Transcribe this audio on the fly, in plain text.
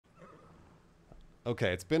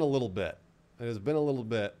Okay, it's been a little bit. It has been a little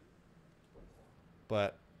bit.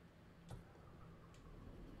 But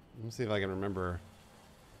let me see if I can remember.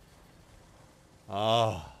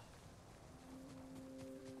 Oh.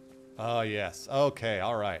 Oh, yes. Okay,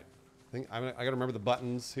 all right. I gotta remember the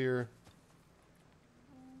buttons here.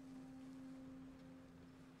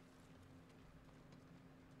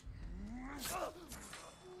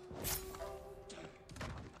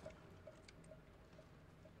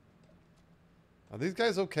 Are these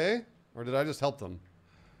guys okay? Or did I just help them?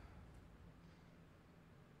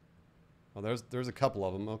 Oh, there's a couple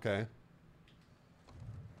of them. Okay.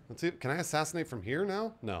 Let's see. Can I assassinate from here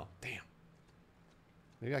now? No. Damn.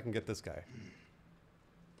 Maybe I can get this guy.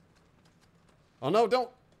 Oh, no, don't.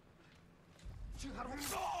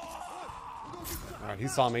 All right, he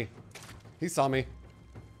saw me. He saw me.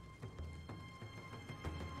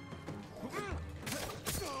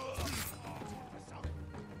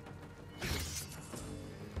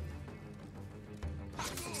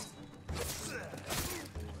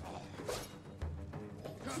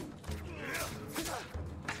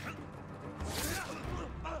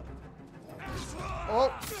 Oh.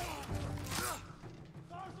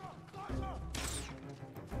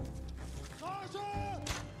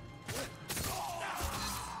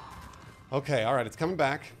 Okay, all right, it's coming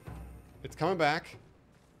back. It's coming back.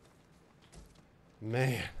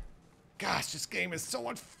 Man. Gosh, this game is so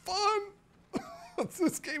much fun.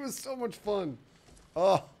 This game is so much fun.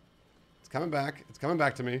 Oh. It's coming back. It's coming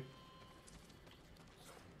back to me.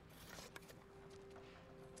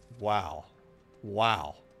 Wow.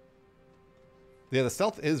 Wow. Yeah, the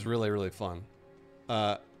stealth is really, really fun.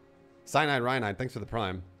 Cyanide Rhynide, thanks for the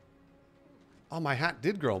prime. Oh, my hat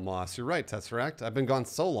did grow moss. You're right, Tesseract. I've been gone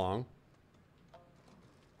so long.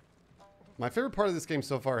 My favorite part of this game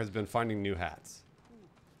so far has been finding new hats.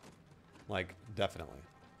 Like, definitely.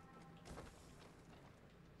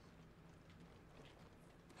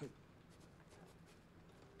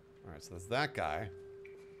 Alright, so that's that guy.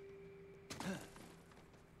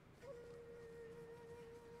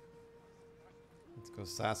 Let's go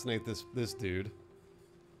assassinate this dude.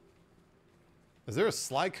 Is there a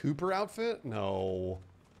Sly Cooper outfit? No.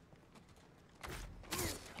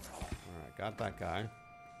 Alright, got that guy.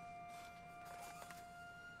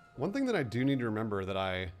 One thing that I do need to remember that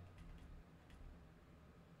I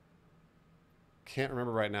can't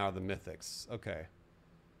remember right now are the mythics. Okay.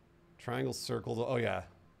 Triangle, circles. Oh, yeah.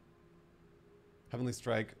 Heavenly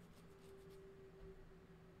Strike.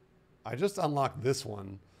 I just unlocked this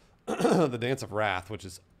one. The Dance of Wrath, which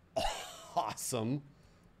is awesome.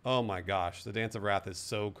 Oh my gosh. The Dance of Wrath is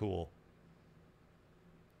so cool.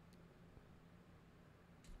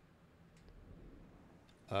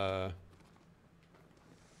 Let's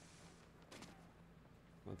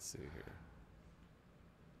see here.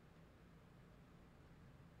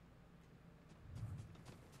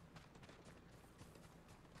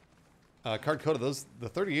 Card Coda, the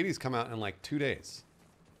 3080s come out in like 2 days.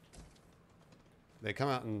 They come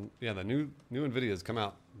out in, yeah, the new NVIDIAs come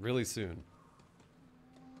out really soon.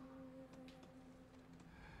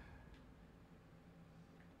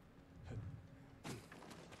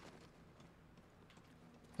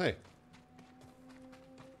 Hey.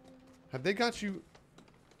 Have they got you?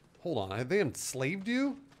 Hold on, have they enslaved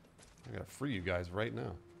you? I gotta free you guys right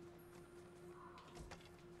now.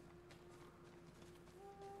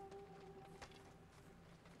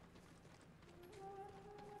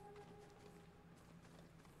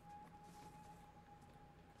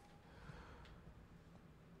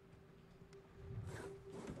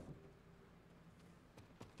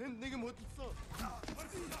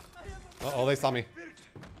 Uh-oh, they saw me.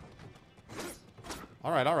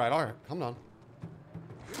 Alright, alright, alright. Come on.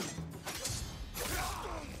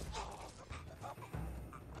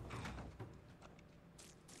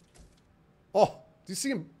 Oh, do you see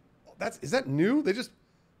him? Is that new?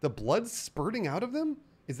 The blood's spurting out of them?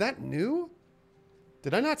 Is that new?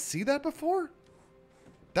 Did I not see that before?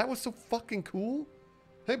 That was so fucking cool.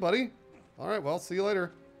 Hey, buddy. Alright, well, see you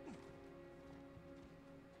later.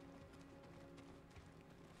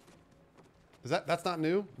 That's not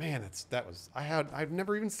new? Man, I've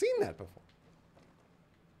never even seen that before.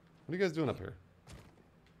 What are you guys doing up here?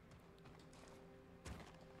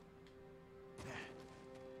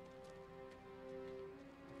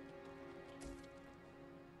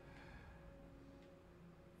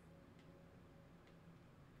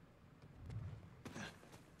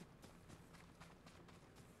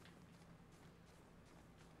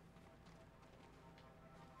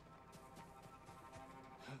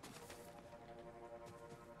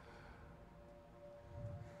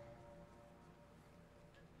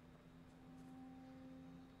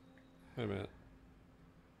 Wait a minute.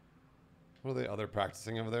 What are the other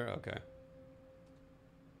practicing over there? Okay.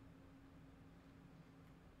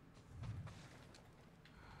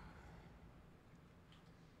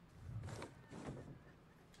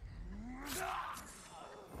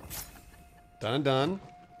 Done and done.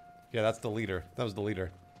 Yeah, that's the leader. That was the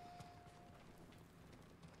leader.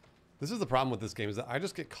 This is the problem with this game, is that I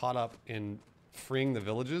just get caught up in freeing the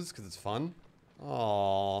villages because it's fun.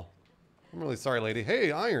 Aww. I'm really sorry, lady.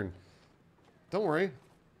 Hey, Iron. Don't worry.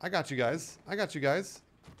 I got you guys. I got you guys.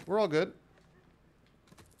 We're all good.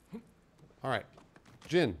 Alright.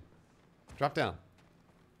 Jin. Drop down.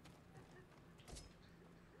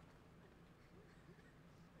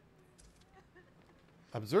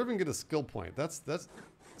 Observe and get a skill point. That's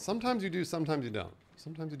sometimes you do, sometimes you don't.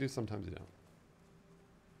 Sometimes you do, sometimes you don't.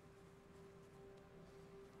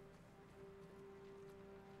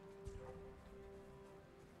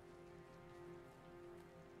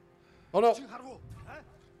 Oh no!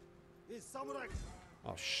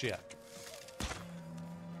 Oh shit.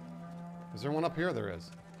 Is there one up here? There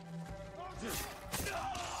is.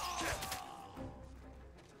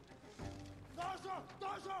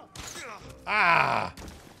 Ah!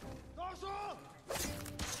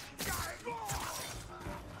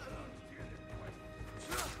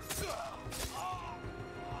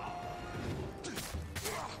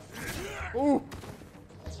 Ooh!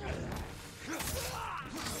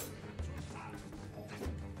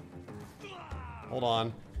 Hold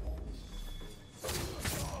on.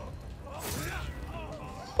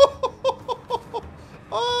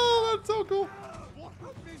 Oh, that's so cool.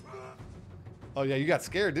 Oh yeah, you got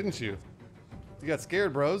scared, didn't you? You got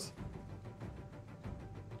scared, bros.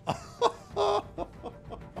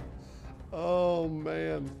 Oh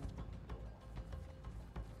man.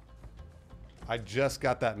 I just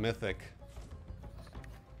got that mythic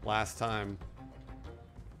last time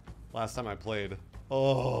I played.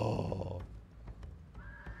 Oh.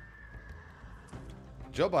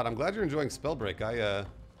 Jobot, I'm glad you're enjoying Spellbreak. I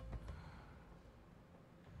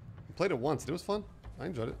played it once. It was fun. I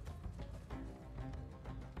enjoyed it.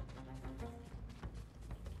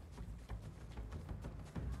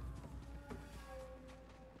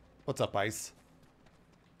 What's up, Ice?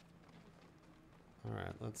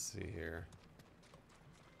 Alright, let's see here.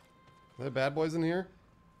 Are there bad boys in here?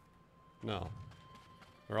 No.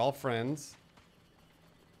 They're all friends.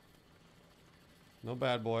 No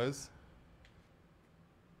bad boys.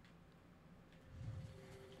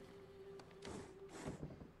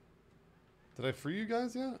 Did I free you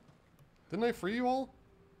guys yet? Didn't I free you all?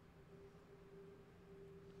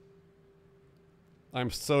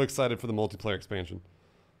 I'm so excited for the multiplayer expansion.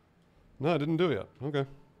 No, I didn't do it yet. Okay.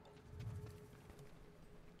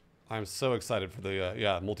 I'm so excited for the,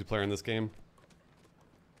 yeah, multiplayer in this game.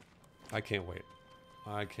 I can't wait.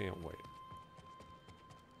 I can't wait.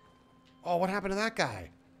 Oh, what happened to that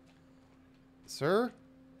guy? Sir?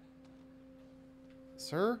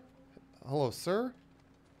 Sir? Hello, sir?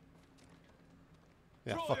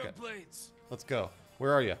 Yeah, fuck it. Let's go.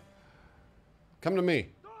 Where are you? Come to me.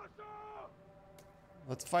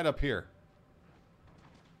 Let's fight up here.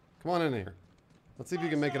 Come on in here. Let's see if you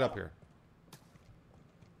can make it up here.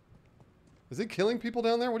 Is he killing people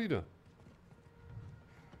down there? What are you doing?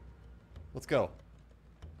 Let's go.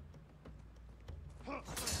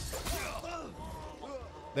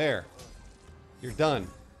 There. You're done.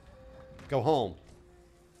 Go home.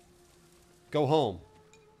 Go home.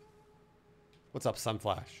 What's up,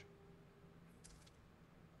 Sunflash?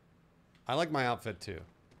 I like my outfit too.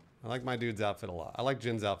 I like my dude's outfit a lot. I like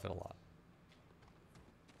Jin's outfit a lot.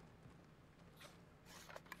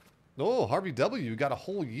 Oh, Harvey W. got a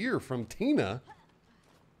whole year from Tina.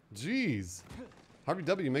 Jeez. Harvey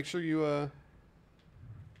W., make sure you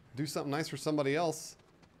do something nice for somebody else.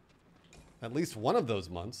 At least one of those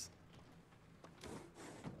months.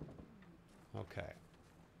 Okay.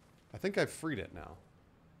 I think I've freed it now.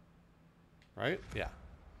 Right? Yeah.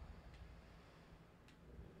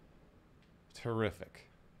 Terrific.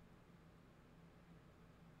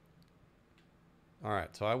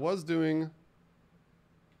 Alright, so I was going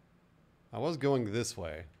this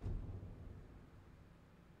way.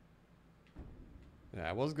 Yeah,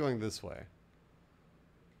 I was going this way.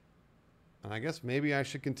 And I guess maybe I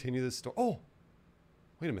should continue this story. Oh!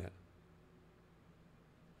 Wait a minute.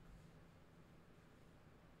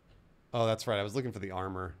 Oh, that's right. I was looking for the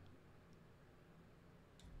armor.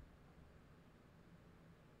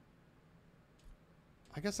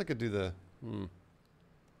 I guess I could do the...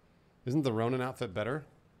 Isn't the Ronin outfit better?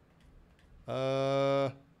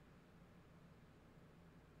 Hold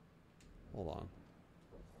on.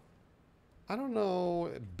 I don't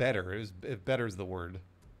know. Better. If better is the word.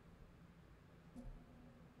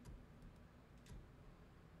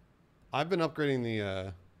 I've been upgrading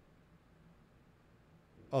the...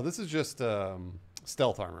 Oh, this is just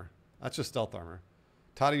stealth armor. That's just stealth armor.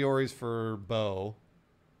 Tadayori's for bow.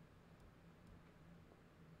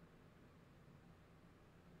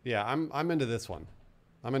 Yeah, I'm into this one.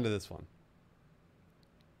 I'm into this one.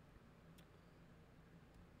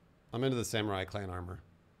 I'm into the Samurai Clan armor.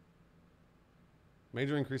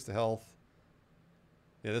 Major increase to health.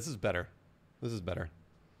 Yeah, this is better. This is better.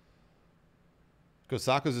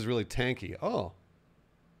 Kosaku's is really tanky. Oh.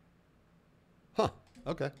 Huh.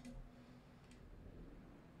 Okay.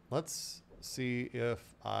 Let's see if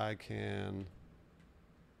I can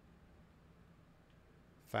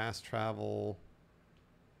fast travel.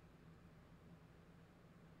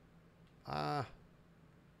 I'll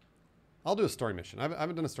do a story mission. I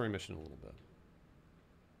haven't done a story mission in a little bit.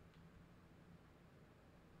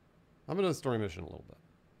 I'm gonna do a story mission a little bit.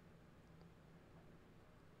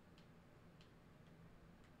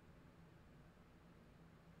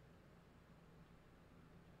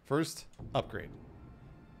 First, upgrade.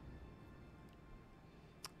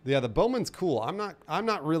 Yeah, the bowman's cool. I'm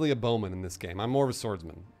not really a bowman in this game. I'm more of a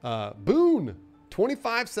swordsman. Boone,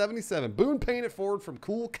 2577. Boone paying it forward from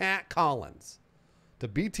Cool Cat Collins to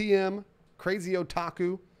BTM, Crazy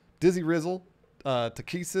Otaku, Dizzy Rizzle,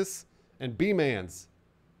 Takesis, and B-Mans.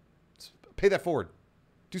 Pay that forward.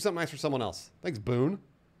 Do something nice for someone else. Thanks, Boone.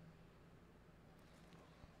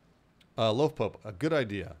 Loaf Pope, a good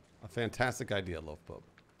idea. A fantastic idea, Loaf Pope.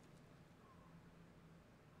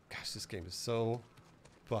 Gosh, this game is so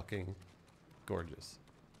fucking gorgeous.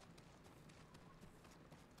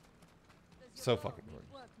 So fucking gorgeous.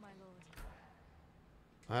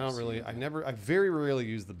 I very rarely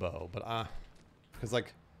use the bow, but because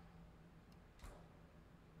like,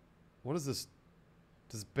 what is this?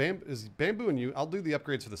 Is bamboo and you? I'll do the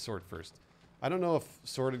upgrades for the sword first. I don't know if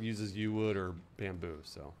sword uses yew wood or bamboo,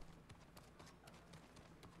 so.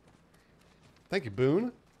 Thank you,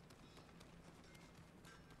 Boone.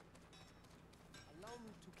 Allow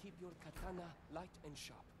me to keep your katana light and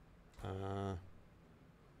sharp.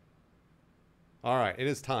 All right, it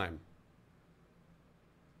is time.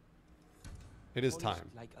 It is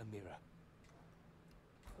time. Like a mirror.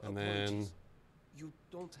 And then you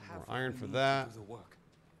don't have more iron for to that. do the work.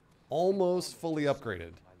 Almost fully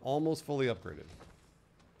upgraded. Almost fully upgraded.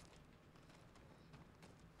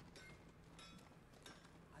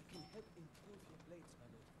 I can help improve your blades,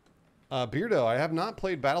 my lord. Beardo, I have not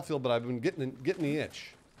played Battlefield, but I've been getting the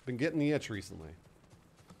itch. Been getting the itch recently.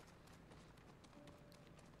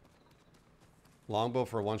 Longbow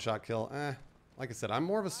for a one-shot kill. Like I said, I'm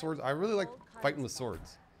more of a sword. I really like fighting with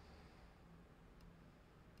swords.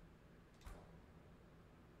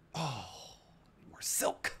 Oh, I need more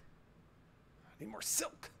silk. I need more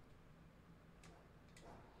silk.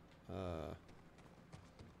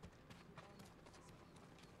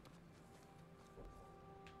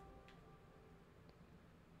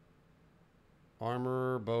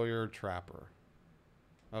 Armor, bowyer, trapper.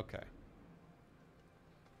 Okay.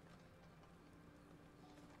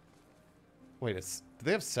 Wait, do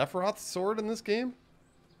they have Sephiroth's sword in this game?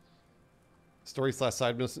 Story /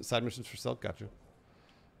 side missions for Silk. Gotcha.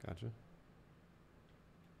 Gotcha.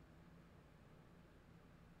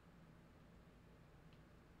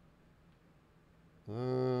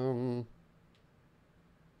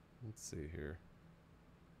 Let's see here.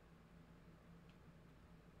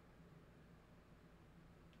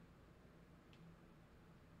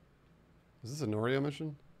 Is this a Norio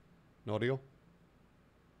mission? Norio?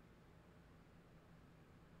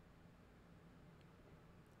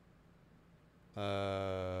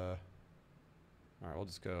 Alright, we'll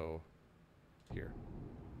just go here.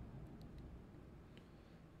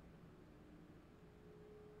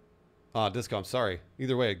 Disco, I'm sorry.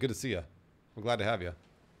 Either way, good to see you. I'm glad to have you.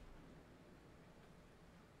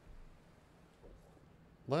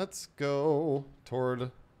 Let's go toward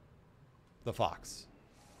the fox.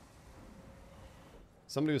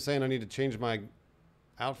 Somebody was saying I need to change my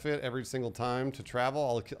outfit every single time to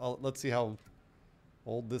travel. Let's see how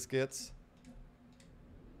old this gets.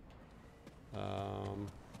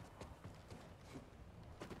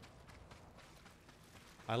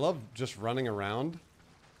 I love just running around.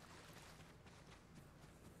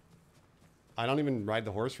 I don't even ride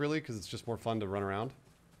the horse really because it's just more fun to run around.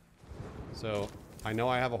 So I know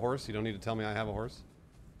I have a horse. You don't need to tell me I have a horse.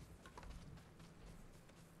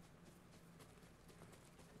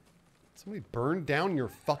 Somebody burned down your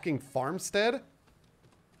fucking farmstead?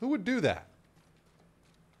 Who would do that?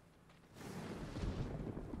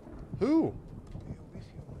 Who?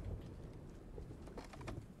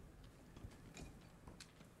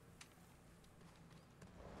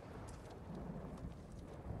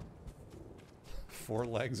 4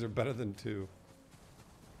 legs are better than 2.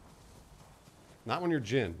 Not when you're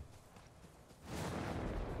Jin.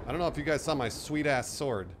 I don't know if you guys saw my sweet ass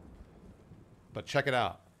sword, but check it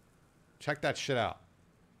out. Check that shit out.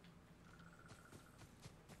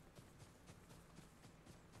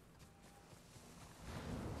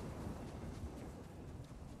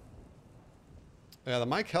 Yeah, the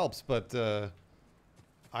mic helps, but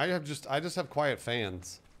I just have quiet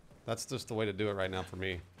fans. That's just the way to do it right now for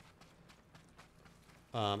me.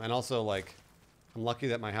 And also, like, I'm lucky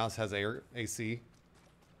that my house has AC.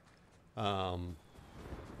 Yeah,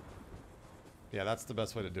 that's the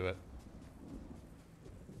best way to do it.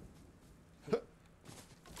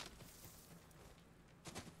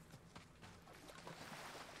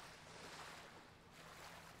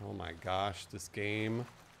 Oh my gosh, this game.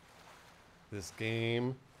 This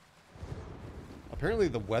game. Apparently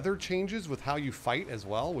the weather changes with how you fight as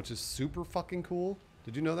well, which is super fucking cool.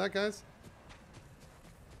 Did you know that, guys?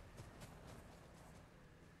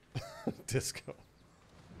 Disco.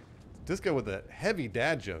 Disco with the heavy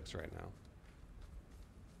dad jokes right now.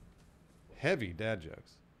 Heavy dad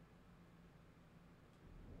jokes.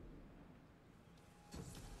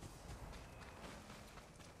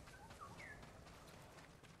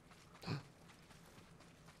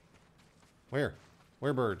 Where?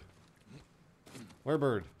 Where bird? Where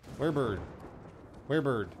bird? Where bird? Where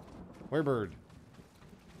bird? Where bird?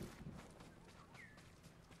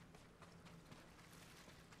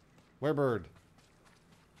 Where bird?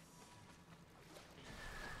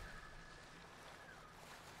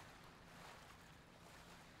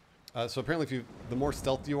 So apparently, if the more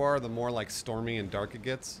stealth you are, the more like stormy and dark it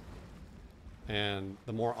gets, and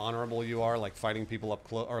the more honorable you are, like fighting people up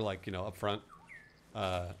close or like up front.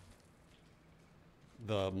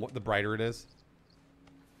 The brighter it is.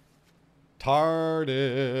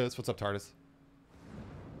 TARDIS. What's up, TARDIS?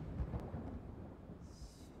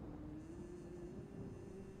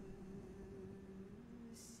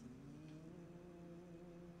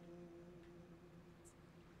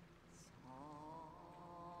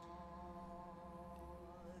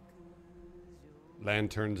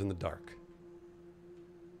 Lanterns in the dark.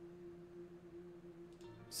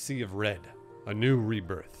 Sea of Red. A new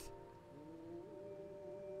rebirth.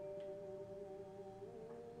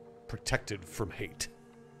 Protected from hate.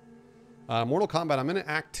 Mortal Kombat, I'm in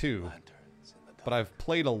Act 2. But I've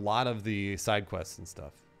played a lot of the side quests and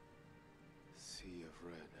stuff. Sea of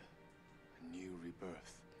Red. A new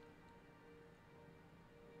rebirth.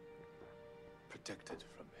 Protected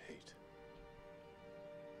from hate.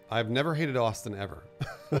 I've never hated Austin ever.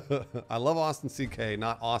 I love Austin CK,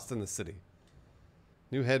 not Austin the city.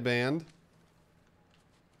 New headband.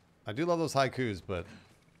 I do love those haikus, but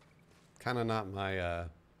kind of not my...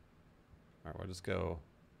 Alright, we'll just go...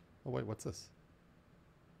 Oh, wait, what's this?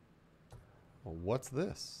 Well, what's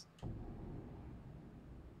this?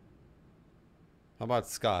 How about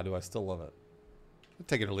ska? Do I still love it?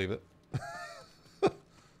 Take it or leave it.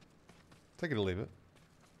 Take it or leave it.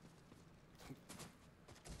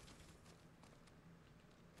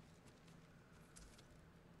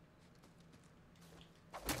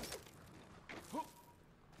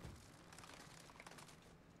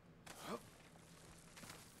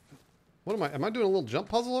 What am I? Am I doing a little jump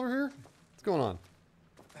puzzle over here? What's going on?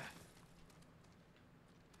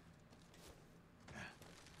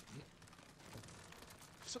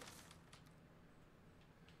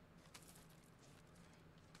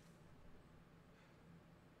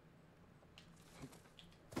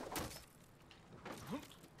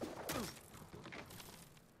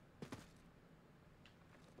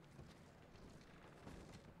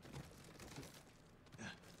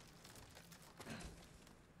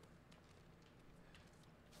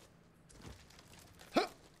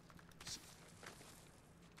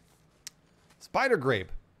 Spider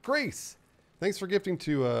Grape. Grace. Thanks for gifting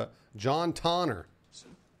to John Tonner.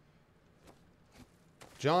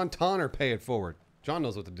 John Tonner, pay it forward. John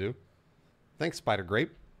knows what to do. Thanks, Spider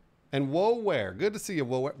Grape. And WoWare. Good to see you,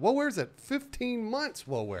 WoWare. WoWare's at 15 months,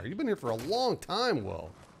 WoWare. You've been here for a long time,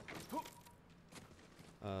 Wo.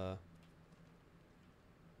 I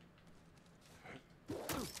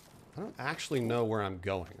don't actually know where I'm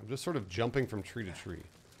going. I'm just sort of jumping from tree to tree.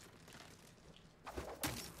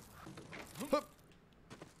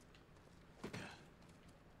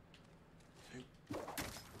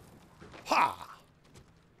 Ha!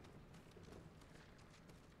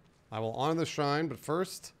 I will honor the shrine, but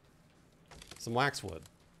first, some waxwood.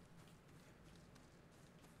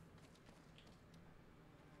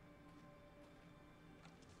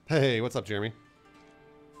 Hey, what's up, Jeremy?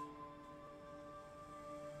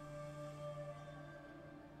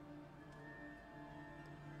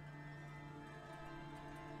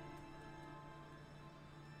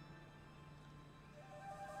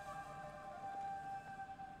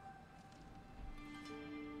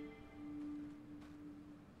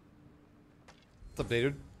 What's up,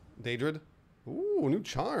 Daedrid? Daedrid? Ooh, new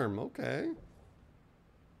charm. Okay.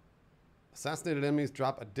 Assassinated enemies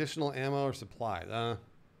drop additional ammo or supplies.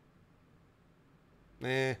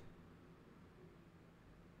 Eh.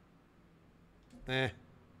 Eh.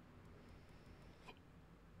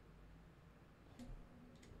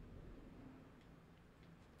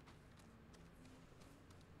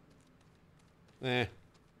 Eh.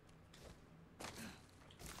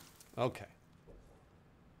 Okay.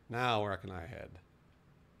 Now where can I head?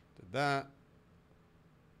 Did that.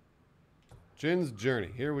 Jin's Journey.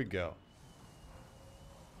 Here we go.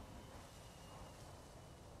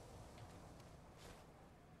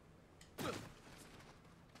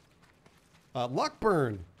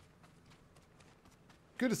 Luckburn.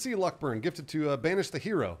 Good to see you, Luckburn. Gifted to Banish the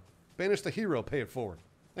Hero. Banish the Hero, pay it forward.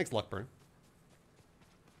 Thanks, Luckburn.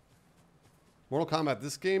 Mortal Kombat.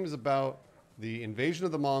 This game is about the invasion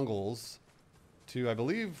of the Mongols to, I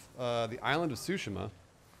believe, the island of Tsushima.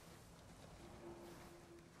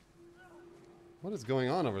 What is going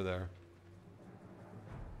on over there?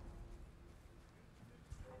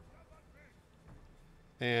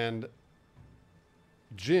 And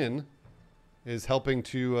Jin is helping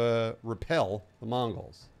to repel the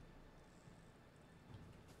Mongols.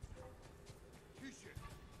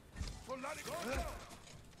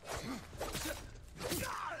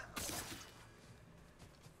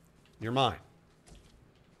 You're mine.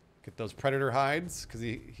 Get those predator hides, because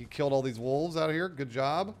he killed all these wolves out here. Good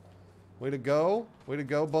job. Way to go. Way to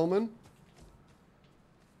go, Bowman.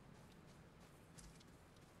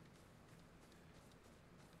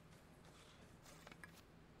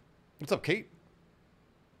 What's up, Kate?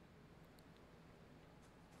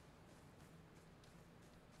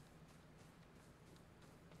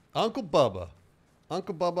 Uncle Bubba.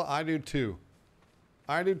 Uncle Bubba, I do too.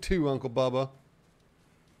 I do too, Uncle Bubba.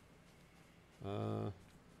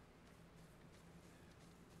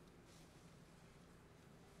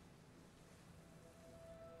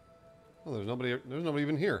 Oh, there's nobody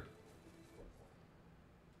even here.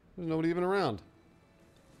 There's nobody even around.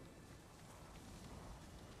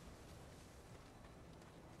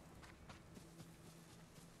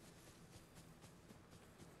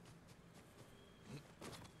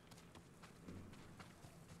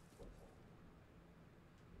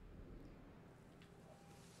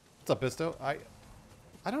 What's up, Bisto? I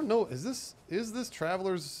don't know. Is this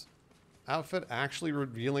Traveler's outfit actually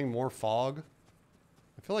revealing more fog?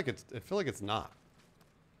 I feel like it's not.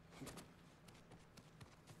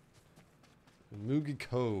 Moogie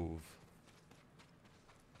Cove.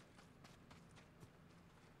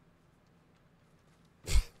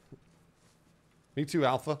 Me too,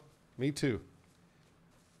 Alpha. Me too.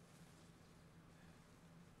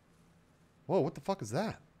 Whoa, what the fuck is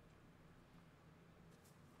that?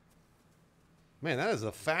 Man, that is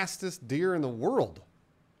the fastest deer in the world.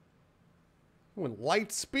 He went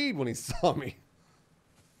light speed when he saw me.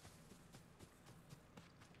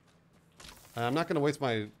 I'm not going to waste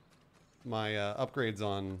my upgrades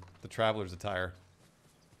on the Traveler's attire,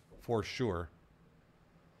 for sure.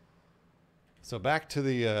 So back to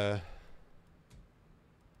the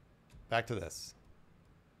back to this.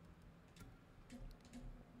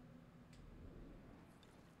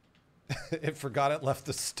 It forgot it left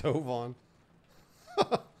the stove on.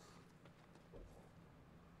 I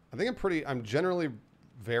think I'm generally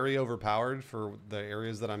very overpowered for the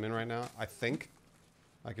areas that I'm in right now. I think.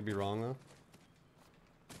 I could be wrong though.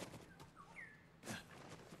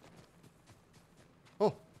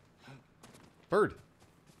 Oh. Bird.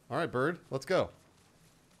 All right, bird. Let's go.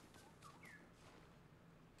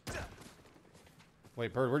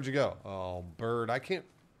 Wait, bird, where'd you go? Oh, bird, I can't.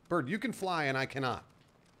 Bird, you can fly and I cannot.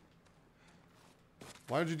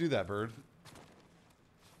 Why would you do that, bird?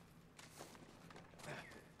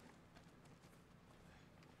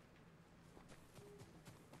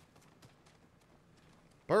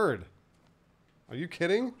 Bird. Are you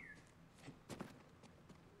kidding?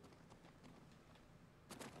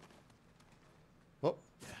 Oh.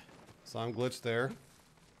 Saw him glitch there.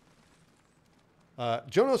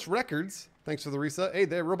 Jonas Records. Thanks for the reset. Hey,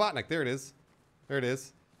 there, Robotnik. There it is. There it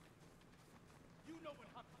is. You know what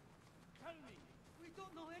happened. Tell me. We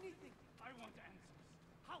don't know anything. I want answers.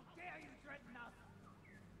 How dare you threaten us?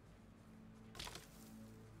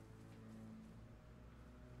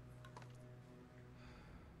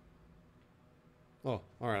 Oh,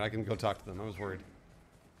 all right. I can go talk to them. I was worried.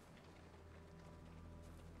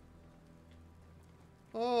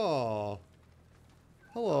 Oh.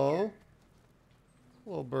 Hello.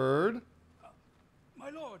 Hello, bird. My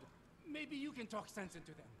lord, maybe you can talk sense into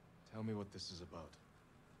them. Tell me what this is about.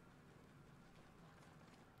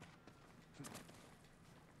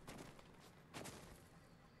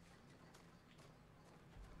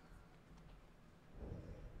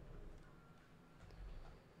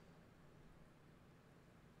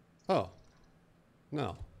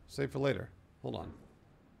 No. Save for later. Hold on.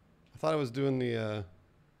 I thought I was doing the,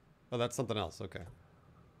 oh, that's something else. Okay.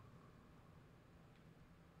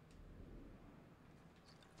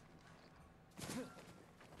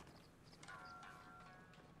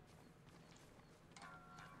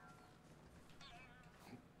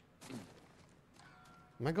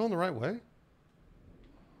 Am I going the right way?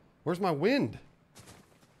 Where's my wind?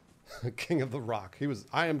 King of the rock.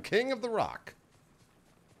 I am king of the rock.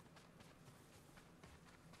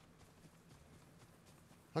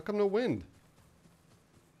 How come no wind?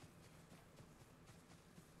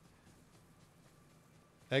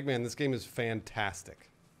 Eggman, this game is fantastic.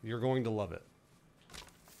 You're going to love it.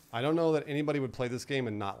 I don't know that anybody would play this game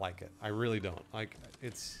and not like it. I really don't. Like,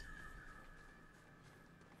 it's...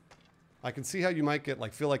 I can see how you might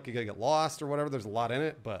feel like you get lost or whatever. There's a lot in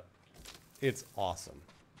it, but it's awesome.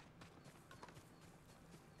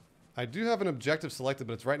 I do have an objective selected,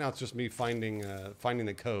 but right now it's just me finding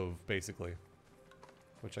the cove, basically.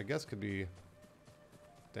 Which I guess could be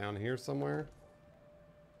down here somewhere.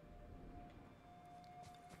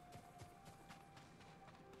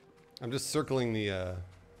 I'm just circling the,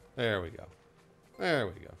 there we go. There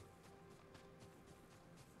we go.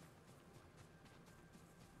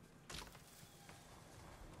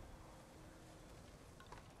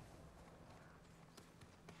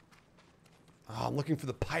 Oh, I'm looking for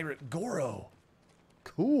the pirate Goro.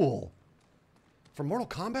 Cool. For Mortal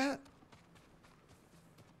Kombat?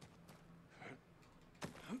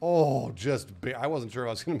 Oh, I wasn't sure if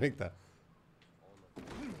I was going to make that.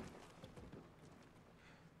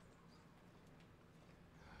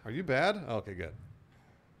 Are you bad? Okay, good.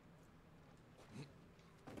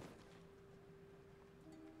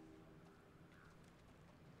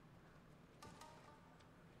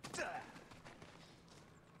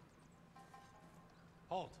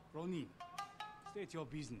 Halt, Ronin. State your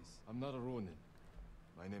business. I'm not a Ronin.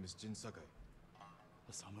 My name is Jin Sakai.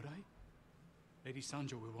 A samurai? Lady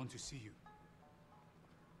Sanjo will want to see you.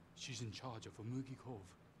 She's in charge of Umugi Cove.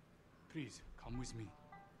 Please, come with me.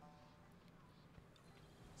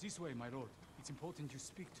 This way, my lord. It's important you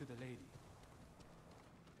speak to the lady.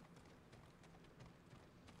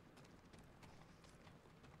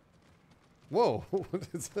 Whoa, what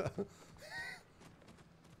is that?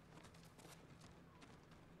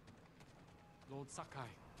 Lord Sakai,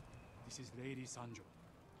 this is Lady Sanjo.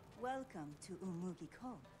 Welcome to Umugi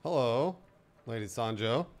Cove. Hello, Lady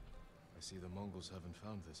Sanjo. I see the Mongols haven't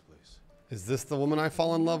found this place. Is this the woman I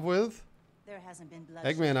fall in love with? There hasn't been blood.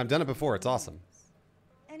 Eggman, I've done it before. It's awesome.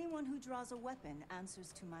 Anyone who draws a weapon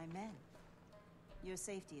answers to my men. Your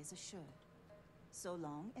safety is assured, so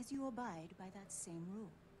long as you abide by that same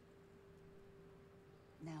rule.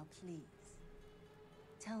 Now please,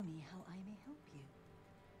 tell me how I may help you.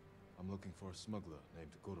 I'm looking for a smuggler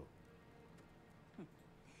named Goro.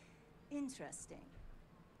 Interesting.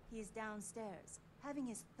 He's downstairs, having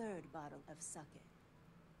his third bottle of sake.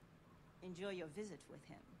 Enjoy your visit with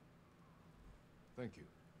him. Thank you.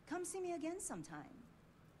 Come see me again sometime.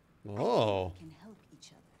 Oh. We can help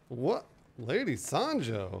each other. What? Lady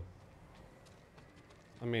Sanjo.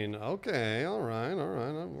 I mean, okay, all right,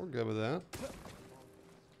 we're good with that.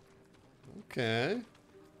 Okay.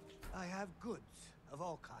 I have goods of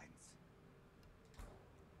all kinds.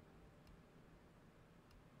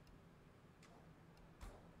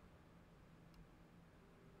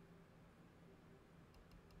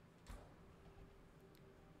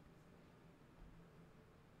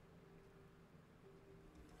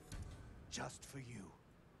 Just for you.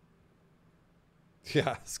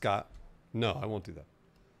 Yeah, Scott. No, I won't do that.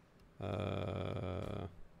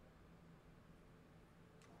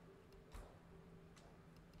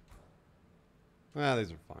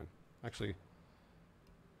 These are fine. Actually,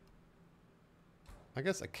 I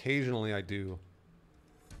guess occasionally I do.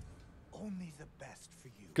 Only the best for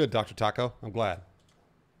you. Good, Dr. Taco. I'm glad.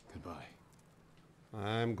 Goodbye.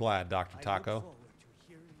 I'm glad, Dr. I look Taco. forward to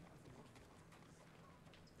hearing of your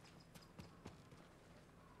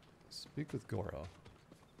Speak with Goro.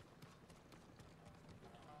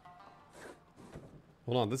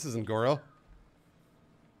 Hold on, this isn't Goro.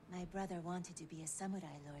 My brother wanted to be a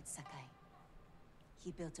samurai, Lord Sakai.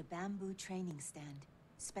 He built a bamboo training stand,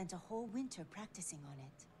 spent a whole winter practicing on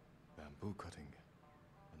it. Bamboo cutting.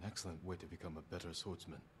 An excellent way to become a better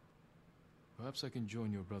swordsman. Perhaps I can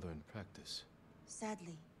join your brother in practice.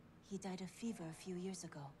 Sadly, he died of fever a few years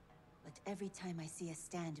ago. But every time I see a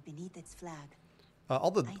stand beneath its flag... All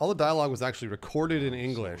the dialogue was actually recorded in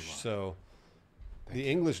English, so the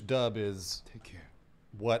English dub is Take care.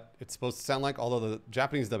 what it's supposed to sound like, although the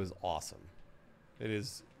Japanese dub is awesome. It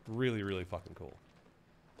is really, really fucking cool.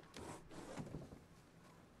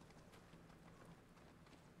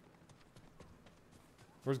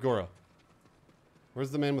 Where's Goro?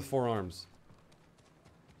 Where's the man with 4 arms?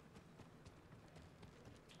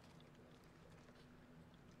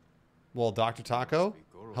 Well, Dr. Taco,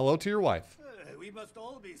 hello to your wife. We must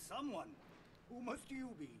all be someone. Who must you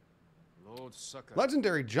be? Lord Sakai.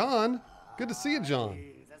 Legendary John. Good to see you, John.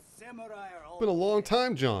 Hey, the samurai are all Been a long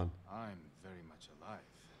time, John. I'm very much alive,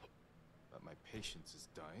 but my patience is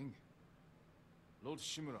dying. Lord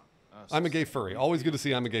Shimura asked... I'm a gay furry. Always good to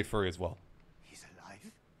see I'm a gay furry as well. He's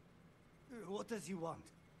alive? What does he want?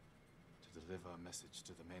 to deliver a message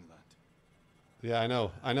to the mainland. Yeah, I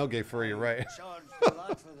know. I know, gay furry, you're right. Charged a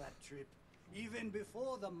lot for that trip, even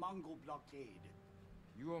before the Mongol blockade.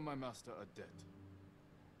 You owe my master a debt.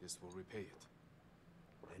 This will repay it.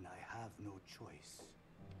 Then I have no choice.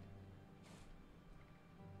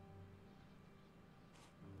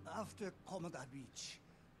 After Komoda Beach,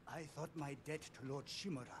 I thought my debt to Lord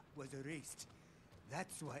Shimura was erased.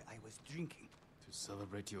 That's why I was drinking. To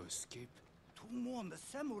celebrate your escape? To mourn the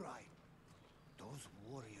samurai. Those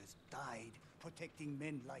warriors died protecting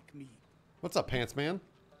men like me. What's up, Pants Man?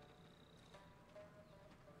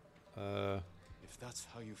 If that's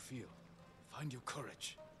how you feel, find your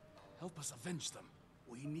courage. Help us avenge them.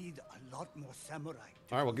 We need a lot more samurai.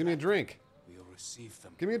 All right, well, give me a drink. We'll receive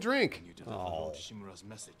them. Give me a drink. When you deliver Oh. Lord Shimura's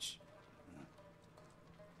message.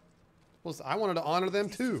 Well, I wanted to honor them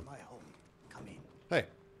This too. is my home. Come in. Hey,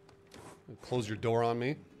 close your door on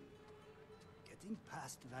me. Getting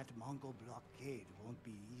past that Mongol blockade won't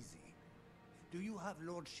be easy. Do you have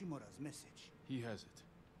Lord Shimura's message? He has it.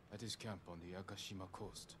 At his camp on the Akashima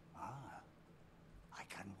coast. Ah, I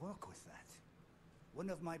can work with that. One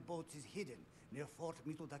of my boats is hidden near Fort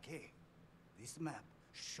Mitodake. This map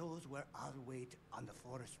shows where I'll wait on the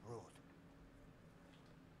forest road.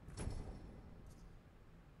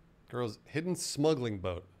 Girl's hidden smuggling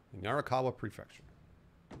boat in Yarikawa Prefecture.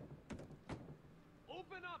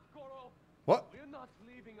 Open up, Goro. What? We're not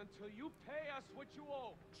leaving until you pay us what you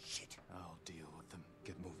owe. Shit. I'll deal with them.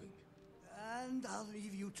 Get moving. And I'll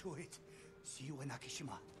leave you to it. See you in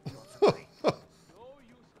Akishima. Lord Sakai. No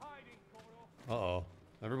use hiding, Goro. Uh-oh.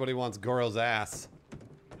 Everybody wants Goro's ass.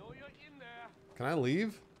 You know you're in there. Can I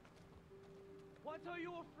leave? What are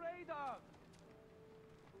you afraid of?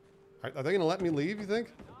 Are they going to let me leave, you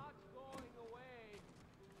think? Not going away.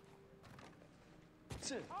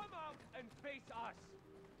 Come out and face us.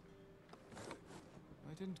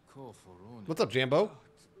 I didn't call for Ronin. What's up, Jambo?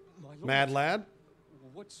 My lord. Mad lad?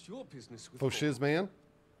 What's your business with Faux shiz man?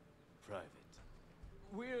 Private.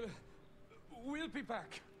 We'll be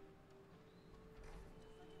back.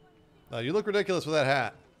 You look ridiculous with that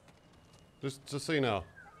hat. Just so you know.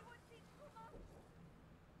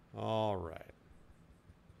 All right.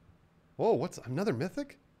 Whoa, what's another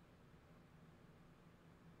mythic?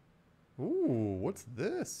 Ooh, what's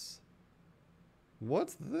this?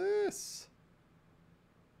 What's this?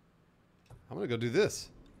 I'm gonna go do this.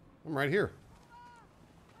 I'm right here.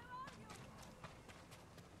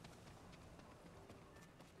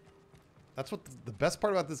 That's what the best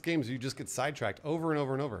part about this game is you just get sidetracked over and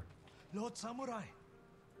over and over. Lord Samurai,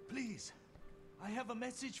 please, I have a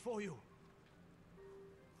message for you.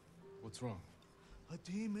 What's wrong? A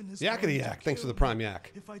demon is Yakety trying to yak, thanks for kill the prime me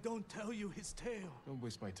yak. If I don't tell you his tale. Don't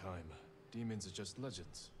waste my time. Demons are just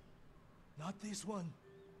legends. Not this one.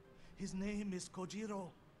 His name is Kojiro,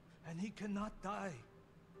 and he cannot die.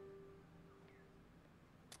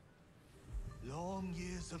 Long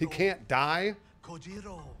years ago, He can't die?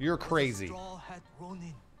 Kojiro You're was a crazy. Straw Hat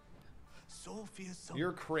Ronin. So fearsome,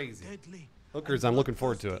 You're crazy. deadly, Hookers, and I'm looking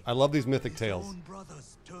forward to it. bloodthirsty. I love these mythic His tales. own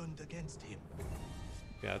brothers turned against him.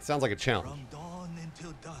 Yeah, it sounds like a challenge. From dawn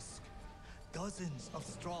until dusk, dozens of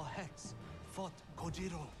Straw Hats fought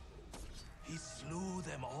Kojiro. He slew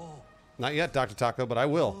them all. Not yet, Dr. Taco, but I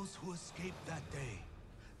will. Those who escaped that day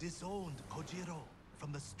disowned Kojiro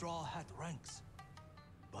from the Straw Hat ranks,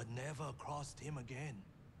 but never crossed him again.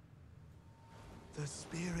 The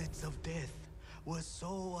spirits of death were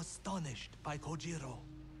so astonished by Kojiro.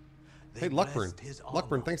 They Hey, Luckburn. blessed his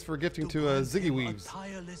Luckburn, armor thanks for gifting to grant Ziggy him Weaves. a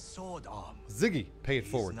tireless sword arm. Ziggy, pay it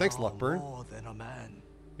He's forward. Thanks, now Luckburn. more than a man.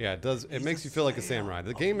 Yeah, it does. It He's makes a you feel like a slayer samurai.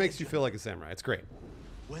 The of game makes you legend. feel like a samurai. It's great.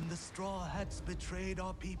 When the Straw Hats betrayed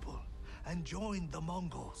our people and joined the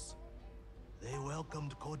Mongols, they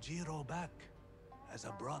welcomed Kojiro back as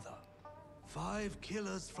a brother. 5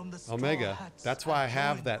 killers from the Straw Omega. Hats That's why I had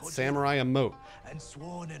have joined that Kojiro samurai emote. and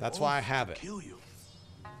sworn an That's why I oath have to it. kill you.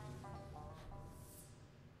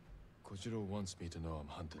 Kojiro wants me to know I'm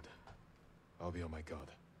hunted. I'll be on my guard.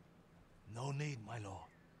 No need, my lord.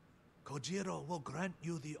 Kojiro will grant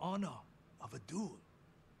you the honor of a duel.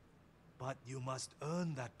 But you must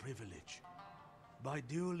earn that privilege. by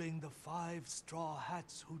dueling the 5 straw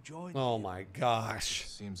hats who joined Oh him. my gosh.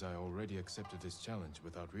 Seems I already accepted this challenge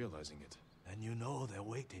without realizing it. And you know they're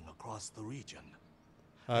waiting across the region.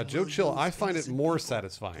 Joe We'll Chill, use I find it innocent more people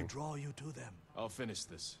satisfying. to draw you to them. I'll finish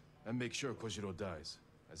this and make sure Kojiro dies,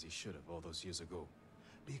 as he should have all those years ago.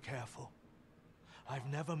 Be careful. I've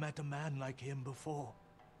never met a man like him before.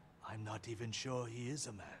 I'm not even sure he is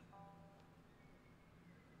a man.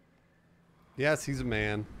 Yes, he's a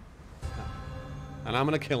man. And I'm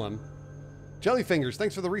gonna kill him. Jellyfingers,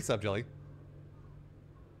 thanks for the resub, Jelly.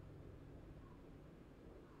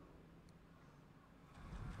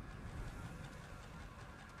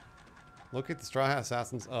 Locate the Straw Hat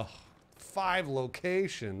Assassins. Ugh. 5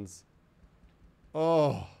 locations.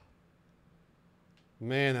 Oh.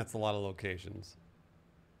 Man, that's a lot of locations.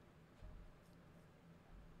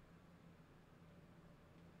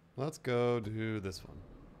 Let's go do this one.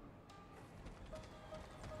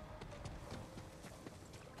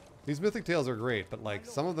 These mythic tales are great, but like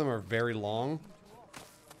some of them are very long.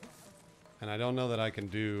 And I don't know that I can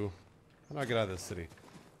do... How do I get out of this city?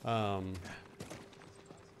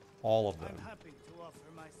 All of them. I'm happy to offer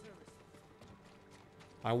my services.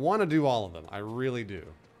 I want to do all of them. I really do.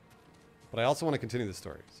 But I also want to continue the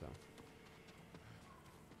story, so...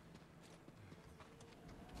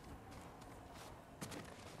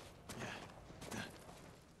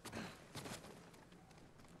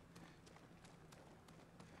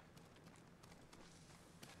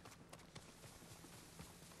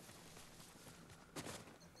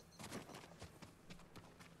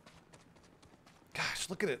 Gosh,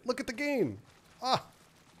 look at it. Look at the game. Ah.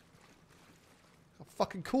 How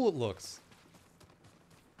fucking cool it looks.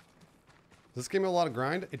 Does this game have a lot of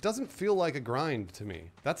grind? It doesn't feel like a grind to me.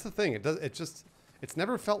 That's the thing. It's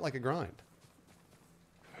never felt like a grind.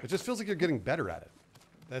 It just feels like you're getting better at it.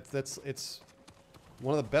 It's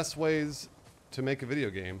one of the best ways to make a video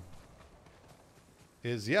game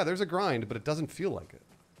is, yeah, there's a grind, but it doesn't feel like it.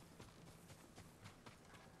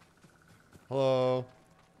 Hello.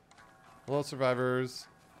 Hello, survivors.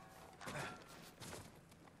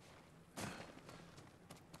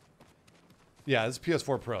 Yeah, this is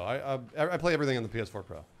PS4 Pro. I play everything on the PS4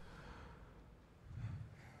 Pro.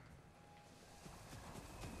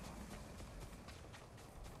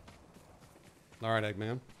 All right,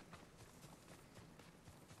 Eggman.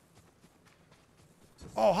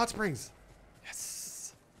 Oh, hot springs.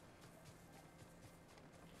 Yes.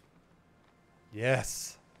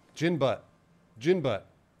 Yes. Gin butt. Gin butt.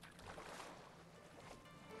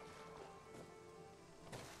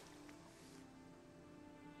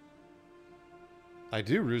 I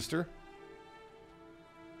do, Rooster.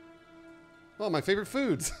 Oh, my favorite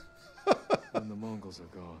foods. When the Mongols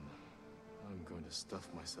are gone, I'm going to stuff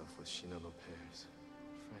myself with Shinono pears,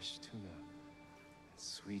 fresh tuna, and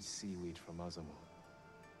sweet seaweed from Azamo.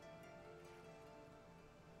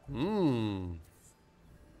 Mmm.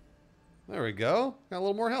 There we go. Got a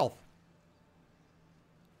little more health.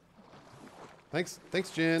 Thanks,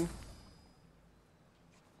 Jin.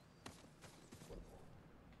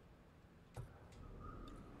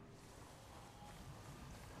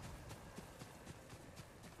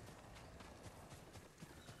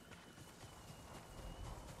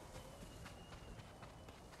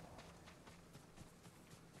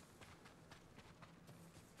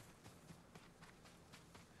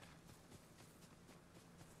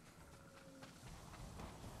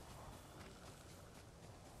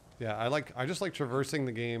 Yeah, I just like traversing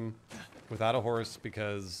the game without a horse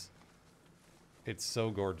because it's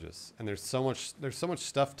so gorgeous and there's so much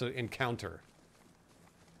stuff to encounter.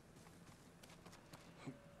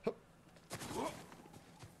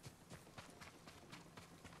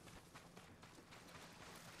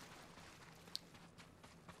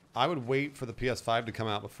 I would wait for the PS5 to come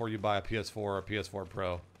out before you buy a PS4 or a PS4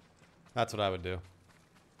 Pro. That's what I would do.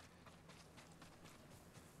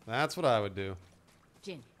 That's what I would do.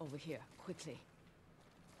 Jin, over here, quickly.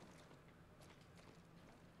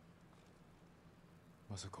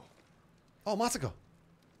 Masako, Oh, Masako.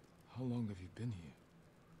 how long have you been here?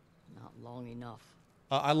 Not long enough.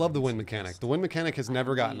 I love the wind mechanic. The wind mechanic has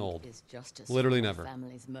never gotten Need old. is justice Literally for my never.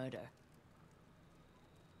 family's murder.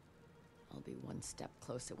 I'll be one step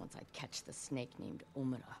closer once I catch the snake named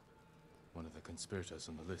Omura. One of the conspirators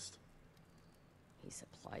on the list. He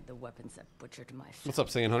supplied the weapons that butchered my family. What's up,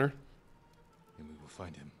 Saiyan Hunter? And we will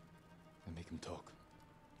find him and make him talk.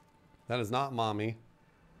 That is not mommy.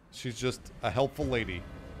 She's just a helpful lady.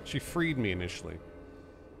 She freed me initially.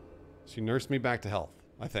 She nursed me back to health,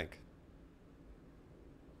 I think.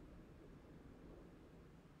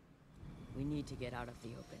 We need to get out of the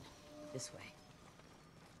open. This way.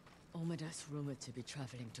 Omura's rumored to be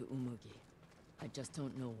traveling to Umugi. I just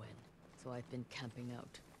don't know when. So I've been camping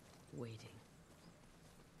out, waiting.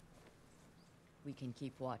 We can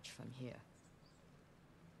keep watch from here.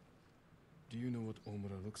 Do you know what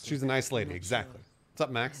Omura looks She's like? a nice lady, Not exactly. sure. What's up,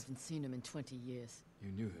 I Max? haven't seen him in 20 years.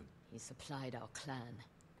 You knew him. He supplied our clan,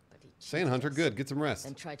 but he Sane cheated Hunter, us good. Get some rest.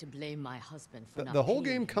 and tried to blame my husband for not The whole paying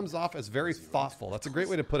game him. comes off as very thoughtful. That's a great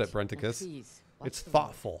way to put it, Brenticus. Please, watch It's the road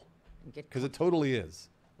thoughtful. and get Because it comfortable. totally is.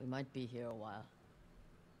 We might be here a while.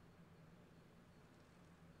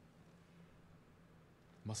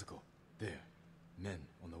 Masako, there. Men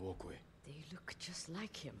on the walkway. They look just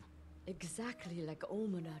like him. Exactly like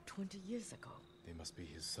Omura 20 years ago. They must be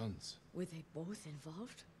his sons. Were they both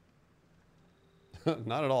involved?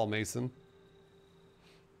 Not at all, Mason.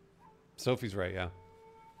 Sophie's right, yeah.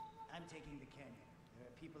 I'm taking the canyon. There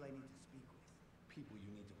are people I need to speak with. People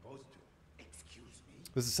you need to boast to. Excuse me?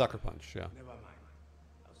 This is Sucker Punch, yeah. Never mind.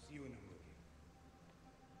 I'll see you in a movie.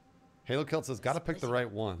 Halo Kilt says, gotta pick the right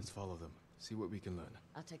one. Let's follow them. See what we can learn.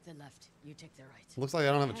 I'll take the left. You take the right. Looks like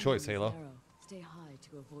I don't have a choice, Canyon Halo. is narrow. Stay high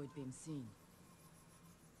to avoid being seen.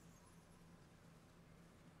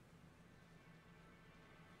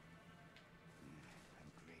 I'm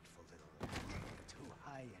grateful little too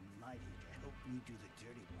high and mighty to help me do the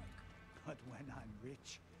dirty work. But when I'm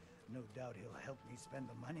rich, no doubt he'll help me spend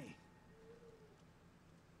the money.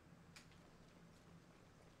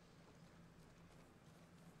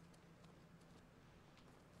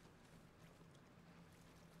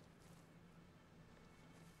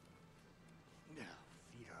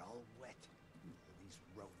 Feet are all wet. These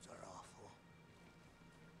roads are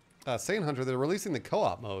awful. Sane Hunter, they're releasing the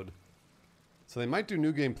co-op mode. So they might do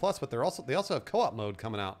New Game Plus, but they also have co-op mode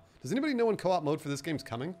coming out. Does anybody know when co-op mode for this game's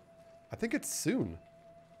coming? I think it's soon.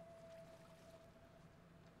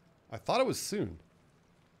 I thought it was soon.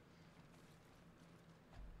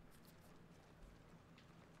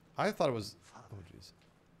 I thought it was... Oh, jeez.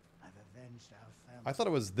 I've avenged our family. I thought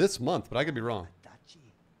it was this month, but I could be wrong. Adachi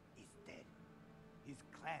is dead. His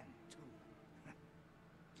clan, too.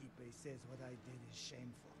 Kipe says what I did is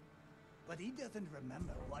shameful. But he doesn't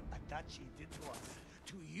remember what Adachi did to us,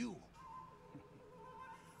 to you.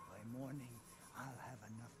 By morning, I'll have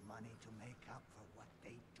enough money to make up for what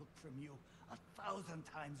they took from you 1,000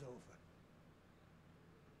 times over.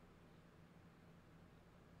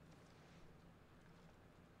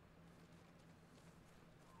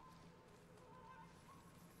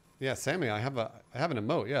 Yeah, Sammy, I have an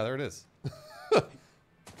emote. Yeah, there it is.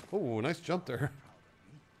 Oh, nice jump there.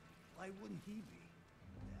 Probably. Why wouldn't he be?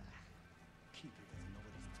 Kipe doesn't know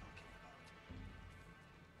what he's talking about.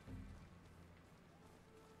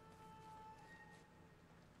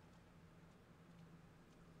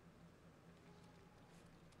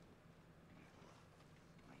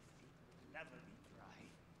 My feet will never be dry.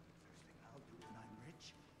 First thing I'll do when I'm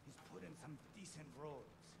rich is put in some decent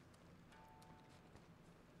roads.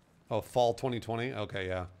 Oh, fall 2020. Okay,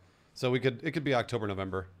 yeah. So it could be October,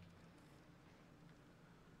 November.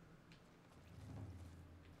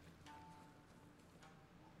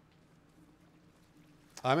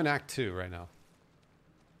 I'm in Act 2 right now.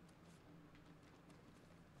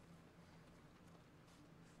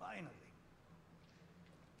 Finally.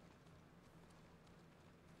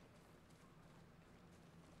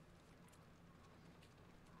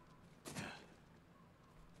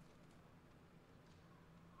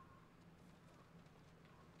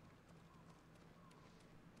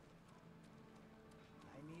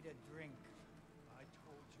 I need a drink. I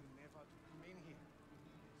told you never to come in here. You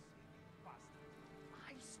silly bastard.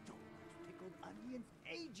 I stole those pickled onions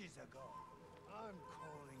ages ago. I'm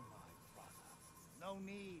calling my brother. No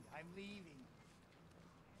need. I'm leaving.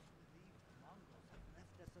 The Mongols have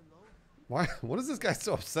left us alone. Why? What is this guy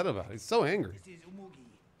so upset about? He's so angry. This is Umugi.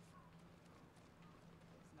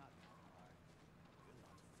 It's not that hard. We're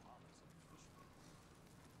not farmers and fishermen.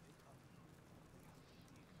 They come here. They have to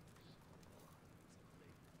dig. It's a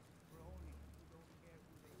place for only who don't care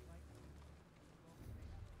who they fight with. As long as they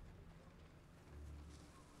have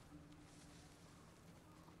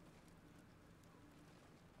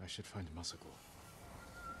I should find Masako.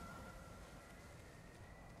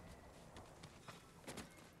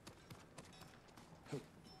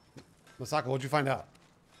 Masako, what'd you find out?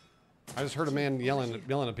 I just heard a man yelling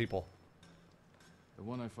at people. The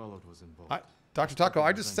one I followed was involved. Dr. Taco,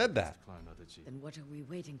 I just said that. Then what are we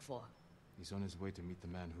waiting for? He's on his way to meet the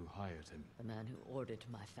man who hired him. The man who ordered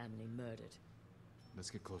my family murdered. Let's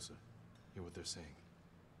get closer. Hear what they're saying.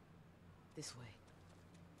 This way.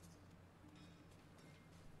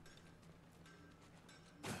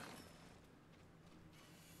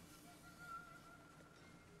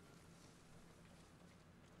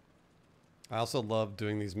 I also love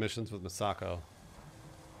doing these missions with Masako.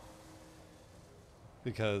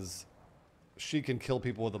 because she can kill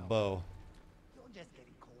people with a bow, You're just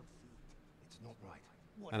getting cold feet. It's not right.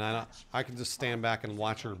 What and I can just stand back and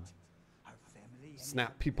watch her Our family snap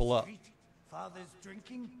ended people in the up. street. Father's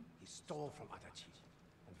drinking. He stole from Adachi,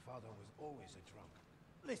 and father was always a drunk.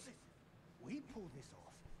 Listen, we pull this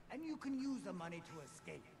off, and you can use the money to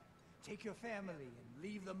escape. Take your family and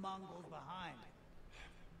leave the Mongols behind.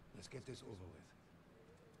 Let's get this over with.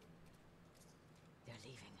 They're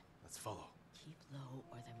leaving. Let's follow. Keep low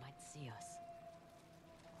or they might see us.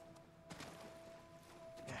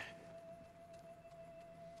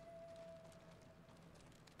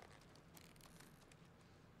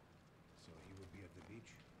 So he will be at the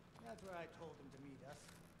beach? That's where I told him to meet us.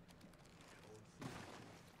 Old fool,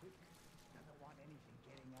 quick. Doesn't want anything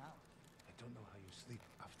getting out. I don't know how you sleep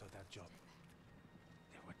after that job.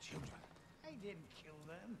 There were children. I didn't kill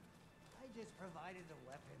them. I just provided the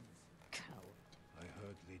weapons. Coward. I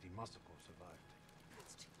heard Lady Masako survived.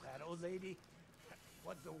 That old lady,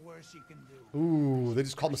 what's the worst she can do? Ooh, they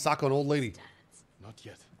just called Masako an old lady. Not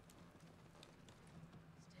yet.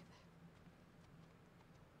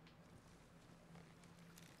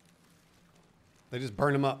 They just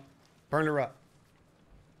burn him up. Burn her up.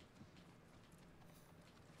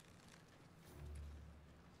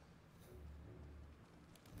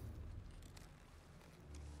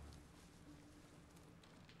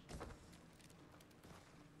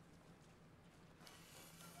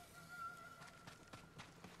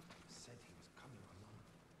 Said he was coming along.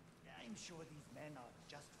 I'm sure these men are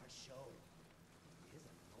just for show. He is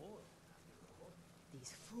a lord, after all.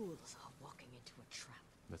 These fools are walking into a trap.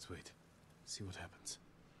 Let's wait. See what happens.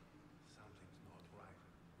 Something's not right.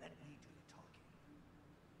 Let me do the talking.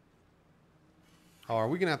 Oh, are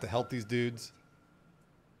we gonna have to help these dudes?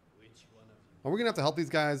 Are we gonna have to help these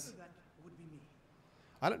guys? That would be me.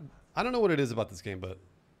 I don't know what it is about this game, but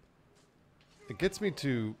it gets me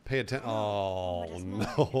to pay attention. Oh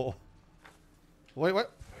no! Wait,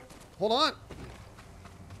 what? Hold on.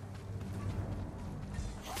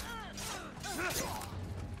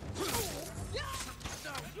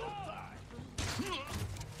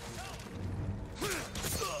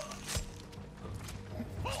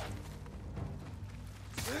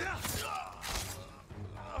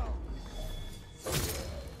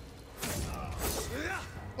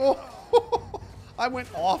 Oh, I went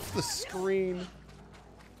off the screen.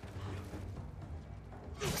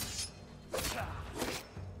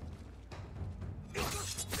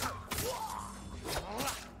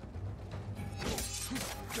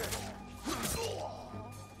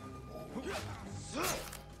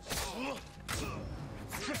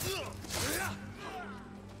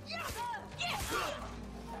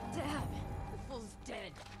 Damn! The fool's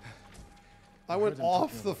dead. I went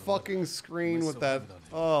off the fucking screen with that.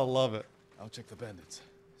 Oh, love it. I'll check the bandits.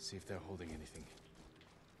 See if they're holding anything.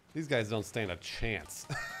 These guys don't stand a chance.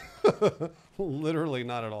 Literally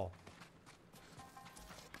not at all.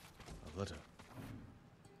 A letter.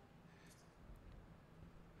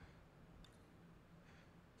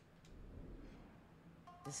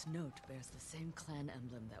 This note bears the same clan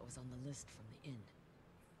emblem that was on the list from the inn.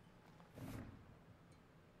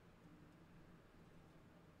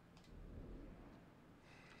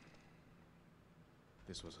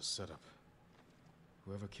 This was a setup.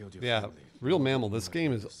 Whoever killed your Yeah, family. Real Mammal, this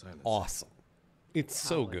game is Silence. awesome. It's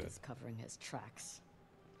so Howard good. is covering his tracks.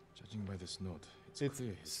 Judging by this note, it's It's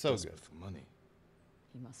clear he's so desperate good. for money.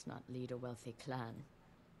 He must not lead a wealthy clan.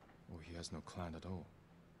 Or he has no clan at all.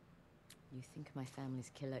 You think my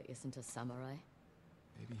family's killer isn't a samurai?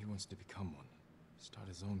 Maybe he wants to become one. Start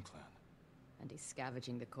his own clan. And he's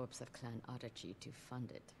scavenging the corpse of Clan Adachi to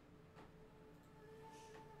fund it.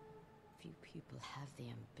 Few people have the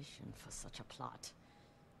ambition for such a plot.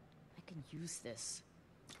 I can use this.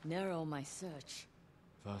 Narrow my search.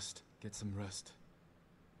 First, get some rest.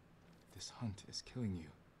 This hunt is killing you.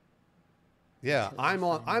 Yeah, Until I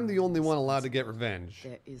find I'm the only one allowed to get responsible. revenge.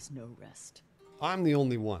 There is no rest. I'm the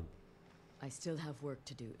only one. I still have work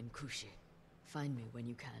to do in Kushi. Find me when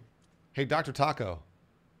you can. Hey, Dr. Taco.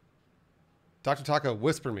 Dr. Taco,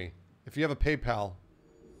 whisper me. If you have a PayPal,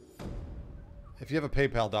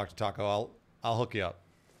 Dr. Taco, I'll hook you up.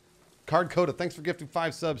 Card Coda, thanks for gifting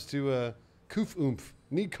 5 subs to Koof Oomph,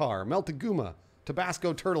 Nikar, Melted Guma,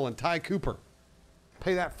 Tabasco Turtle, and Ty Cooper.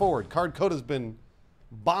 Pay that forward. Card Coda's been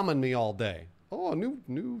bombing me all day. Oh,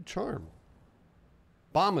 new charm.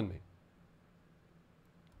 Bombing me.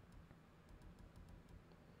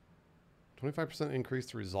 25% increase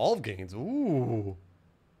to resolve gains. Ooh.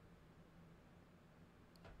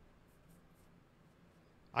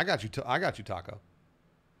 I got you, Taco.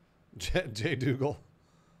 Jay Dougal.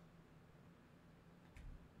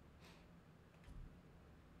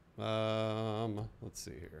 Let's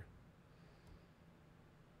see here.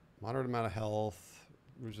 Moderate amount of health.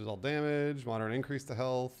 Reduces all damage. Moderate increase to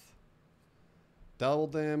health. Double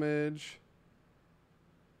damage.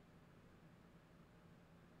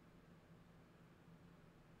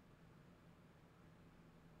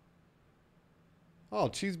 Oh,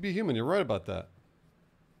 Cheese Be Human. You're right about that.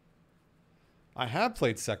 I have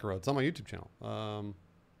played Sekiro. It's on my YouTube channel.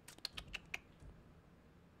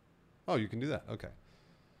 Oh, you can do that. Okay.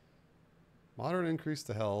 Moderate increase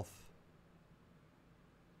to health.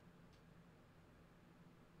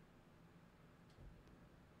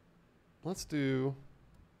 Let's do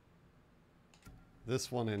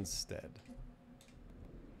this one instead.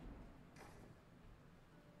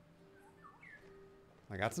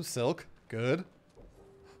 I got some silk. Good.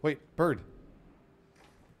 Wait, bird.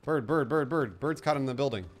 Bird, bird, bird, bird. Bird's caught in the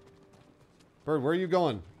building. Bird, where are you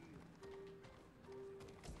going?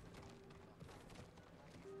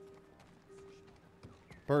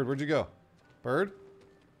 Bird, where'd you go? Bird?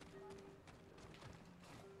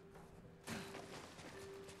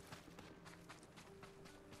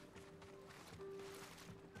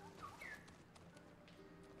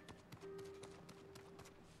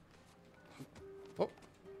 Oh.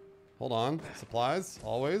 Hold on. Supplies,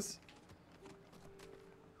 always.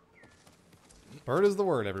 Bird is the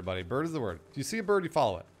word, everybody. Bird is the word. If you see a bird, you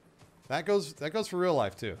follow it. That goes for real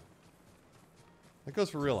life too. That goes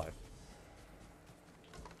for real life.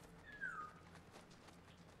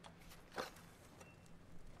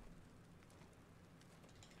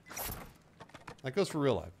 That goes for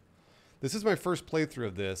real life. This is my first playthrough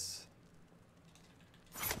of this.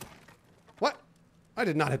 What? I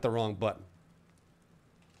did not hit the wrong button.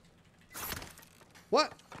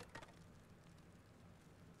 What?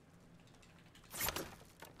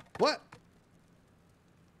 What?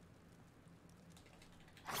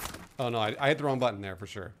 Oh no, I hit the wrong button there for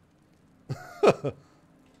sure.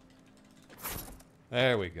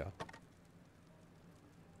 There we go.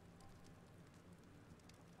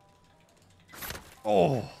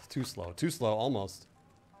 Oh, too slow, almost.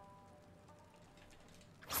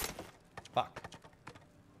 Fuck.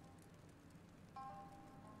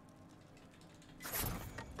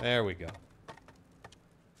 There we go.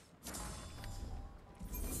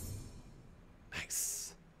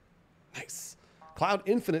 Nice. Nice. Cloud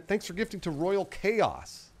Infinite, thanks for gifting to Royal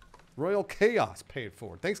Chaos. Royal Chaos paid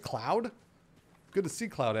for. Thanks, Cloud. Good to see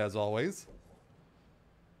Cloud as always.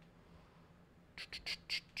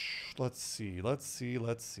 Let's see.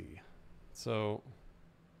 So,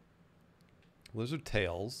 Lizard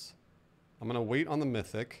Tails. I'm going to wait on the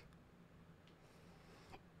Mythic.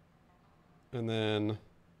 And then...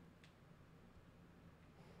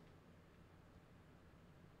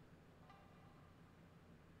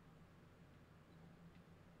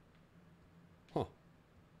 Huh.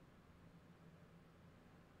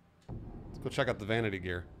 Let's go check out the vanity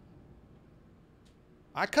gear.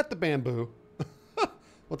 I cut the bamboo.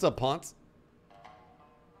 What's up, Ponce?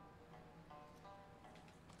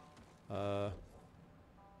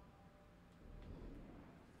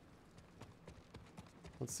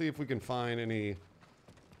 Let's see if we can find any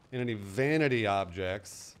vanity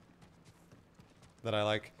objects that I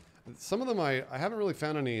like. Some of them I haven't really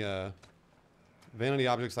found any vanity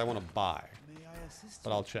objects I want to buy. May I assist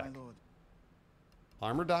But I'll you, check. my lord?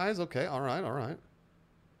 Armor dies? Okay, alright, alright.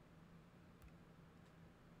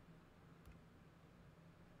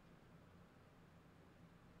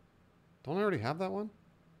 Don't I already have that one?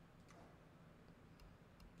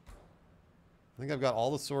 I think I've got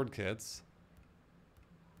all the sword kits.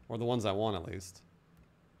 Or the ones I want, at least.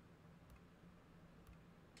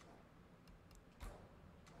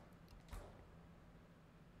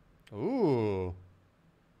 Ooh.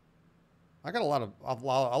 I got a lot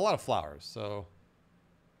of flowers, so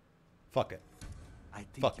fuck it. I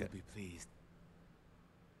think Fuck you'll it. be pleased.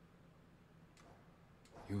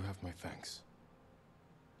 You have my thanks.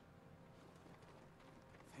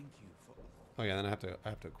 Thank you for... Oh yeah, then I have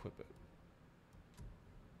to equip it.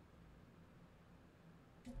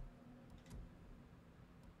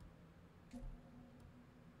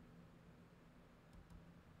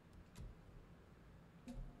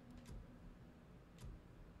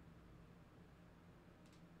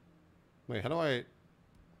 Wait, how do I...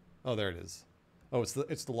 Oh, there it is. Oh, it's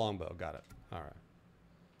the longbow. Got it. All right.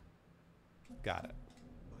 Got it.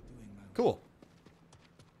 Cool.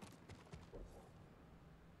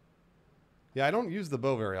 Yeah, I don't use the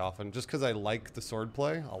bow very often, just because I like the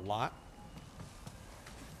swordplay a lot.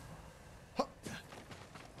 Huh.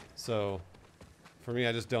 So, for me,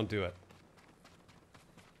 I just don't do it.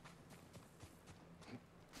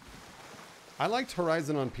 I liked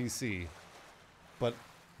Horizon on PC, but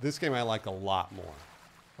This game I like a lot more.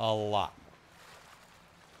 A lot more.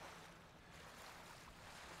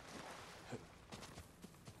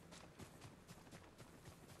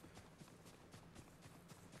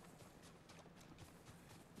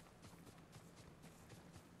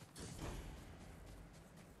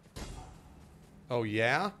 Oh,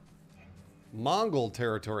 yeah? Mongol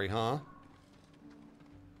territory, huh?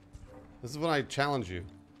 This is when I challenge you.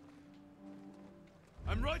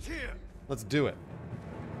 I'm right here. Let's do it.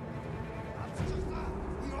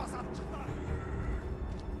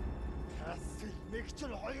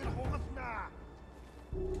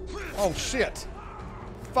 Oh, shit.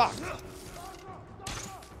 Fuck.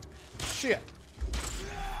 Shit.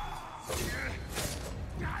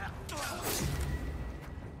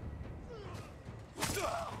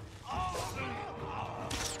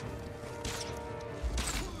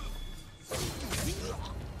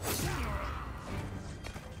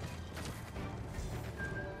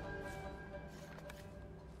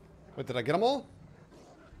 Wait, did I get them all?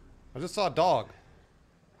 I just saw a dog.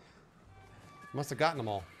 Must have gotten them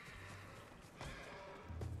all.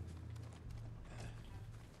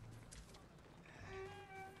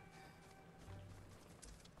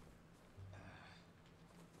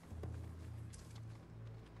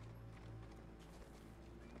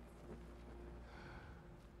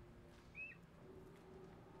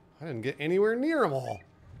 I didn't get anywhere near them all.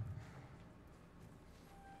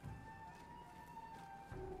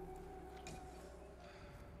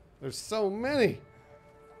 There's so many.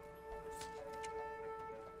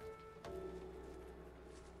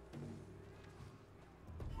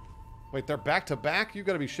 Wait, they're back to back? You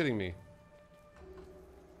gotta be shitting me.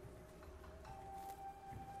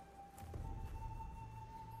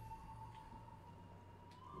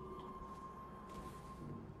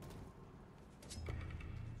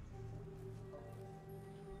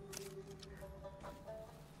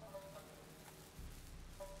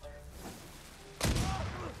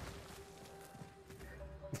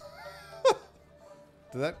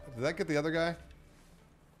 Did that get the other guy?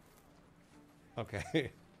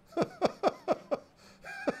 Okay.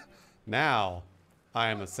 Now, I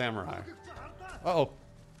am a samurai. Uh-oh.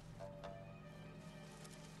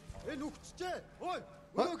 What?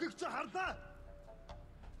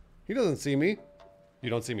 He doesn't see me. You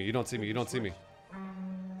don't see me. You don't see me. You don't see me.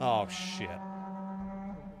 Oh, shit.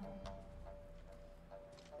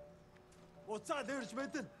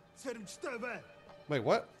 Wait,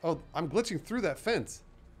 what? Oh, I'm glitching through that fence.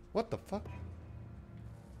 What the fuck?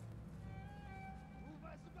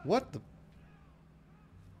 What the?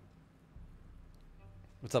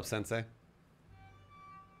 What's up, Sensei?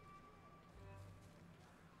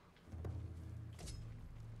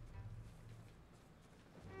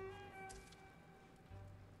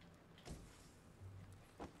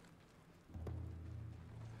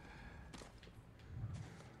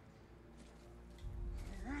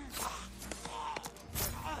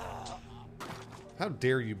 How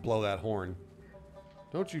dare you blow that horn?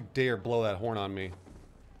 Don't you dare blow that horn on me.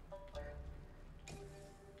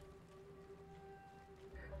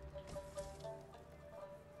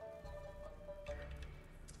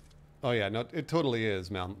 Oh yeah, no, it totally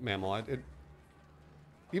is, Mammal.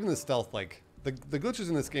 Even the stealth, like, the glitches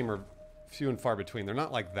in this game are few and far between. They're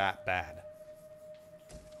not, like, that bad.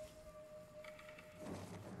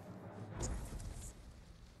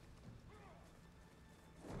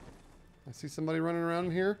 I see somebody running around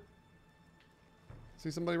in here. See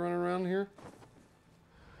somebody running around here?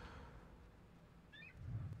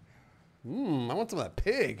 I want some of that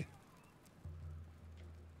pig.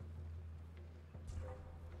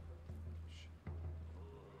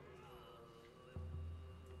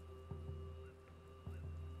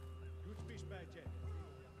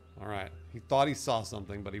 All right. He thought he saw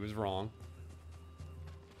something, but he was wrong.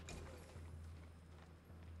 I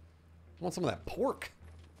want some of that pork.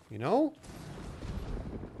 You know?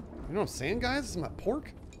 You know what I'm saying, guys? Some of that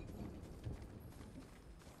pork.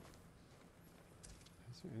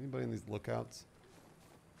 Is there anybody in these lookouts?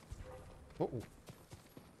 Uh oh.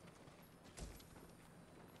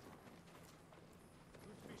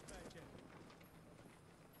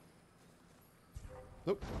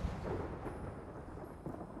 Nope.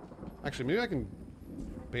 Actually, maybe I can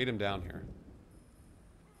bait him down here.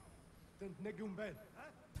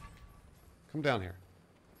 Come down here.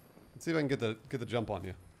 Let's see if I can get the jump on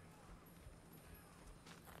you.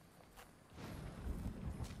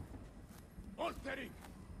 All steady.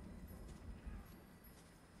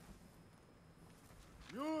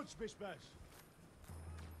 Huge fish bash.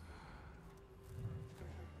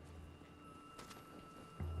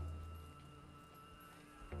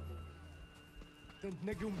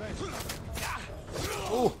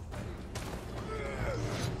 Oh.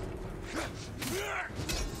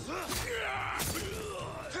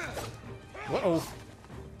 Uh-oh.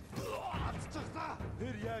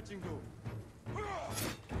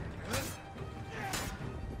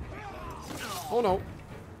 Oh no.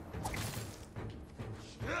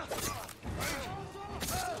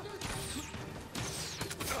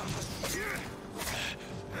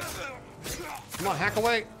 Come on, hack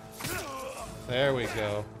away. There we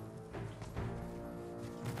go.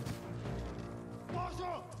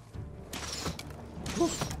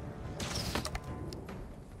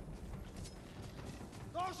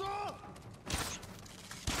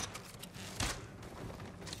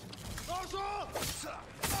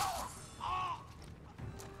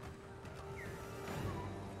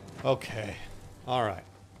 Okay. All right.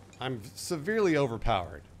 I'm severely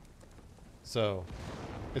overpowered. So,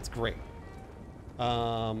 it's great.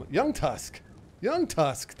 Young Tusk. Young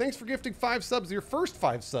Tusk. Thanks for gifting 5 subs. Your first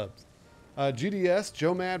 5 subs. GDS,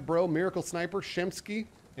 Joe Mad Bro, Miracle Sniper, Shemsky,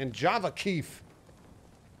 and Java Keef.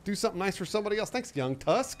 Do something nice for somebody else. Thanks, Young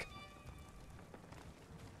Tusk.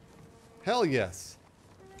 Hell yes.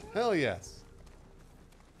 Hell yes.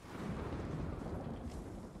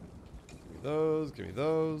 Give me those. Give me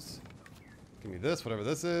those. Give me this, whatever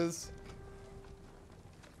this is.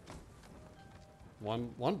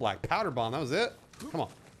 One black powder bomb. That was it. Come on.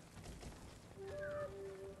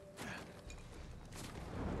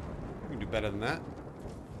 We can do better than that.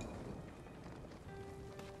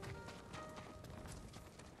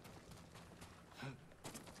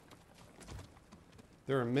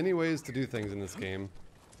 There are many ways to do things in this game.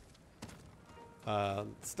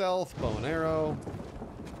 Stealth, bow and arrow,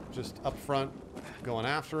 just up front, going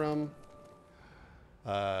after them.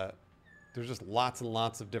 There's just lots and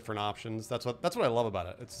lots of different options. That's what I love about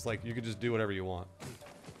it. It's like you could just do whatever you want.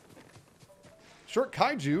 Short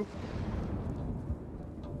Kaiju.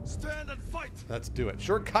 Stand and fight. Let's do it.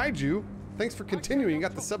 Short Kaiju. Thanks for continuing. You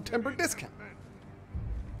got the September discount.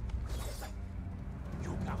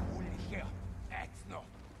 You can only hear X no.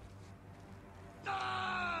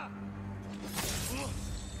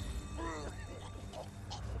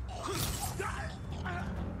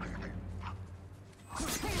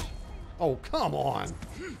 Oh, come on.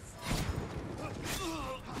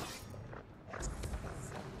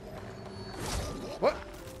 What?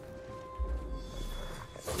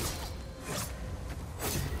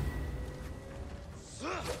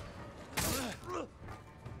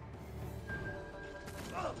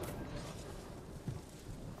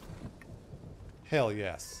 Hell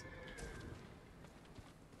yes.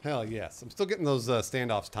 Hell yes. I'm still getting those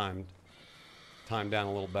standoffs timed down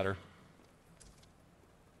a little better.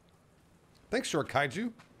 Thanks, Short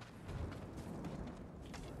Kaiju.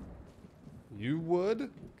 You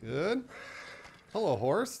would. Good. Hello,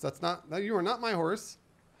 horse. That's not... No, you are not my horse.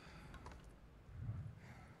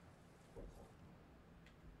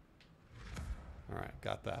 Alright,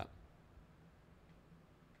 got that.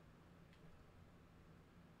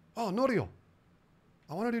 Oh, Norio.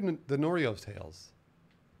 I want to do the Norio Tales.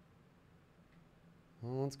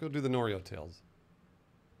 Well, let's go do the Norio Tales.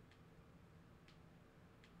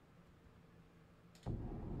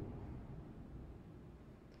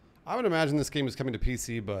 I would imagine this game is coming to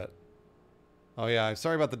PC, but... Oh yeah,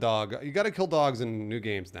 sorry about the dog. You gotta kill dogs in new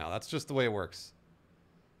games now. That's just the way it works.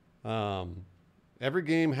 Every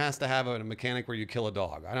game has to have a mechanic where you kill a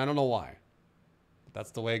dog. And I don't know why. But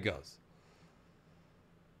that's the way it goes.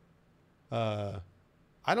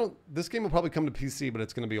 This game will probably come to PC, but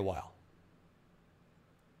it's gonna be a while.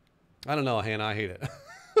 I don't know, Hannah. I hate it.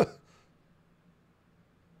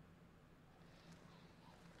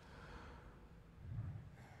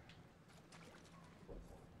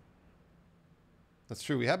 That's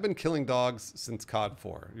true. We have been killing dogs since COD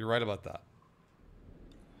 4. You're right about that.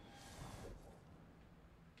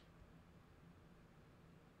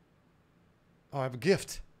 Oh, I have a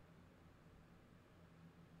gift.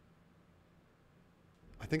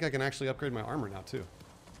 I think I can actually upgrade my armor now, too.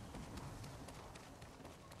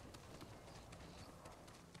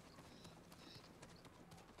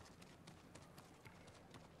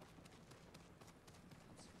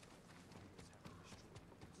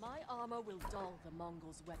 My armor will dull the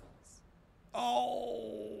Mongols' weapons.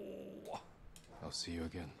 Oh! I'll see you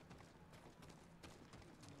again.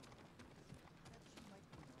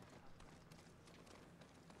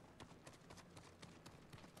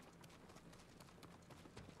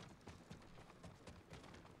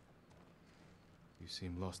 You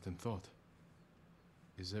seem lost in thought.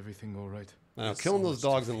 Is everything all right? I know, killing those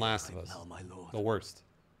dogs in Last of Us. Now, my lord. The worst.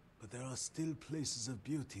 But there are still places of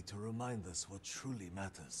beauty to remind us what truly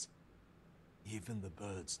matters. Even the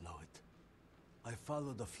birds know it. I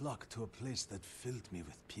followed the flock to a place that filled me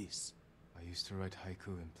with peace. I used to write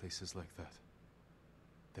haiku in places like that.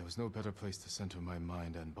 There was no better place to center my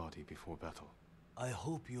mind and body before battle. I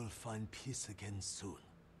hope you'll find peace again soon,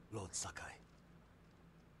 Lord Sakai.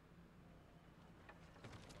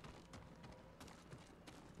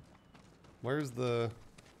 Where's the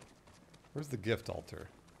gift altar?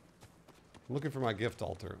 I'm looking for my gift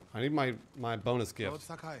altar. I need my bonus gift. Lord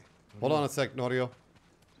Sakai. Hold on a sec, Norio.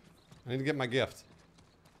 I need to get my gift.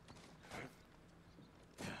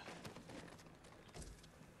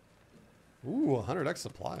 Ooh, 100x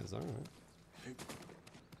supplies. All right.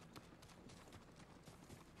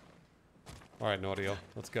 All right, Norio.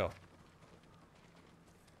 Let's go.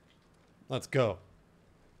 Let's go.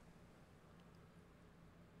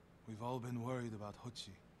 We've all been worried about Hochi.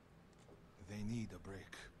 They need a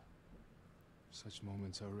break. Such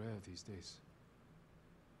moments are rare these days.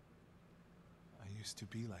 I used to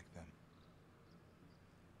be like them.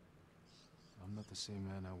 I'm not the same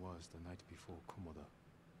man I was the night before Komoda.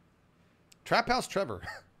 Trap House Trevor.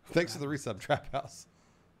 Thanks for the resub, Trap House.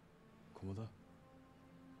 Komoda?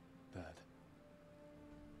 Bad.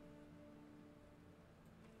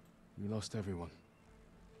 We lost everyone.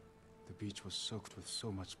 The beach was soaked with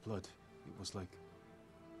so much blood. It was like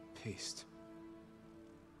paste.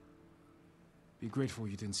 Be grateful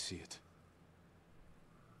you didn't see it.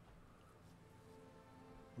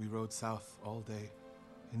 We rode south all day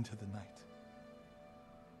into the night.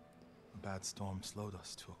 A bad storm slowed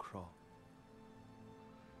us to a crawl.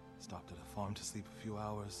 Stopped at a farm to sleep a few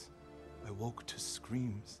hours. I woke to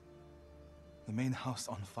screams. The main house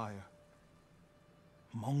on fire.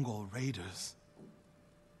 Mongol raiders.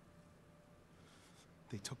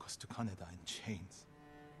 They took us to Kaneda in chains.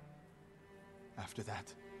 After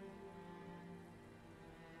that,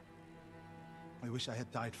 I wish I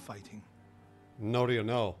had died fighting. Norio,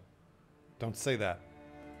 no. Don't say that.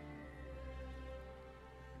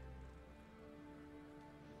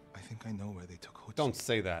 I think I know where they took Hochi. Don't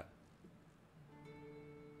say that.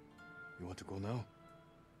 You want to go now?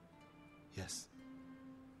 Yes.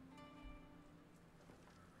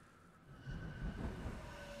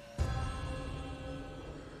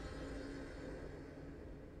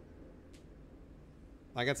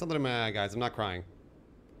 I got something in my eye, guys. I'm not crying.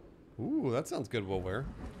 Ooh, that sounds good, Woolware.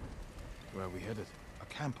 Where are we headed? A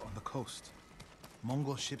camp on the coast.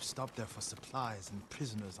 Mongol ships stopped there for supplies and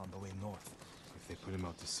prisoners on the way north. If they put him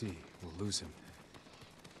out to sea, we'll lose him.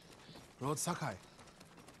 Lord Sakai,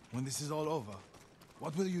 when this is all over,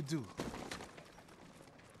 what will you do?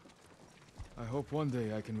 I hope one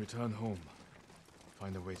day I can return home.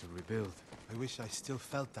 Find a way to rebuild. I wish I still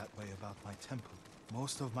felt that way about my temple.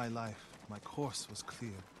 Most of my life, my course was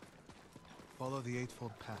clear. Follow the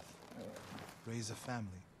Eightfold Path. Raise a family.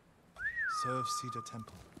 Serve Cedar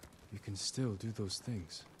Temple. You can still do those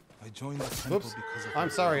things. I joined the temple Oops. because of I'm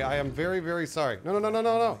sorry. I am very, very sorry. No, no, no, no,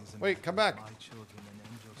 no, no. Wait, come back. my children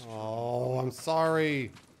and angels. Oh, I'm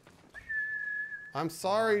sorry. I'm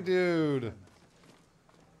sorry, dude.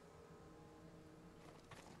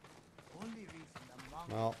 Only reason the monk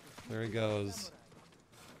Well, there he goes.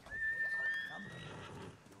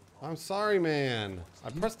 I'm sorry, man. I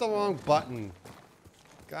pressed the wrong button.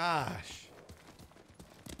 Gosh.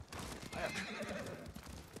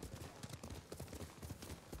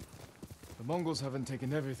 The Mongols haven't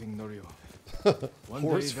taken everything, Norio. One day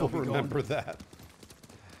Horse they'll will be gone. remember that.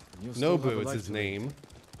 And you'll still have a Nobu is life his to lead. name.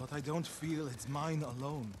 But I don't feel it's mine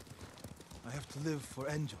alone. I have to live for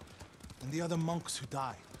Enjo and the other monks who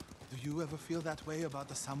died. Do you ever feel that way about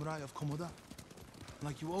the samurai of Komoda?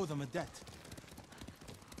 Like you owe them a debt?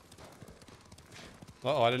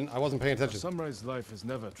 Uh-oh, I wasn't paying A attention. samurai's life is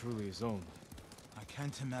never truly his own. I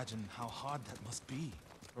can't imagine how hard that must be.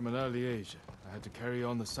 From an early age, I had to carry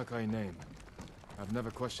on the Sakai name. I've never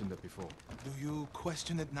questioned it before. Do you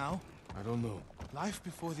question it now? I don't know. Life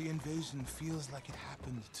before the invasion feels like it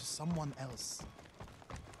happened to someone else.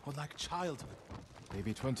 Or like childhood.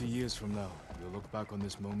 Maybe 20 years from now, you'll look back on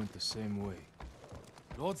this moment the same way.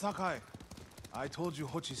 Lord Sakai, I told you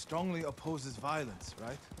Hochi strongly opposes violence,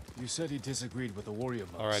 right? You said he disagreed with the warrior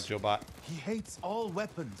monks. All right, Joe-Bot. He hates all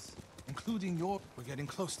weapons, including your... We're getting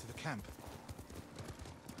close to the camp.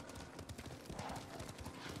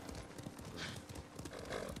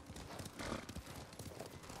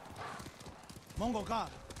 Mongol guard,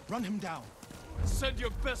 run him down. Send your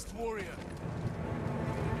best warrior.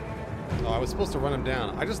 Oh, I was supposed to run him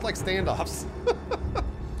down. I just like standoffs. We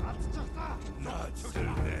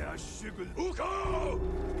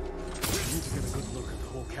need to get a good look at the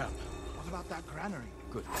whole camp. What about that granary?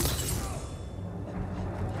 Good.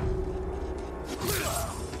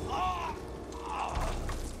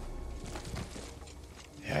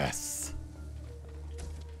 Yes.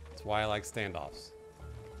 That's why I like standoffs.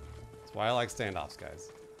 That's why I like standoffs,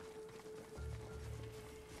 guys.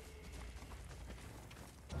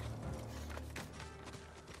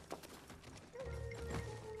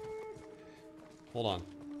 Hold on.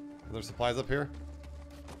 Are there supplies up here?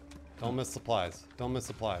 Don't miss supplies. Don't miss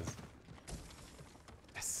supplies.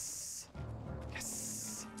 Yes.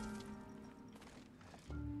 Yes.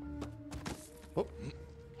 Hop.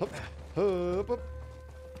 Hop. Hop. Hop.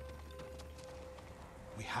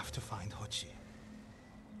 We have to find Hochi.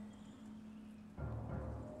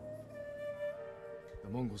 The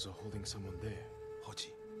Mongols are holding someone there. Hochi.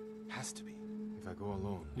 Has to be. If I go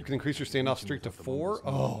alone... You can increase your standoff streak to without the 4.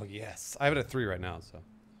 Mongols Oh, yes. I have it at 3 right now, so.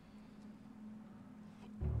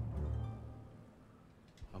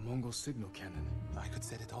 A Mongol signal cannon. I could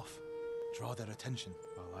set it off. Draw their attention.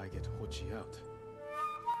 While I get Hochi out.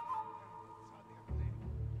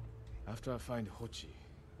 After I find Hochi,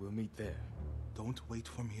 we'll meet there. Don't wait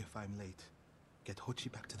for me if I'm late. Get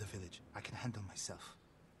Hochi back to the village. I can handle myself.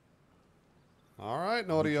 All right,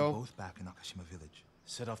 Meet you Norio. both back in Akashima village.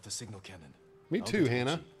 Set off the signal cannon. Me I'll too, get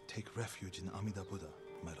Hannah. Hochi. Take refuge in Amida Buddha,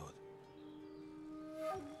 my lord.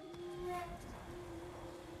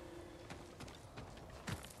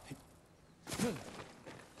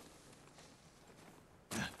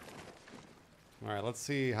 All right, let's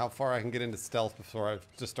see how far I can get into stealth before I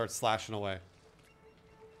just start slashing away.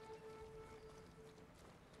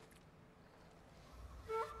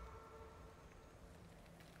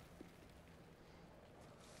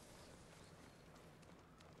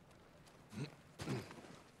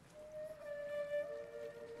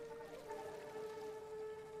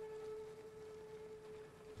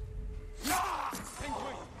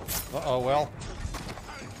 Uh-oh, well.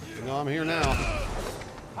 You know I'm here now.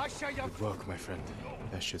 Good work, my friend.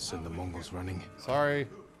 That should send the Mongols running. Sorry.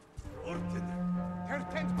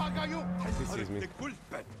 He sees me.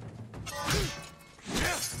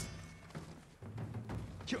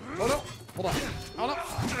 Oh no! Hold on. Oh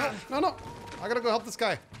no! No, no! I gotta go help this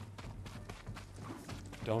guy.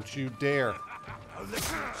 Don't you dare.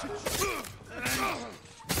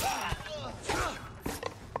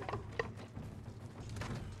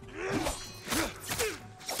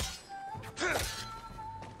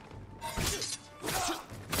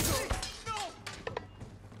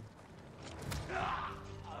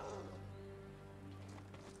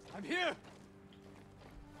 I'm here.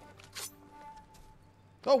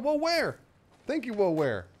 Oh, whoa, where? Thank you, whoa,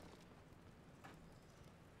 where?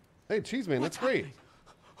 Hey, Cheeseman, that's great.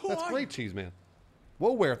 That's great, Cheeseman.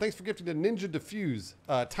 Whoa, where? Thanks for gifting the Ninja Diffuse,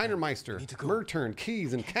 Tinermeister, Murturn,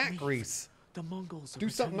 Keys, and Cat Grease. The Mongols Do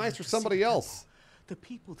something nice for somebody else. The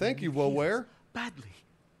people Thank you, Woware. badly.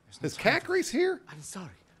 Is Cat Grease here? I'm sorry,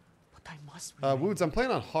 but I must. Woods, I'm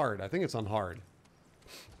playing on hard. I think it's on hard.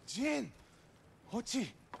 Jin, Hochi,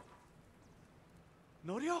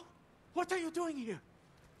 Norio, what are you doing here?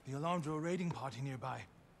 The alarmed a raiding party nearby.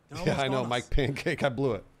 They're Yeah, almost I know, on Mike us. Pancake. I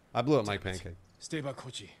blew it. I blew it, Mike Pancake. Stay back,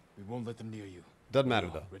 Hochi. We won't let them near you. Doesn't matter,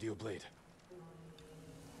 though. Ready your blade.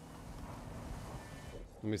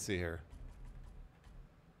 Let me see here.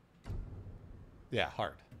 Yeah,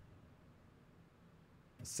 hard.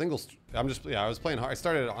 I'm just, yeah, I was playing hard. I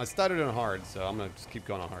started on hard, so I'm gonna just keep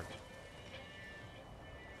going on hard.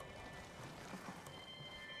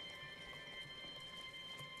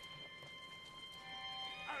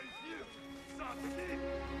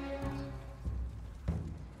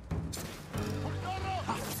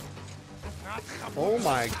 Oh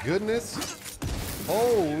my goodness.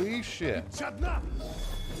 Holy shit.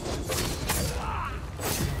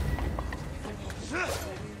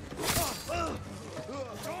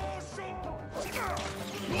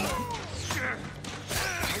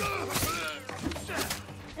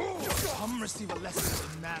 Come receive a lesson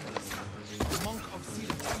in manners. The monk of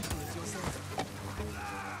Cedar Temple is your savior.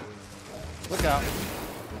 Look out.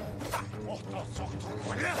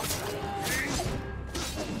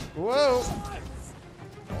 Whoa.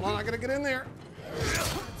 Hold on, I gotta get in there.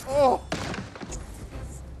 Oh.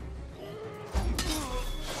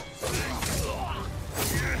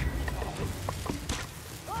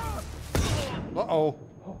 Uh-oh.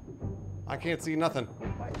 I can't see nothing.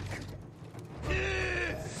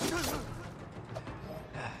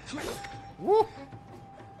 Woo.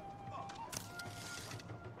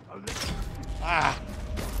 Ah.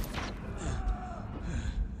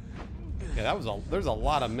 Yeah, that was there's a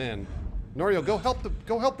lot of men. Norio, go help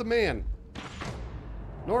the man.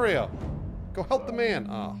 Norio, go help the man.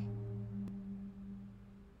 Oh.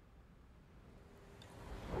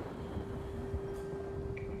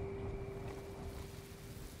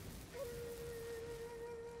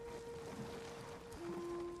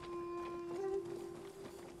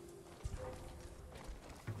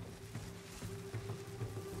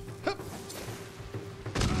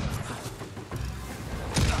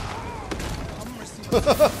 Come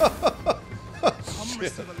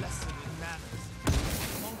receive a lesson in manners.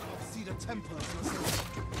 temple of yourself.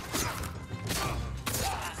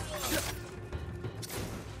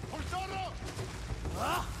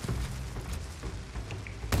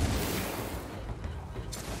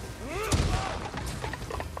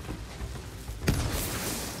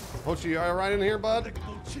 Hochi, you all right in here, bud?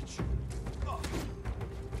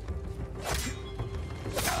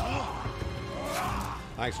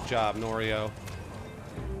 Nice job, Norio.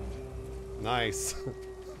 Nice.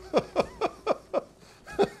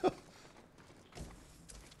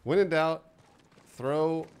 When in doubt,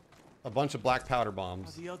 throw a bunch of black powder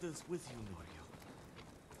bombs. Are the others with you, Norio?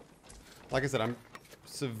 Like I said, I'm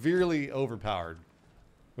severely overpowered,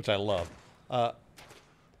 which I love.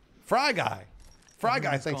 Fry Guy. Fry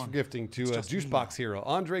Guy, Everyone's thanks gone. for gifting to It's just me Juicebox Hero,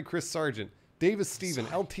 Andre Chris Sargent, Davis Steven,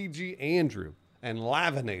 LTG Andrew, and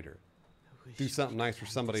Lavinator. Do something nice for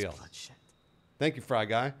somebody else. Bloodshed. Thank you, Fry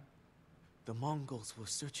Guy. The Mongols were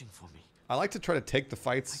searching for me. I like to try to take the I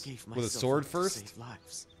fights gave with a myself sword up to first. save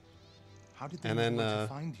lives. How did they And know then, where to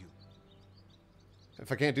find you?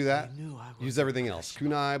 If I can't do that, They knew I was use in everything else. Tsushima.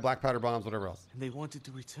 Kunai, black powder bombs, whatever else. And they wanted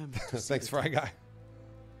to return me to Thanks, see the Fry Guy.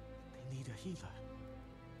 They need a healer.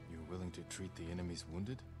 You're willing to treat the enemy's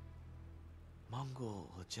wounded? Mongol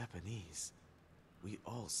or Japanese, we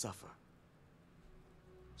all suffer.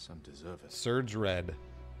 Some deserve it. Surge Red.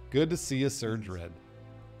 Good to see you, Surge Red.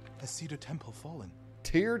 Has Cedar Temple fallen?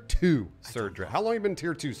 Tier 2 Surge Red. How long you been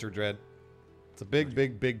Tier 2 Surge Red? It's a big,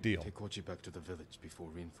 big, big deal. Take Kochi back to the village before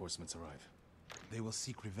reinforcements arrive. They will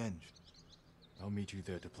seek revenge. I'll meet you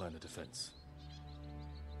there to plan a defense.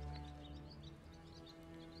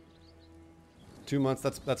 2 months,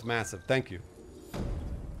 that's massive. Thank you.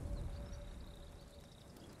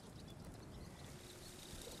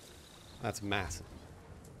 That's massive.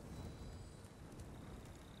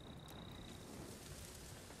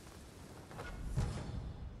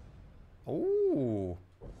 Oh,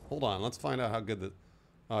 hold on. Let's find out how good the.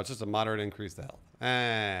 Oh, it's just a moderate increase to health.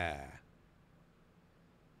 Ah.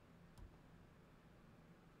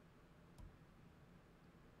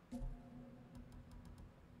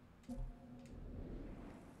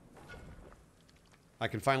 I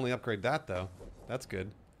can finally upgrade that though. That's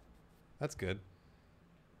good. That's good.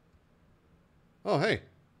 Oh, hey.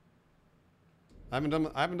 I haven't done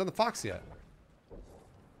the fox yet.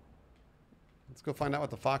 Let's go find out what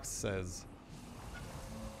the fox says.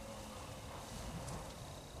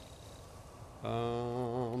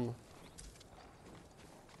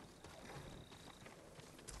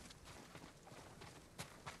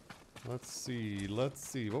 Let's see. Let's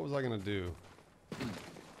see. What was I gonna do?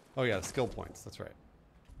 Oh yeah, skill points. That's right. I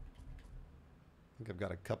think I've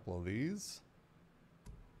got a couple of these.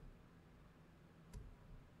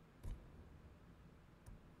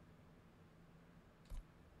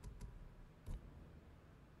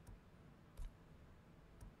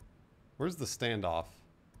 Where's the standoff?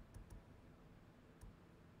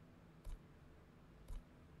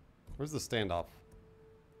 Where's the standoff?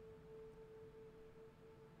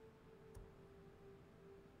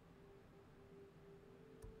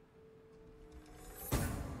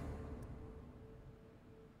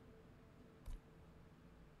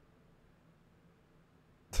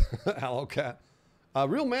 Hello, cat.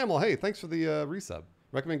 Real Mammal, hey, thanks for the resub.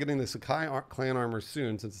 Recommend getting the Sakai clan armor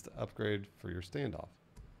soon since it's the upgrade for your standoff.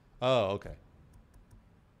 Oh, okay.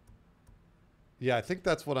 Yeah, I think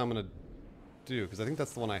that's what I'm going to do, because I think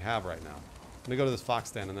that's the one I have right now. I'm going to go to this fox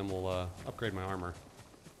stand, and then we'll upgrade my armor.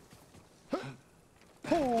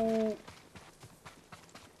 Oh!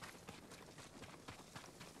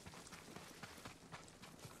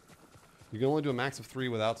 You can only do a max of 3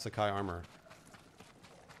 without Sakai armor.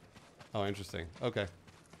 Oh, interesting. Okay.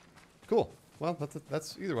 Cool. Well,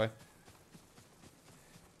 that's either way.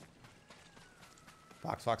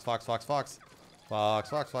 Fox, fox, fox, fox, fox. Fox,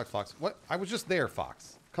 fox, fox, fox. What? I was just there,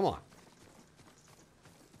 Fox. Come on.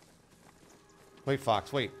 Wait,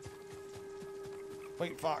 Fox, wait.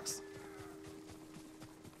 Wait, Fox.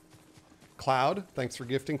 Cloud, thanks for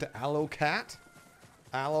gifting to Aloe Cat.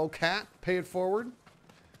 Aloe Cat, pay it forward.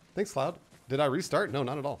 Thanks, Cloud. Did I restart? No,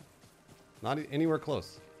 not at all. Not anywhere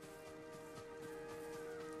close.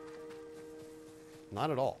 Not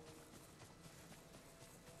at all.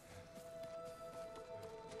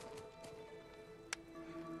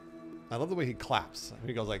 I love the way he claps.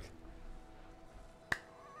 He goes like...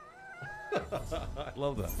 I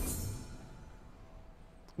love that.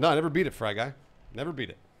 No, I never beat it, Fry Guy. Never beat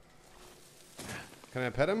it. Can I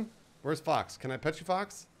pet him? Where's Fox? Can I pet you,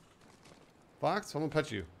 Fox? Fox, I'm gonna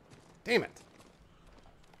pet you. Damn it.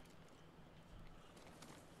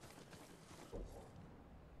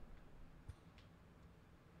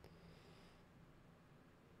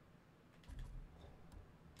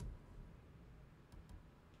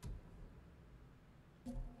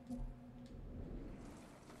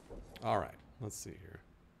 All right, let's see here.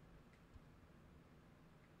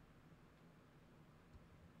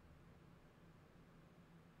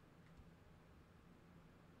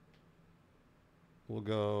 We'll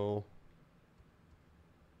go.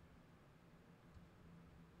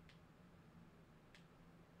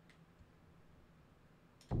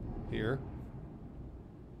 Here.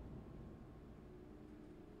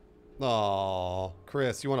 Oh,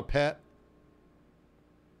 Chris, you want a pet?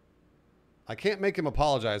 I can't make him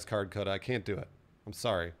apologize, Card Coda. I can't do it. I'm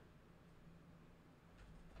sorry.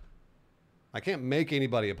 I can't make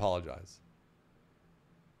anybody apologize.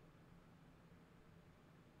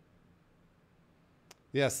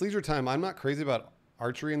 Yes, leisure time. I'm not crazy about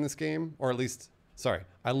archery in this game, or at least, sorry.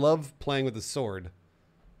 I love playing with the sword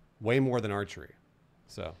way more than archery.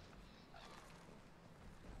 So.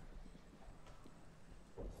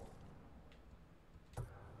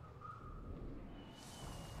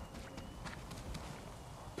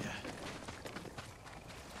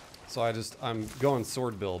 So I'm going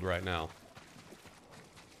sword build right now.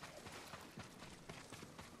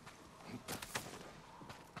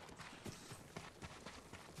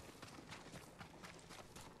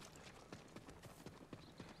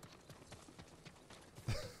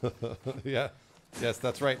 Yeah. Yes,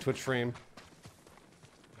 that's right, Twitch frame.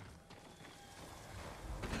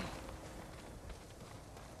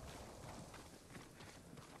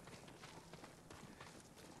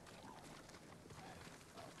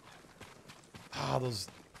 Ah, those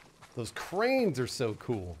cranes are so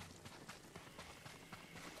cool.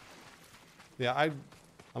 Yeah, I'm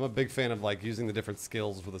a big fan of like using the different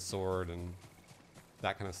skills with a sword and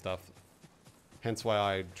that kind of stuff. Hence why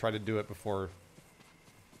I try to do it before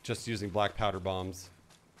just using black powder bombs.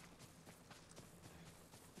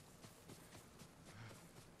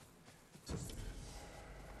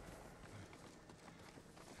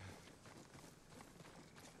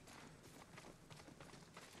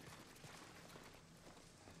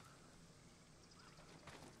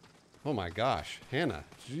 Oh my gosh, Hannah.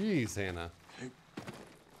 Jeez, Hannah.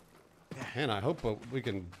 Hannah, I hope we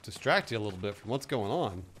can distract you a little bit from what's going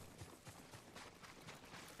on.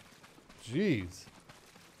 Jeez.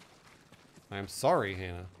 I am sorry,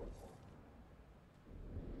 Hannah.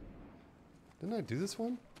 Didn't I do this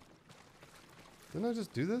one? Didn't I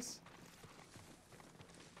just do this?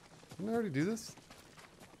 Didn't I already do this?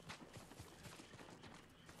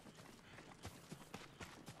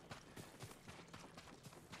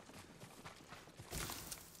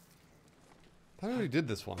 I already did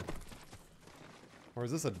this one. Or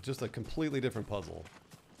is this just a completely different puzzle?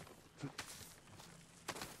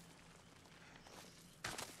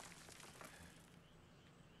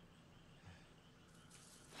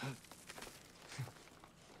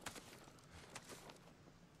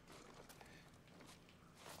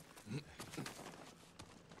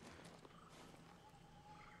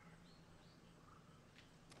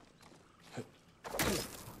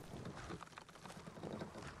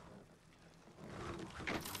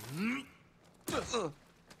 I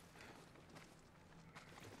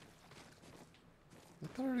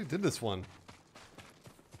thought I already did this one.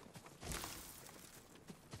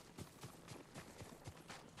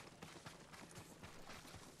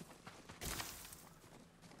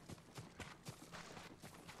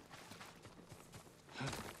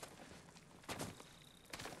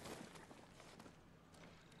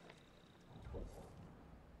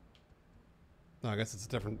 No, I guess it's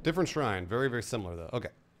a different shrine. Very, very similar though. Okay.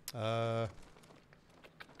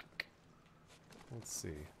 Let's see.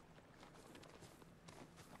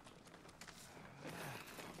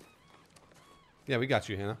 Yeah, we got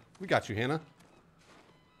you, Hannah. We got you, Hannah.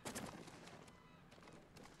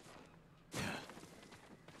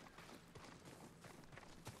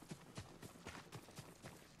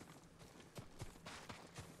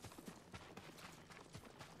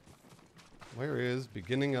 Where is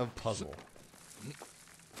beginning of puzzle?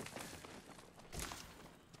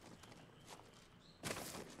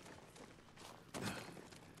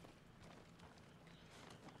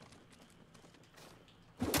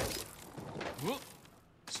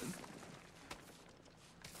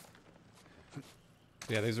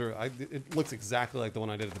 Yeah, these are. It looks exactly like the one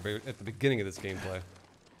I did at the beginning of this gameplay.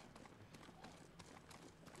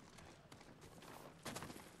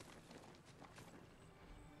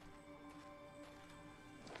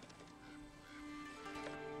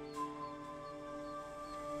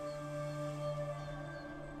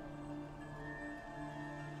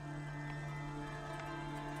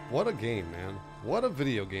 What a game, man! What a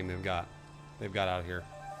video game they've got out here.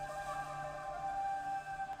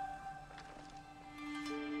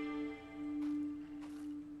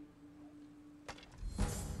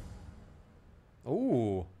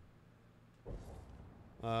 Ooh.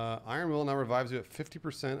 revives you at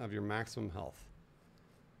 50% of your maximum health.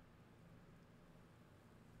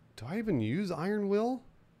 Do I even use Iron Will?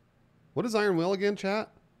 What is Iron Will again,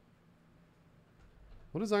 chat?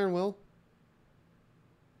 What is Iron Will?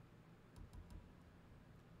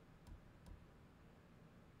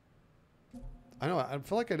 I know, I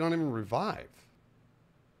feel like I don't even revive.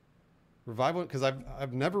 Revive one, because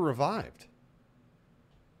I've never revived.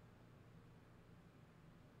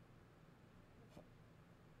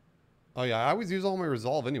 Oh yeah, I always use all my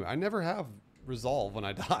resolve anyway. I never have resolve when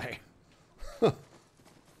I die.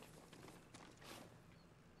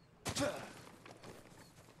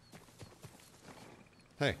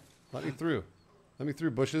 Hey, let me through. Let me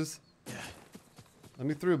through, bushes. Let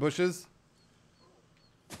me through, bushes.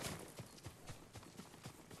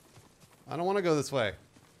 I don't want to go this way.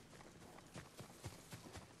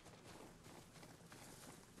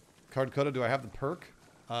 Card Coda, do I have the perk?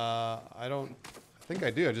 I don't... I think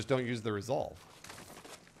I do, I just don't use the resolve.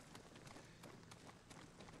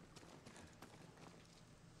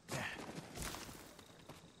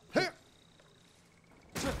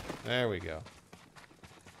 There we go.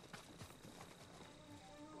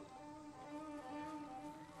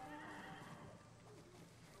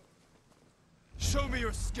 Show me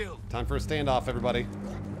your skill. Time for a standoff, everybody.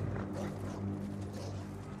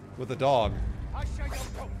 With a dog.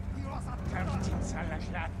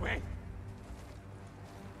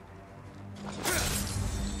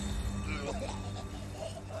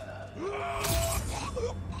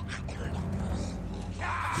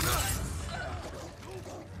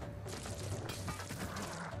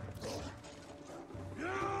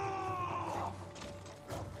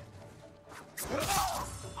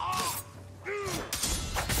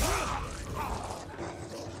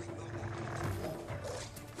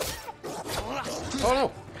 Oh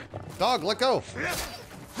no! Dog, let go!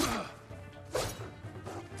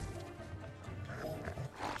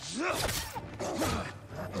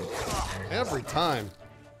 Every time.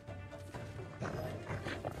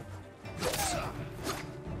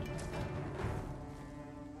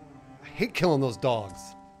 I hate killing those dogs.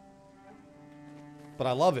 But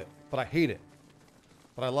I love it. But I hate it.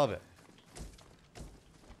 But I love it.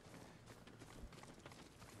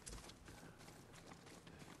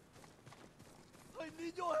 I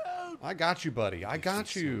need your help. I got you, buddy. I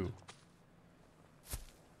got you.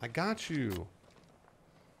 I got you.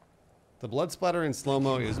 The blood splatter in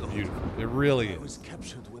slow-mo is beautiful. It really is.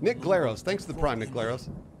 Nick Glaros. Thanks for the prime, Nick Glaros.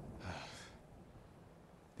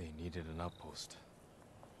 They needed an outpost.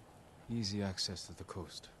 Easy access to the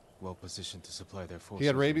coast. Well positioned to supply their forces. He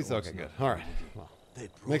had rabies? Okay, good. All right. Well,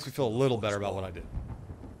 makes me feel a little better about what I did.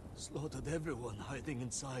 Slaughtered everyone hiding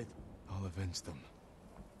inside. I'll avenge them.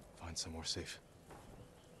 Find somewhere safe.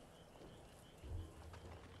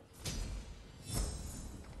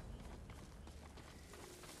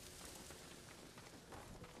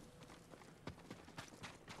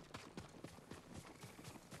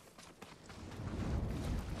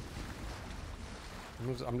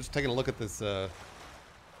 I'm just taking a look at this. Well,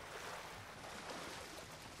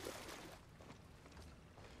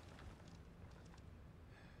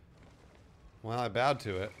 I bowed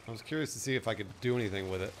to it. I was curious to see if I could do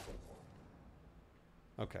anything with it.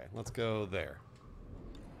 Okay, let's go there.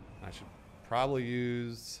 I should probably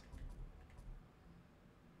use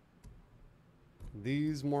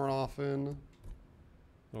these more often.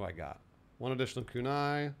 What do I got? One additional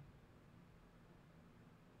kunai.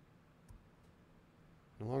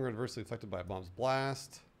 No longer adversely affected by a bomb's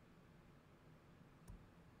blast.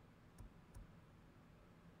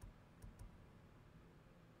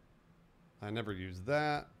 I never used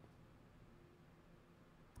that.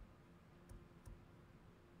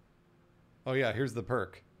 Oh yeah, here's the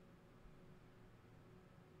perk.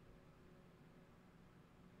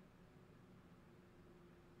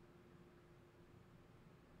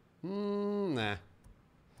 Nah.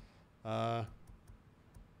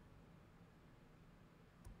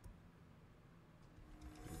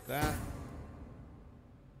 That.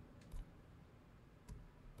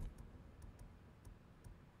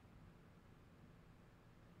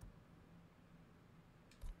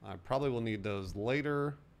 I probably will need those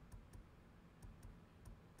later.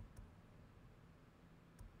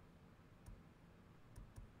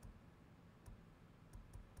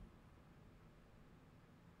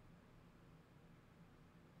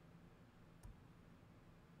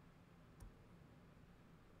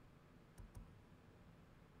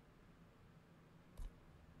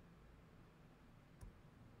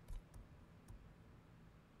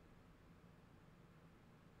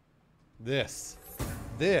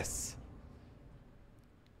 This.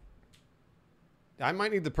 I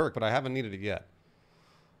might need the perk, but I haven't needed it yet.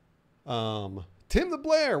 Tim the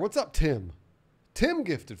Blair. What's up, Tim? Tim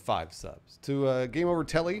gifted 5 subs to Game Over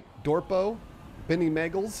Telly, Dorpo, Benny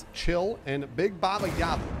Megals, Chill, and Big Baba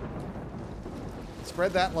Yaba.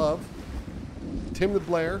 Spread that love. Tim the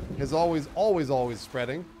Blair is always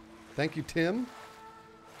spreading. Thank you, Tim.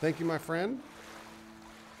 Thank you, my friend.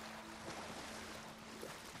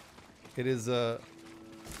 It is a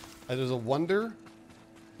wonder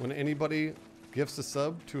when anybody gifts a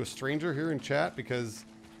sub to a stranger here in chat, because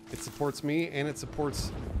it supports me and it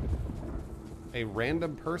supports a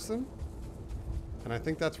random person. And I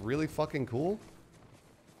think that's really fucking cool.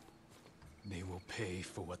 They will pay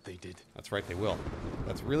for what they did. That's right, they will.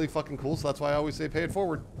 That's really fucking cool, so that's why I always say pay it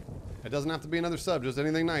forward. It doesn't have to be another sub, just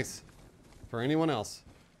anything nice for anyone else.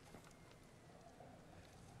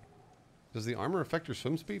 Does the armor affect your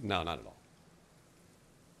swim speed? No, not at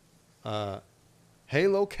all.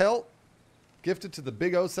 Halo Kelt, gifted to the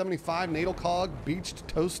Big O 75, Natal Cog, Beached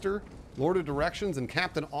Toaster, Lord of Directions, and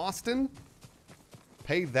Captain Austin.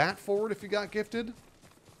 Pay that forward if you got gifted.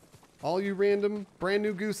 All you random brand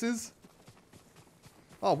new gooses.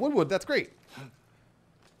 Oh, Woodwood, that's great.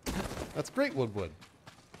 That's great, Woodwood.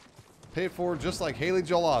 Pay it forward just like Haley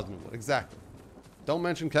Joel Osment would. Exactly. Don't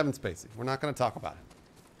mention Kevin Spacey. We're not going to talk about it.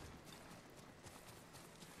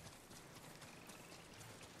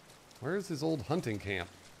 Where's his old hunting camp?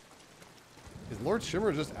 Is Lord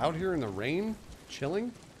Shimmer just out here in the rain,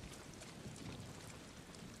 chilling?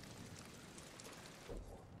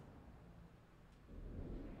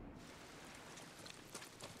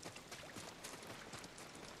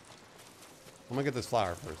 I'm gonna get this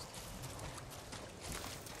flower first.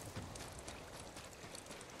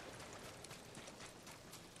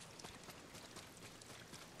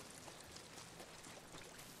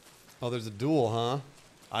 Oh, there's a duel, huh?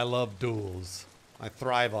 I love duels. I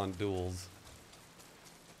thrive on duels.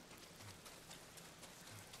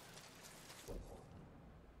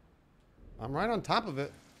 I'm right on top of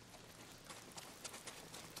it.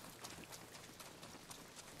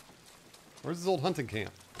 Where's his old hunting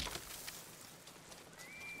camp?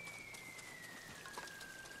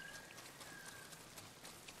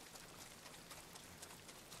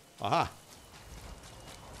 Aha.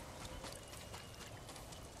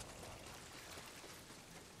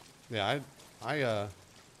 Yeah,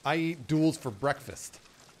 I eat duels for breakfast.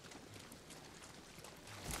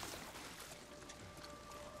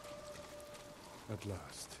 At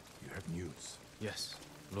last, you have news. Yes,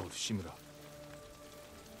 Lord Shimura.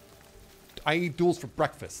 I eat duels for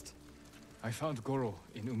breakfast. I found Goro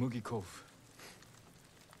in Umugi Cove.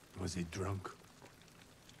 Was he drunk?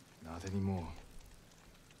 Not anymore.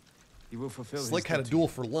 He will fulfill Slick his had a duty duel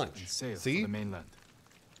for lunch. and sail See? for the mainland.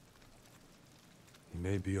 He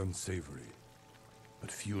may be unsavory, but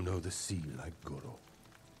few know the sea like Goro.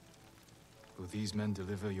 Will these men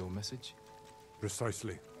deliver your message?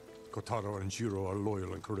 Precisely. Kotaro and Shiro are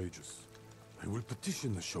loyal and courageous. I will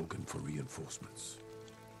petition the Shogun for reinforcements.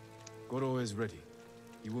 Goro is ready.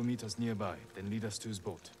 He will meet us nearby, then lead us to his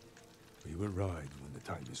boat. We will ride when the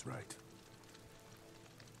time is right.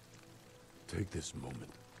 Take this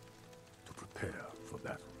moment to prepare for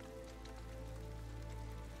battle.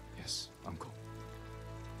 Yes, Uncle.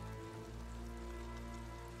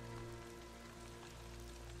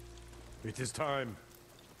 It is time.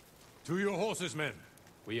 To your horses, men.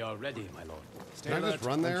 We are ready, my lord. Can I just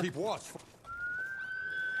run there? Keep watch.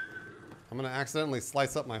 I'm gonna accidentally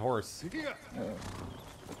slice up my horse.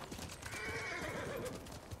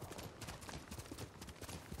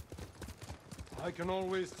 I can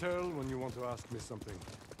always tell when you want to ask me something.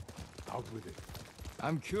 Out with it.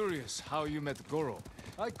 I'm curious how you met Goro.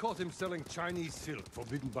 I caught him selling Chinese silk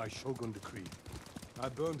forbidden by Shogun decree. I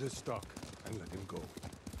burned his stock and let him go.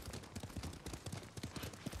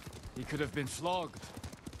 He could have been flogged,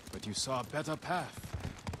 but you saw a better path.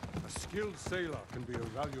 A skilled sailor can be a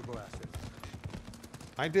valuable asset.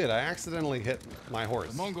 I did. I accidentally hit my horse.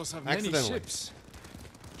 The Mongols have many ships.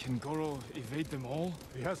 Can Goro evade them all?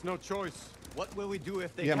 He has no choice. What will we do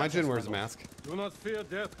if they Yeah, my catch Jin us, wears a my lord? mask. Do not fear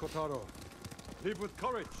death, Kotaro. Live with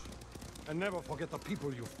courage. And never forget the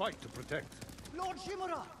people you fight to protect. Lord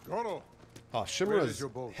Shimura! Goro! Oh, Where is Shimura's your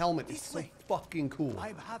boat? helmet is This so way. fucking cool.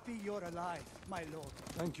 I'm happy you're alive, my lord.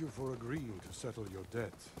 Thank you for agreeing to settle your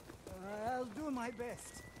debt. I'll do my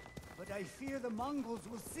best. But I fear the Mongols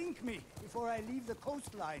will sink me before I leave the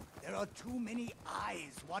coastline. There are too many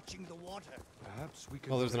eyes watching the water. Perhaps we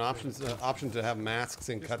can... Oh, there's an option to have masks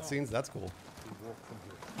in cutscenes. That's cool. We walk from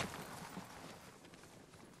here.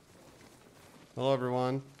 Hello,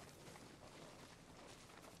 everyone.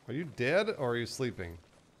 Are you dead or are you sleeping?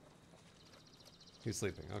 He's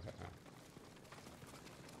sleeping. Okay. All right.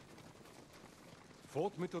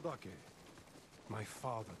 Fort Mitodake. My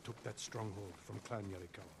father took that stronghold from Clan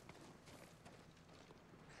Yarikawa.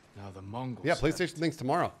 Now the Mongols. Yeah, PlayStation thinks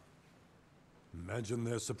tomorrow. Imagine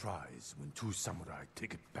their surprise when 2 samurai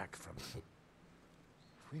take it back from them.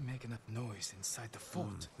 If we make enough noise inside the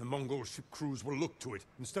fort, The Mongol ship crews will look to it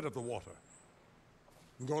instead of the water.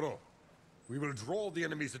 Goro, we will draw the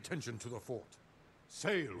enemy's attention to the fort.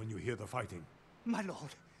 Sail when you hear the fighting. My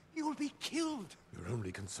lord, you'll be killed. Your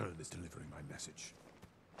only concern is delivering my message.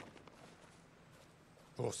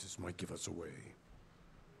 Horses might give us away.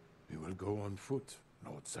 We will go on foot,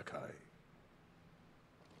 Lord Sakai.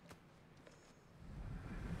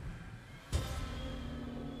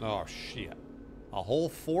 Oh, shit. A whole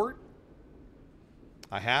fort?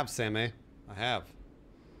 I have, Sammy. I have.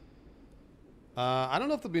 I don't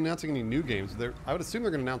know if they'll be announcing any new games. I would assume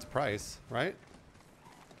they're going to announce price, right?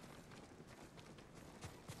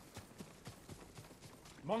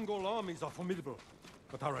 Mongol armies are formidable,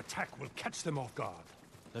 but our attack will catch them off guard.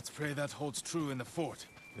 let's pray that holds true in the fort.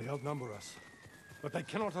 They outnumber us, but they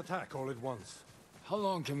cannot attack all at once. How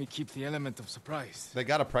long can we keep the element of surprise? They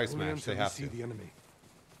got a price Only match. until They we have see to. the enemy.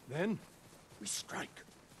 Then, we strike.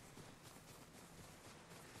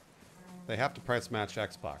 They have to price match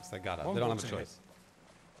Xbox. They gotta. They don't have a choice.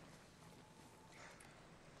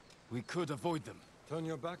 We could avoid them. Turn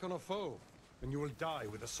your back on a foe, and you will die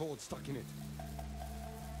with a sword stuck in it.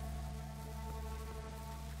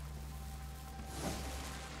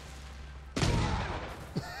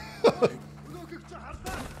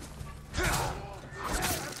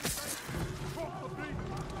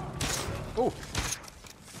 Oh!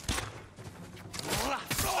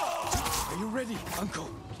 Are you ready, Uncle?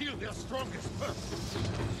 Kill their strongest first.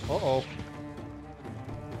 Uh-oh.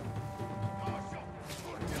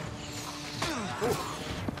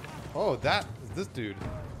 Oh, that is this dude.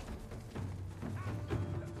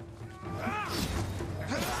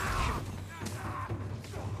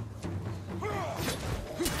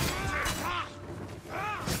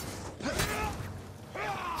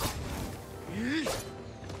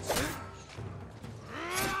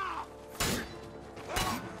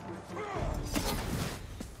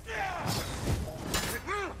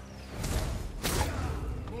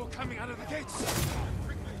 More coming out of the gates.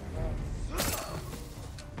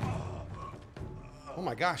 Oh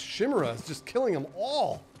my gosh, Shimura is just killing them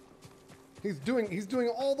all. He's doing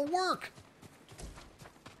all the work.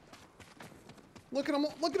 Look at him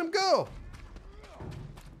go.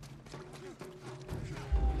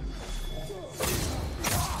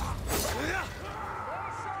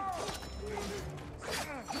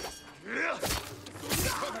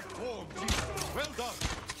 Well done.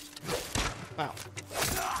 Wow.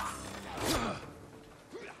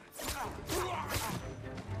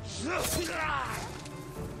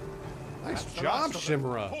 Nice job,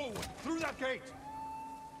 Shimura. Forward, through that gate.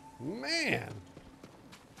 Man.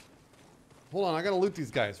 Hold on, I gotta loot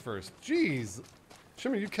these guys first. Jeez.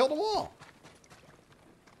 Shimura, you killed them all.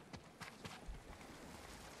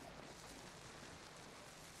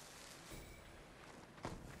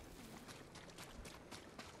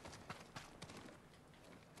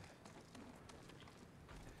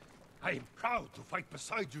 I am proud to fight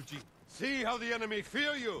beside you, Jin. See how the enemy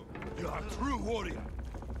fear you. You are a true warrior.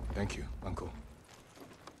 Thank you, Uncle.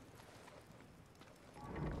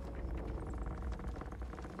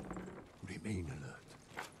 Remain alert.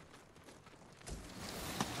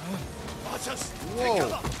 Archers!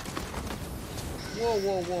 Whoa.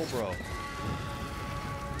 Whoa, bro.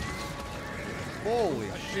 Holy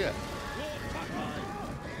shit.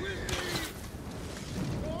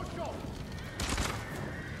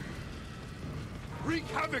 Wreak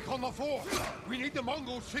havoc on the fort. We need the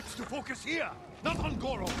Mongol ships to focus here, not on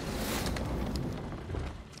Goro.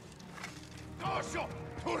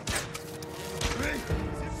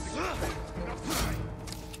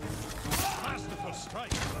 Masterful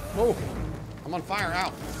strike. Oh, I'm on fire.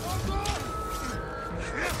 Out.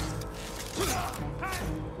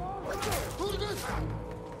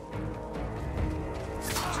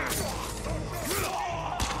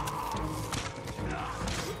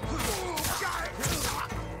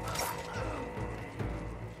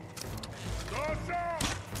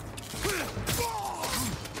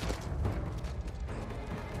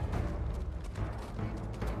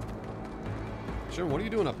 Shimmer, what are you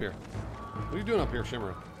doing up here? What are you doing up here,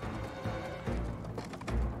 Shimmer?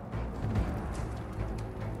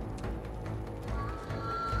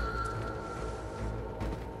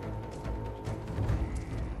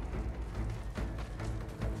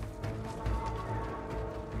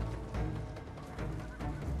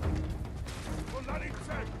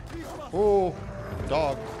 Oh,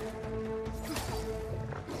 dog.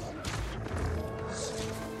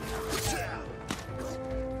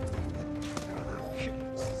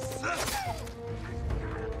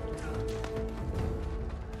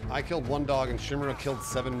 I killed 1 dog and Shimura killed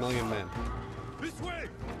 7 million men. This way.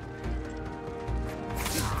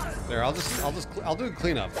 There, I'll do the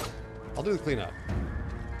cleanup. I'll do the cleanup.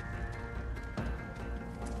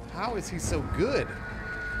 How is he so good?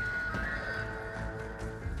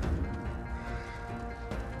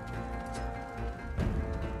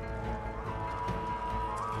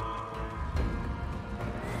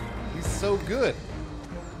 He's so good.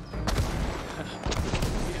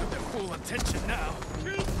 We have their full attention now.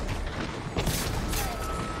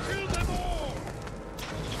 Kill them all.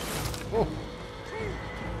 Oh.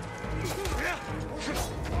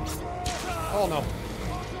 Oh no.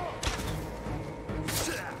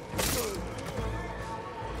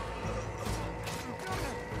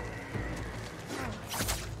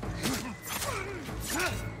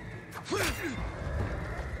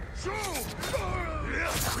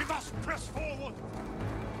 We must press forward.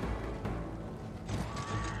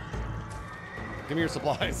 Give me your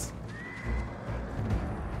supplies.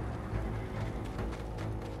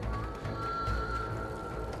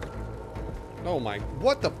 Oh my,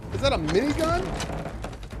 what the, is that a minigun?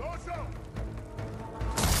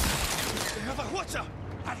 Watcher!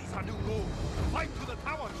 That is our new goal. Fight to the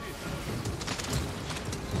tower, chief.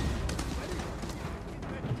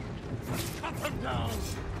 Cut them down.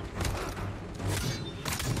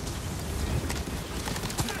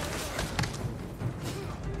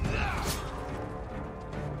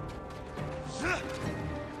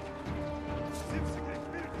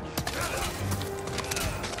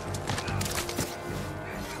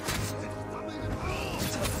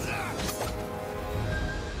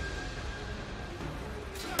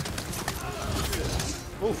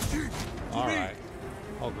 Oof. All right.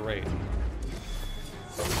 Oh, great.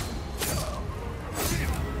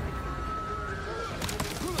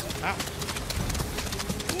 Ow.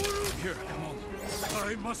 Here, come on.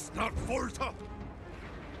 I must not falter.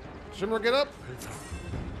 Shimmer, get up.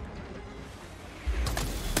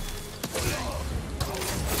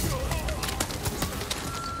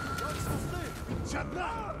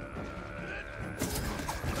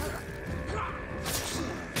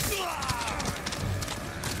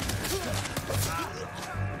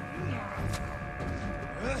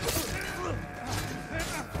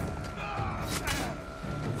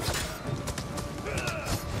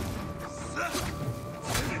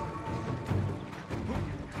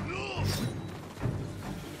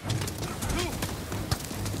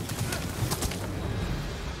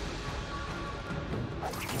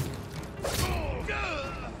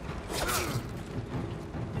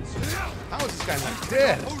 How is this guy not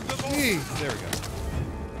dead? Jeez, there we go.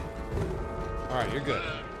 All right, you're good.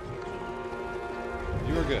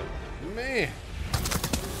 You are good. Man.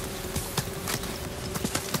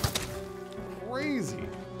 Crazy.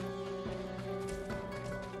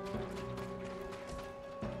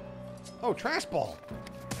 Oh, Trash Ball.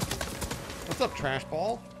 What's up, Trash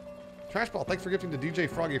Ball? Trash Ball, thanks for gifting to DJ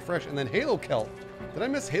Froggy Fresh and then Halo Kelt. Did I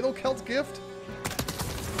miss Halo Kelt's gift?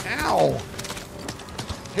 Ow!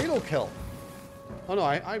 Halo Kelt. Oh no,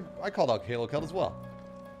 I called out Halo Kelt as well.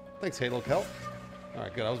 Thanks, Halo Kelt.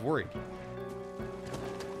 Alright, good. I was worried.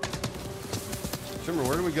 Shimmer,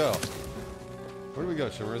 where do we go? Where do we go,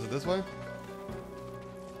 Shimmer? Is it this way?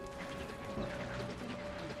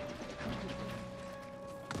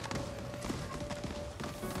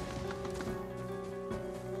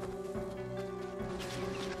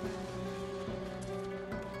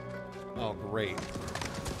 Oh, great.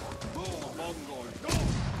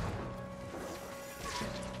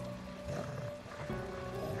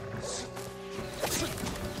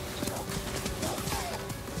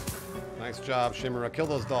 Nice job, Shimura. Kill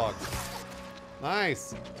those dogs.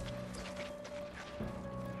 Nice.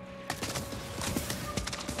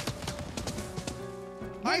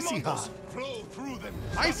 Icy Hot.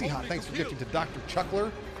 Icy Hot. Thanks for gifting to Dr. Chuckler,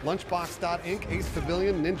 Lunchbox.Inc., Ace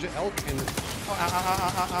Pavilion, Ninja Elk,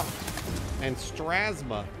 and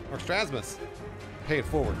Strasma, or Strasmus. Pay it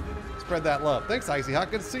forward. Spread that love. Thanks, Icy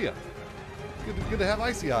Hot. Good to see you. Good to have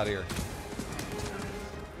Icy Hot here.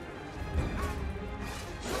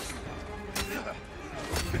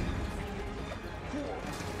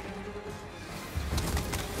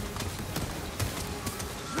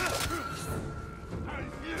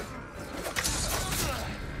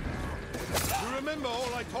 Remember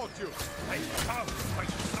all I taught you. I come by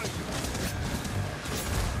beside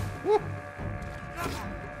you. Woo.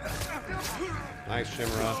 Nice,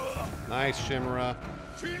 Shimura. Nice, Shimura.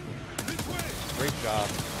 Great job.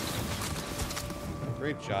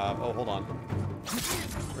 Great job. Oh, hold on.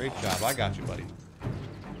 Great job. I got you, buddy.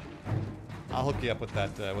 I'll hook you up with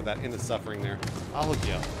that In the Suffering there. I'll hook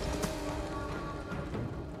you up.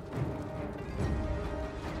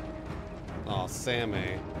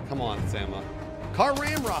 Sammy. Come on, Samma. Car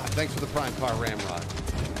Ramrod! Thanks for the prime Car Ramrod.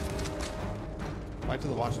 Fight to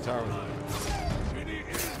the Watching Tower.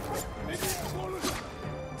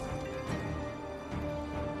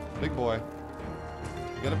 Big boy.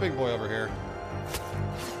 You got a big boy over here.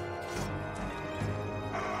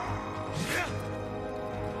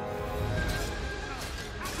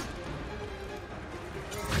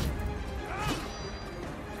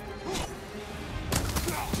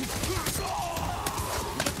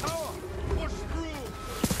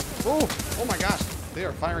 Oh my gosh, they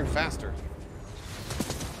are firing faster.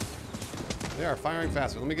 They are firing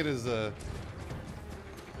faster. Let me get his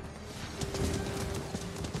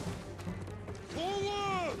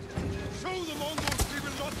Forward! Show the Mongols we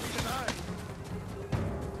will not be denied.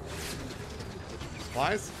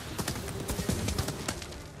 supplies.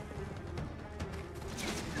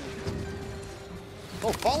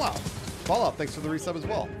 Oh, Fallout! Fallout, thanks for the resub as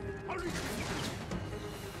well.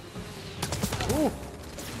 Ooh.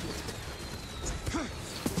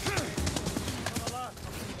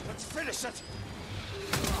 Let's finish it.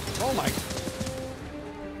 Oh my.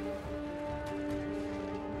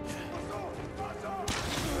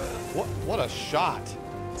 What a shot.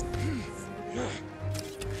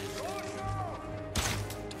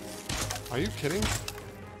 Are you kidding?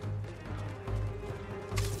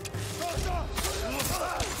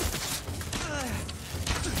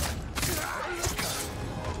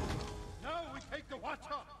 Now we take the watcher.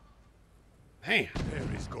 Man.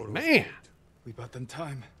 There is Goro's Man. We bought them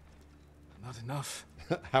time. Not enough.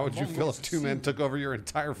 How would you feel if two men took over your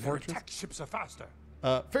entire Their fortress? attack ships are faster.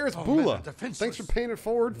 Ferris Our men are Bula, defenseless. thanks for paying it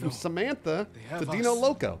forward from No, Samantha they to have Dino us.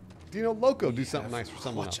 Loco. Dino Loco, do We something have nice for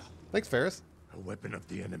someone else. Watcha. Thanks, Ferris. A weapon of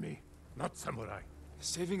the enemy, not samurai.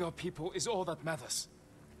 Saving our people is all that matters.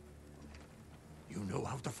 You know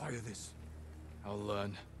how to fire this. I'll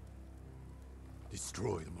learn.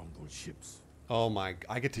 Destroy the Mongol ships. Oh my,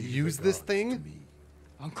 I get to Leave use the this guards thing? to me.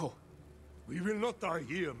 Uncle, We will not die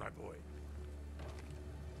here, my boy.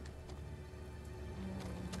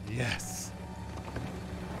 Yes.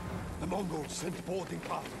 The Mongols sent boarding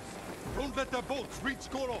parties. Don't let their boats reach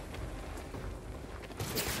Goro.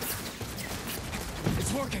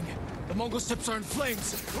 it's working. The Mongol ships are in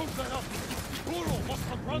flames. Close that up. Goro must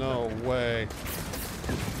confront No them. way.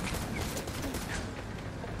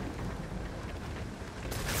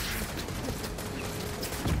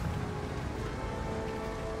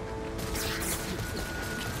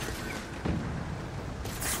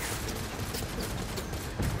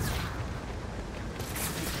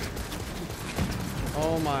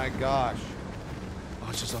 Oh my gosh.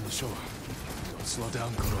 Archers on the shore. Don't slow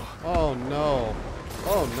down, Goro. Oh no.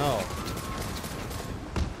 Oh no.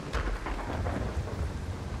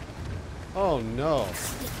 Oh no.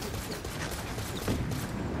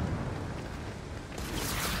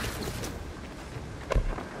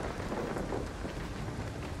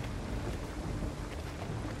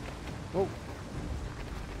 Oh.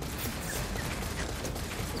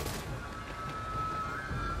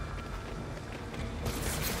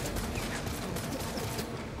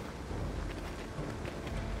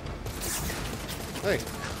 Hey.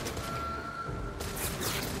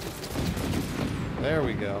 There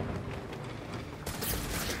we go.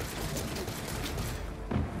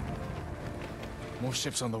 More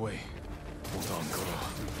ships on the way. Hold on, Goro.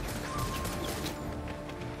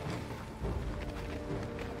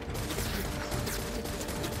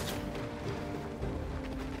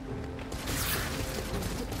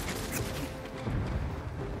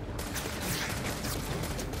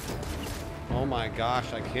 Oh my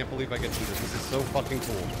gosh, I can't believe I get to do this. This is so fucking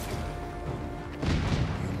cool.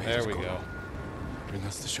 There we go. Bring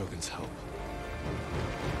us the Shogun's help.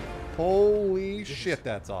 Holy shit,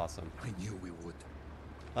 that's awesome. I knew we would.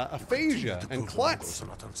 Aphasia To and prove the Mongols Klutz. are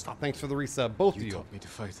not unstoppable. Thanks for the resub, both of You you. taught me to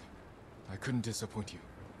fight. I couldn't disappoint you.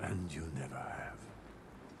 And you never have.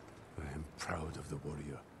 I am proud of the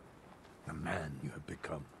warrior. The man you have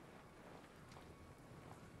become.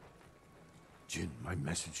 Jin, my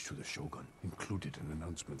message to the Shogun included an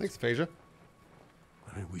announcement. Thanks, Aphasia.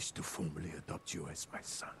 I wish to formally adopt you as my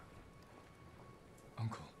son.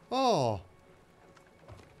 Uncle. Oh,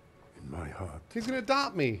 In my heart, he's gonna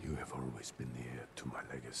adopt me. you have always been the heir to my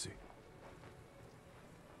legacy.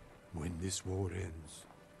 When this war ends,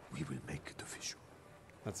 we will make it official.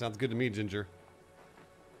 That sounds good to me, Ginger.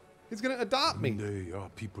 He's gonna adopt me. Someday our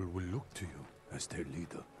people will look to you as their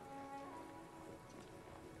leader.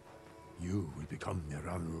 You will become their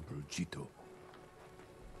honorable Jito.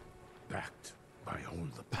 Backed by all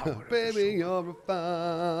the power of the Baby, Shogun. you're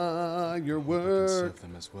a I can firework. serve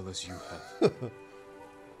them as well as you have.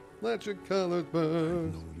 Let your colors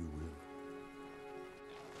burn. No, you will.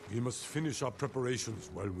 We must finish our preparations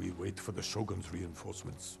while we wait for the Shogun's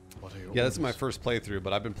reinforcements. What are your Yeah, this is my orders? first playthrough,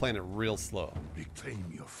 but I've been playing it real slow. Reclaim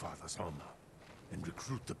your father's armor and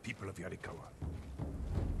recruit the people of Yarikawa.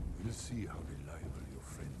 We'll see how reliable your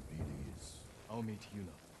friend really is. I'll meet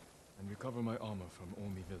Yuna and recover my armor from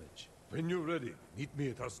Omi village. When you're ready, meet me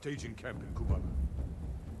at our staging camp in Kubana.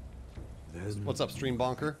 Then What's up, Stream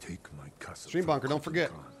Bonker? take my castle Stream from Bonker, don't Kublai forget.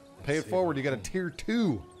 Khan and Pay it sail forward, you got a home. tier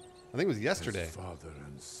 2. I think it was As yesterday. father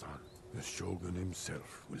and son, the Shogun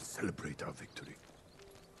himself will celebrate our victory.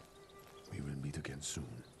 We will meet again soon.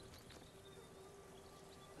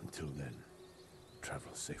 Until then,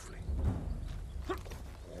 travel safely.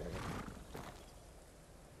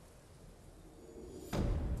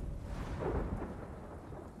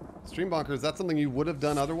 Stream Bonker, is that something you would have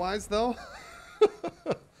done otherwise, though?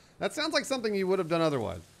 That sounds like something you would have done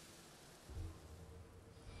otherwise.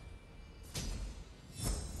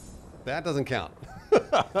 That doesn't count.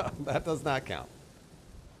 That does not count.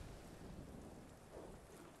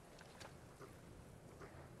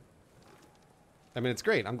 I mean, it's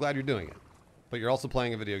great. I'm glad you're doing it. But you're also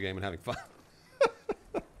playing a video game and having fun.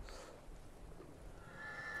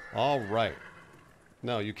 All right.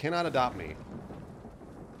 No, you cannot adopt me.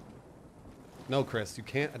 No, Chris, you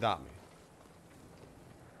can't adopt me.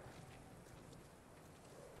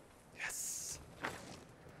 Yes.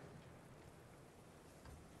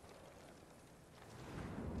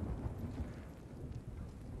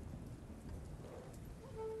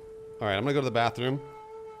 All right, I'm gonna go to the bathroom.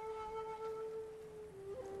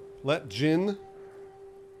 Let Jin.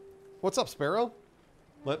 What's up, Sparrow?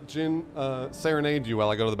 Let Jin serenade you while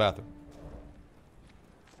I go to the bathroom.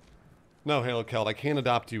 No, Halo Keld, I can't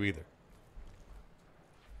adopt you either.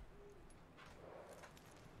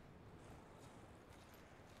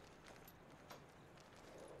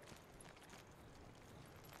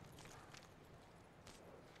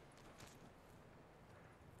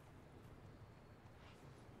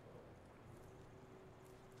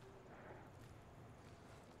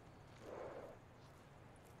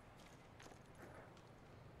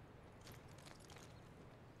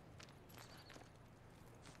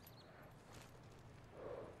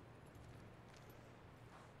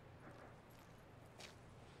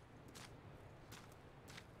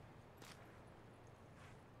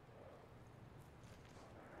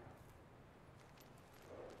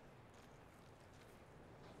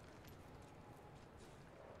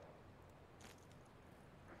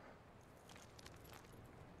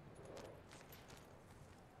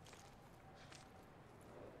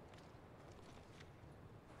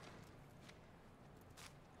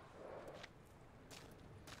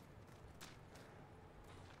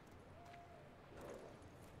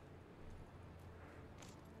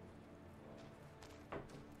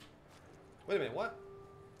 Wait a minute, what?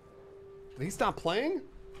 Did he stop playing?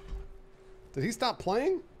 Did he stop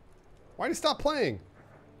playing? Why did he stop playing?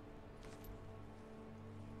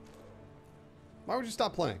 Why would you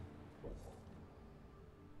stop playing?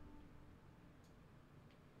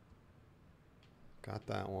 Got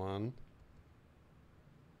that one.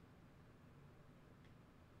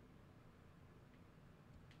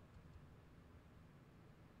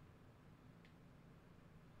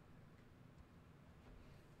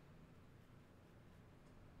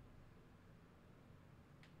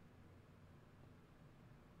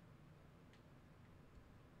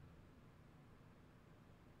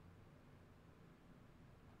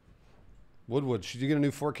 Woodwood, should you get a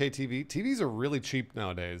new 4K TV? TVs are really cheap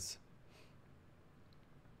nowadays.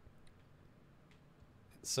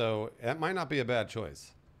 So that might not be a bad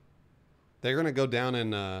choice. They're going to go down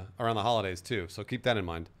in around the holidays too, so keep that in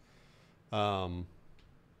mind.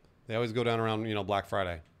 They always go down around, you know, Black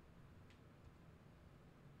Friday.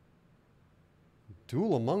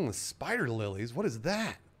 Duel Among the Spider Lilies? What is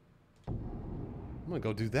that? I'm going to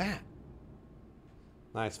go do that.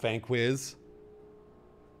 Nice fan quiz.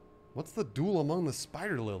 What's the Duel Among the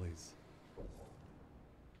Spider Lilies?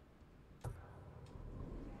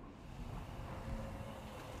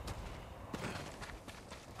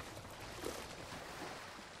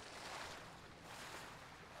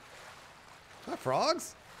 Is that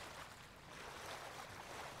frogs?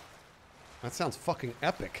 That sounds fucking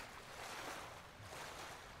epic.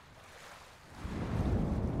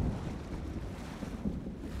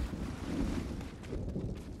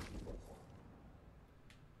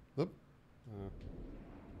 Oop.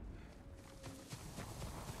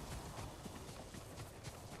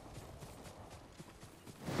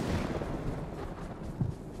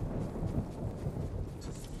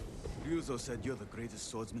 Ryuzo said you're the greatest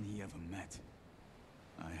swordsman he ever met.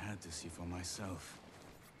 I had to see for myself.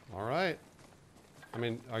 All right. I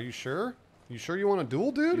mean, are you sure? You sure you want a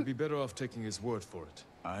duel, dude? You'd be better off taking his word for it.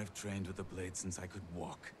 I've trained with the blade since I could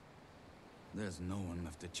walk. There's no one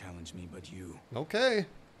left to challenge me but you. Okay.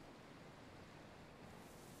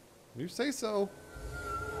 You say so.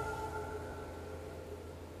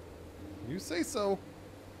 You say so.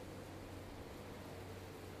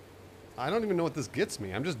 I don't even know what this gets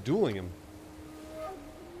me. I'm just dueling him.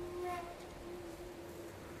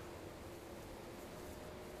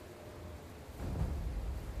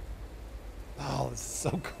 Oh, this is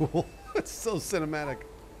so cool. It's so cinematic.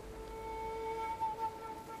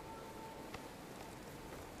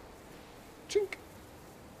 Chink.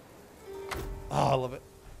 Oh, I love it.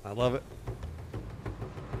 I love it.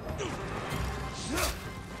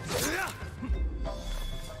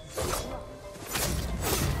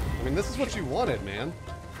 I mean, this is what you wanted, man.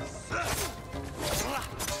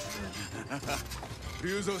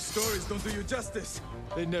 Ryuzo's stories don't do you justice.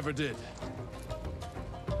 They never did.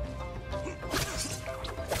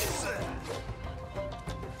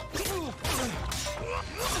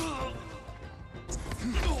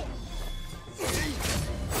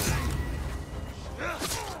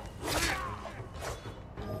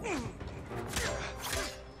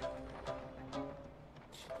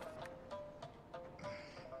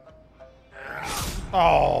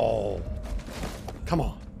 Oh, come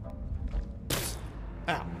on.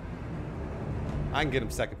 Ow. I can get him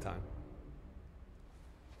second time.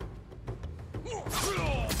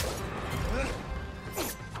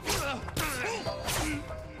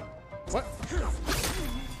 What?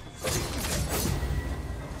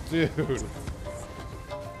 Dude.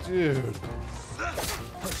 Dude.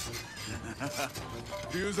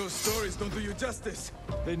 Ryuzo's stories don't do you justice.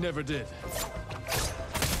 They never did.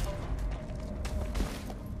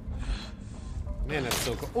 Man, that's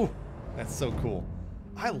so cool. Oh, that's so cool.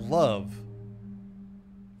 I love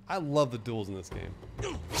the duels in this game.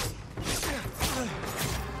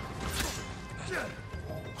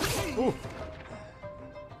 Ooh.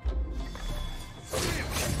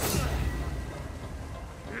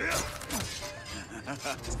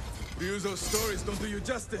 Ryuzo's stories don't do you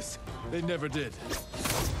justice. They never did.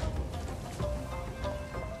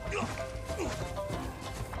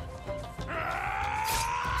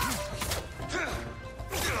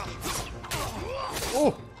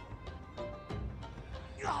 Oh.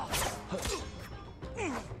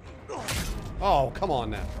 Oh, come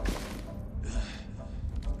on now.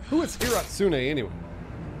 Who is Hiratsune anyway?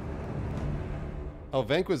 Oh,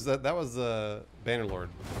 Vank was that was Bannerlord.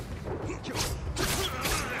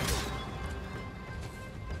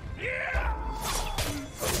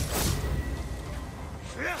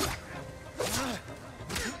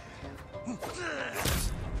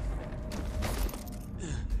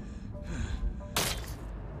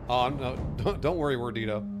 Oh, no, don't worry,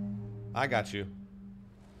 Wordito. I got you.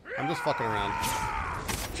 I'm just fucking around.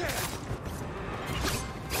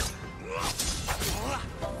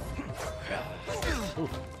 Ooh.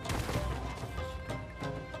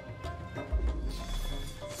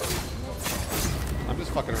 I'm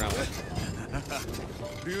just fucking around with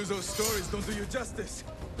it. Ryuzo's stories don't do you justice.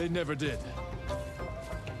 They never did.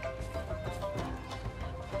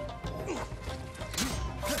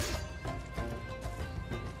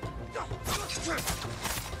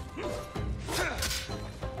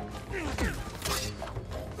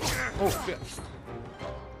 Oh shit.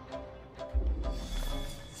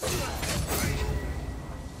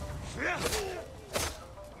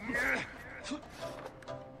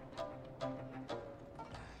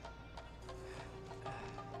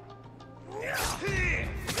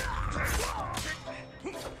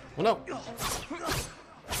 Oh no.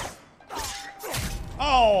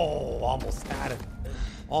 Oh, almost had it.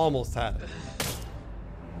 Almost had it.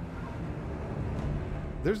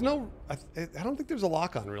 There's no, I don't think there's a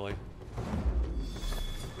lock on really.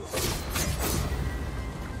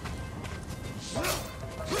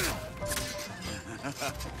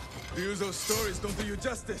 Ryuzo's stories don't do you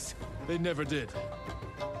justice. They never did.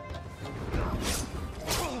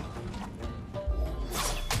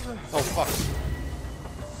 Oh fuck.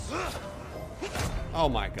 Oh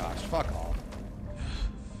my gosh, fuck off.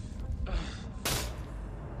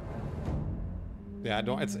 Yeah, I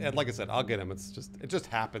don't, it's like I said, I'll get him. It just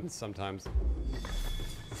happens sometimes.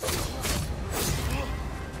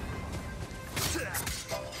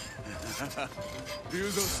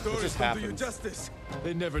 Ryuzo's stories don't do you justice.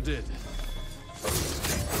 They never did.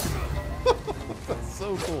 That's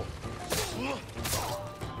so cool.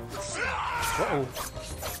 Uh-oh.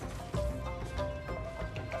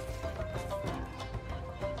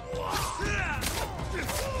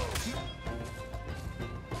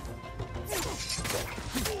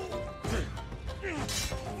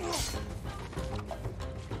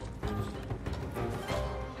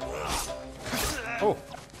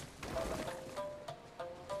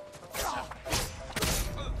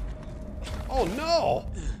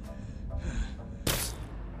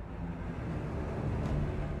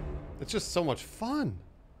 It's just so much fun.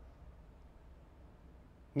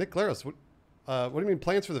 Nick Claros, what do you mean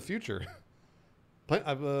plans for the future? This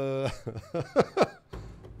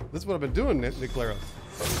is what I've been doing, Nick Claros.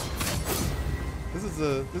 This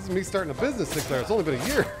is me starting a business, Nick Claros. It's only been a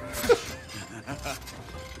year.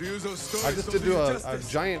 I just did do a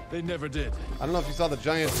giant. They never did. I don't know if you saw the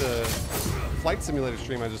giant flight simulator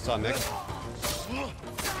stream I just saw, Nick.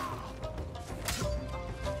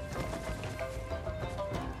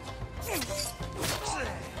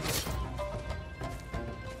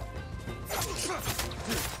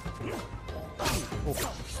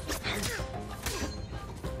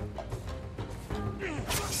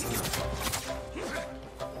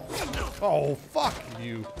 Oh, fuck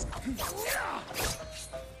you.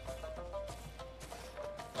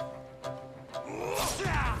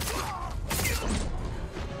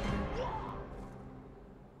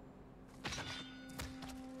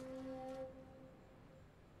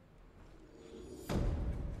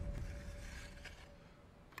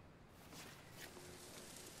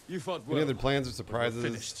 You fought well. Any other plans or surprises?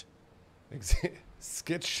 Finished.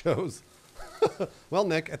 Skit shows. Well,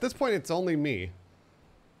 Nick, at this point, it's only me.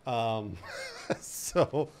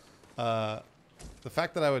 So, the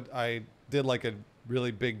fact that I did like a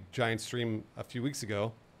really big giant stream a few weeks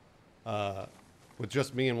ago, with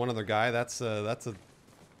just me and one other guy, that's a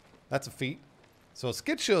feat. So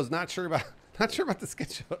skit shows, not sure about the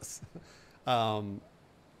skit shows.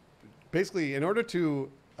 Basically, in order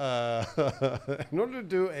to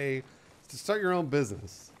start your own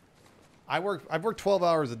business, I've worked 12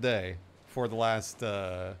 hours a day for the last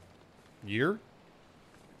year.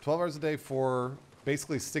 12 hours a day for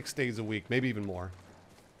basically 6 days a week, maybe even more.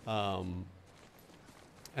 And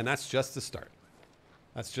that's just the start.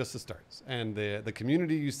 That's just the start. And the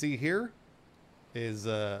community you see here is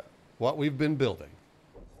what we've been building.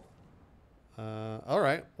 All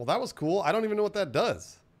right. Well, that was cool. I don't even know what that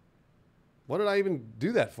does. What did I even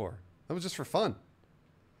do that for? That was just for fun.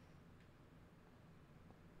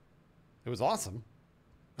 It was awesome.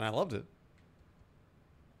 And I loved it.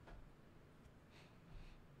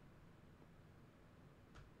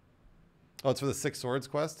 Oh, it's for the 6 Swords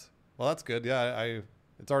quest? Well, that's good. Yeah,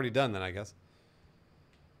 it's already done then, I guess.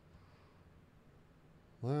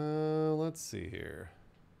 Well, let's see here.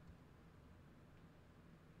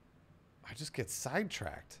 I just get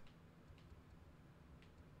sidetracked.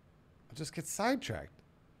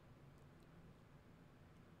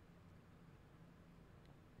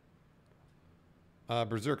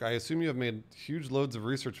 Berserk, I assume you have made huge loads of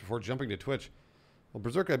research before jumping to Twitch. Well,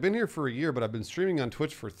 Berserk, I've been here for a year, but I've been streaming on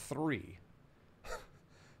Twitch for 3.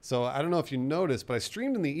 So I don't know if you noticed, but I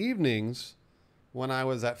streamed in the evenings when I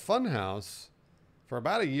was at Funhouse for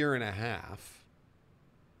about a year and a half.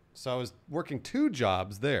 So I was working 2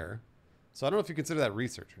 jobs there. So I don't know if you consider that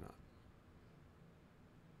research or not.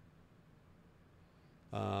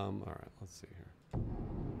 All right, let's see here.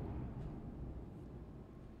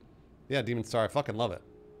 Yeah, Demon Star, I fucking love it.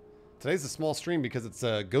 Today's a small stream because it's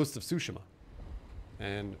Ghost of Tsushima.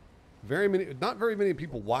 And not very many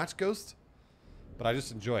people watch Ghost, but I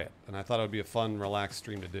just enjoy it. And I thought it would be a fun, relaxed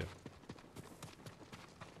stream to do.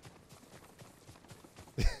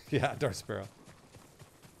 Yeah, Darth Sparrow.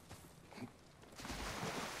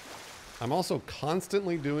 I'm also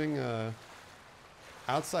constantly doing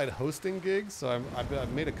outside hosting gigs. So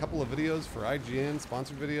I've made a couple of videos for IGN,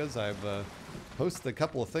 sponsored videos. I've hosted a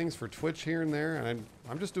couple of things for Twitch here and there. And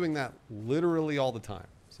I'm just doing that literally all the time.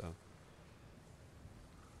 So,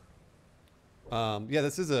 yeah,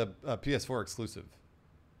 this is a PS4 exclusive.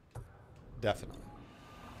 Definitely.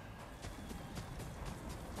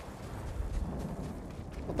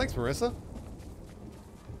 Well, thanks, Marissa.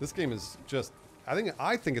 This game is just... I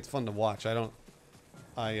think it's fun to watch.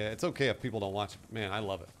 It's okay if people don't watch it. But man, I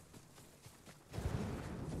love it.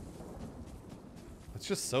 It's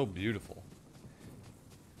just so beautiful.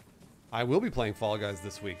 I will be playing Fall Guys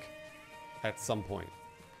this week. At some point.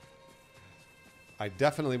 I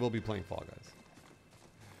definitely will be playing Fall Guys.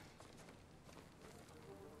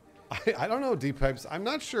 I don't know, Deep Pipes. I'm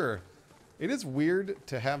not sure. It is weird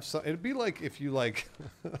to have some... It'd be like if you like...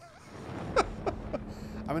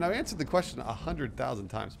 I mean, I've answered the question 100,000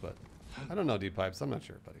 times, but I don't know, Deep Pipes. I'm not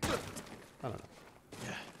sure, buddy. I don't know.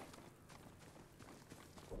 Yeah.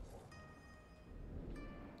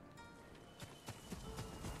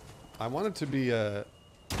 I wanted to be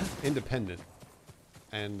independent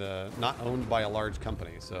and not owned by a large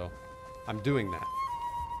company, so I'm doing that.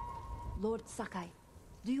 Lord Sakai,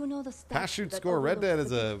 do you know the stats Pass shoot that score. Red Dead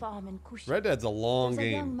overlooks is the a farm in Kushi? Red Dead's a long There's a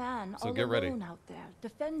game, young man so all get ready. alone out there,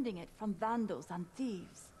 defending it from vandals and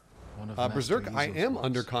thieves. Berserk, I am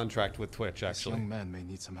under contract with Twitch, This actually. young man may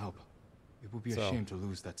need some help. It would be So, a shame to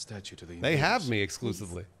lose that statue to the they have invaders. me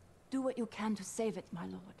exclusively. Do what you can to save it, my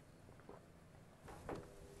lord.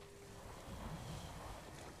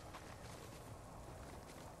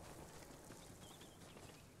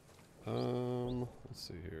 Let's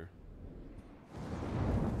see here.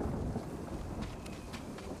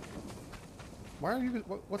 Why are you?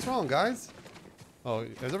 What's wrong, guys? Oh,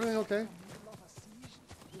 is everything okay?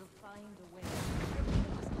 We'll find a way.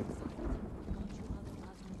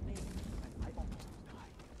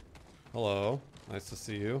 Hello. Nice to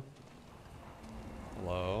see you.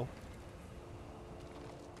 Hello.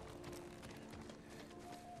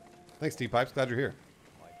 Thanks, T-Pipes. Glad you're here.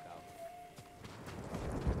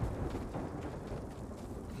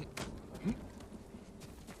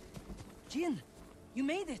 Jin, you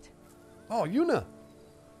made it. Oh, Yuna.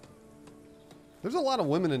 There's a lot of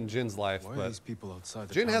women in Jin's life, Why are but these people outside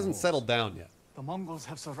the Jin town hasn't walls? settled down yet. The Mongols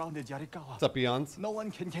have surrounded Yarikawa. What's up, Eons? No one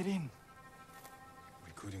can get in.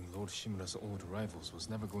 Recruiting Lord Shimura's old rivals was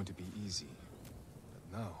never going to be easy.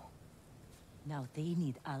 But now... Now they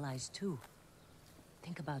need allies too.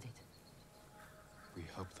 Think about it. we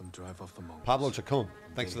help them drive off the Mongols. Pablo Chacon.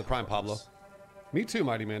 Thanks They for the prime, help Pablo. us. Me too,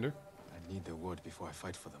 Mighty Mander. I need their word before I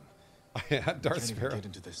fight for them. I had Darth We can't even Sparrow. get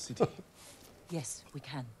into their city. Yes, we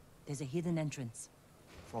can. There's a hidden entrance.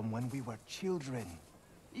 From when we were children.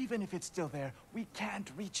 Even if it's still there, we can't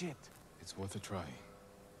reach it. It's worth a try.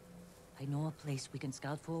 I know a place we can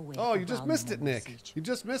scout for a way. Oh, you just around missed the it, Mongol Nick. siege. You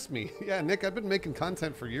just missed me. Yeah, Nick, I've been making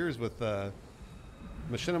content for years with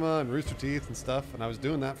Machinima and Rooster Teeth and stuff, and I was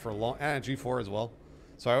doing that for a long... and G4 as well.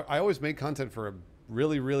 So I always made content for a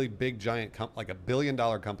really, really big, giant, like a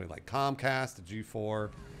billion-dollar company, like Comcast, G4.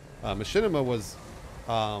 Machinima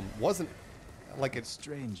wasn't... like it's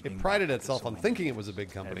strange. It prided itself on thinking it was a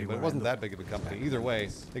big company, but it wasn't that big of a company. Either way,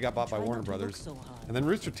 they got bought by Try Warner not to look Brothers, so hard. and then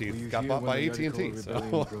Rooster Teeth got bought by AT&T.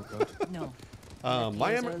 So, No.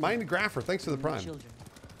 Miami Graffer, thanks for the prime. Children.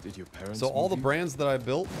 Did your parents So all the move you? brands that I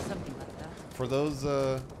built Something like that. for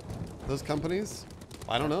those companies,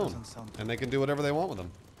 I don't know, and they can do whatever they want with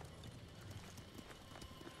them.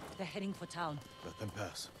 They're heading for town. Let them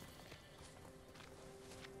pass.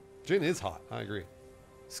 Jin is hot. I agree.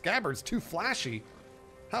 Scabbard's too flashy.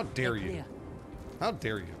 How dare They're you? clear. How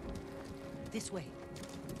dare you? This way.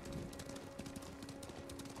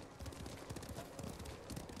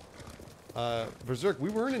 Berserk, we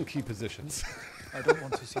weren't in key positions. I don't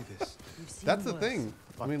want to see this. We've seen That's the worse. thing.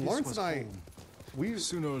 I But mean, this Lawrence was and I, home. we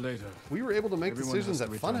Sooner or later, we were able to make everyone decisions has at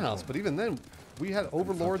to return Funhouse, home. but even then, we had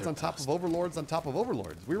overlords their on top past. of overlords on top of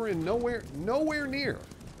overlords. We were in nowhere near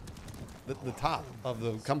the top of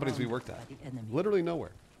the companies we worked at. By the enemy. Literally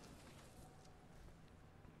nowhere.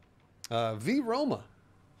 V Roma.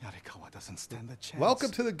 Yarikawa doesn't stand a chance.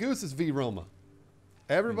 Welcome to the Gooses, V Roma.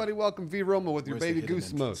 Everybody welcome V Roma with your Where's the baby hidden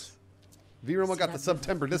goose entrance? most. V Roma See got the that river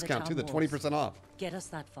September through the discount too, town the walls? 20% off. Get us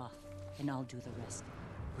that far, and I'll do the rest.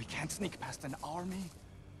 We can't sneak past an army.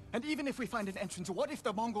 And even if we find an entrance, what if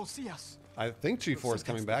the Mongols see us? I think G4 is Looks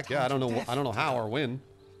coming like that's back. Yeah, I the don't know. time to I don't know how or when.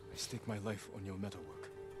 I stake my life on your metalwork.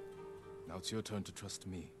 Now it's your turn to trust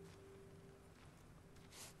me.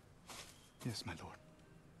 Yes, my lord.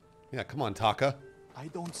 Yeah, come on, Taka. I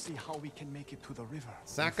don't see how we can make it to the river.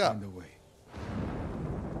 Sack We'll up. Find a way.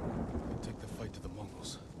 We'll take the fight to the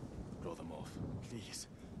Mongols. Draw them off. Please.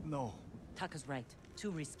 No. Taka's right. Too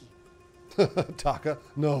risky. Taka,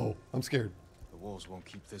 no, I'm scared. The walls won't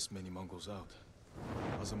keep this many Mongols out.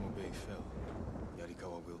 Azamo Bay fell.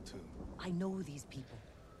 Yarikawa will too. I know these people.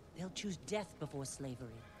 They'll choose death before slavery.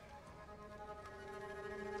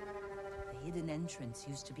 The hidden entrance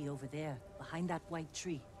used to be over there, behind that white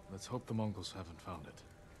tree. Let's hope the Mongols haven't found it.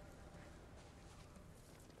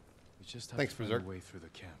 We just have Thanks, to find Berserk. a way through the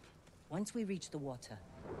camp. Once we reach the water,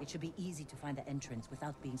 it should be easy to find the entrance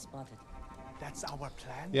without being spotted. That's our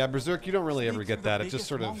plan? Yeah, Berserk, you don't really ever Sneak get through the that. It just biggest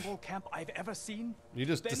sort of, Mongol camp I've ever seen? you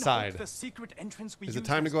just Then hope decide. the secret entrance we Is it used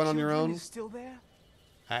time to as go out on your children own? is still there?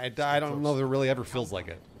 I don't know if it really ever feels like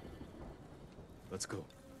it. Let's go.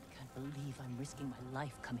 Can't believe I'm risking my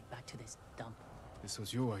life coming back to this dump. This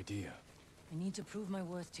was your idea. I need to prove my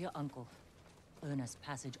worth to your uncle. Earn us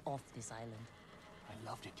passage off this island. I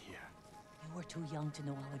loved it here. You were too young to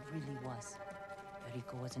know how it really was.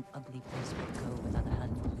 Jericho was an ugly place for a girl without a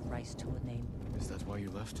handful of rice to her name. Is that why you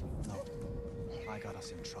left? No. I got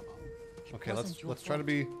us in trouble. Okay, wasn't your let's try to fault.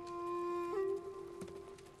 be.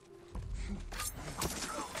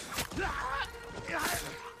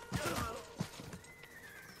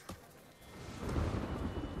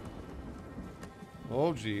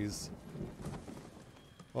 Oh jeez.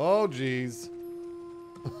 Oh jeez.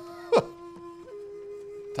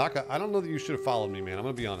 Taka, I don't know that you should have followed me, man. I'm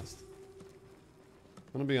gonna be honest.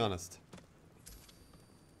 I'm gonna be honest.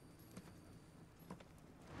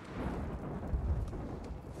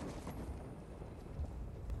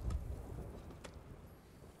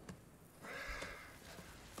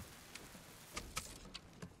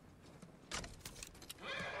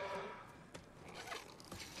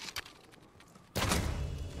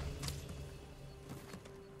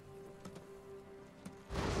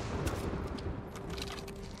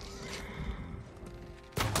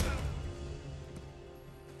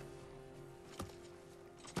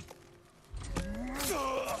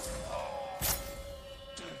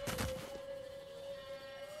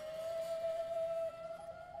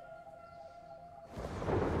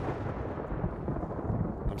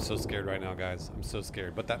 so scared right now, guys. I'm so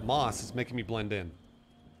scared. But that moss is making me blend in.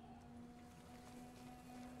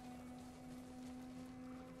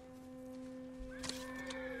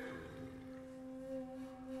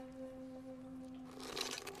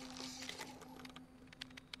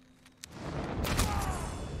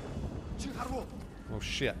 Oh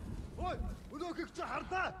shit.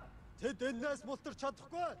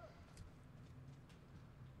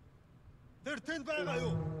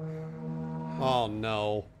 Oh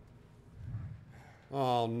no.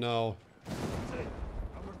 Oh no.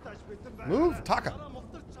 Move, Taka.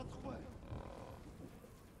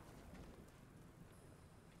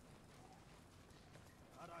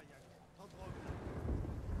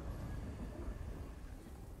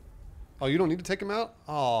 Oh, you don't need to take him out?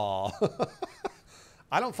 Oh.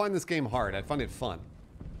 I don't find this game hard. I find it fun.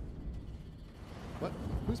 What?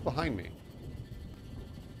 Who's behind me?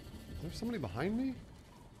 Is there somebody behind me?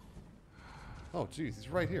 Oh, geez. He's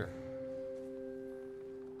right here.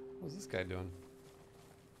 What's this guy doing?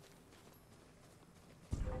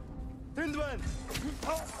 I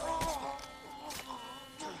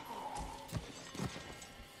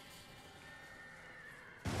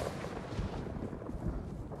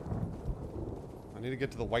need to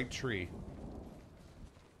get to the white tree.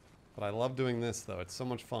 But I love doing this, though. It's so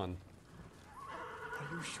much fun.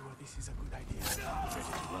 Are you sure this is a good idea? Ready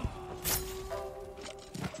to run.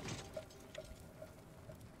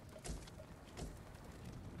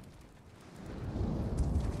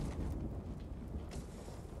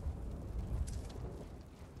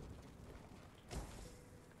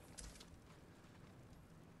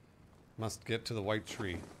 Must get to the white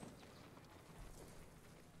tree.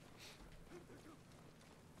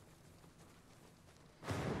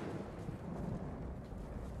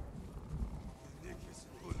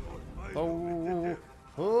 Oh,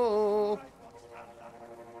 oh.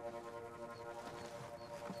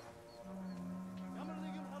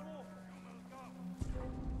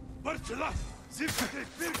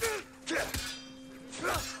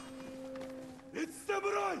 It's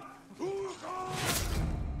samurai!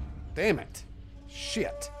 Damn it.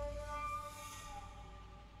 Shit.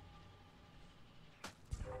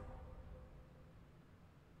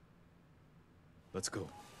 Let's go.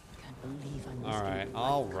 Can't believe I'm All right,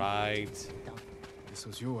 all right. This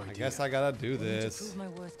was your idea. I guess I gotta do I need to this. prove my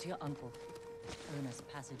worth to your uncle. Earn us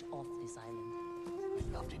passage off this island.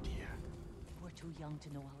 I loved it here. You were too young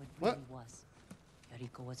to know how it What? really was.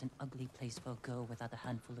 Jericho was an ugly place for a girl without a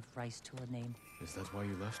handful of rice to her name. Is that why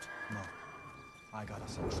you left? No. I got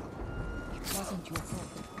us in trouble. It wasn't your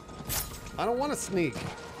fault. I don't want to sneak.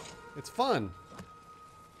 It's fun.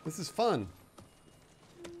 This is fun.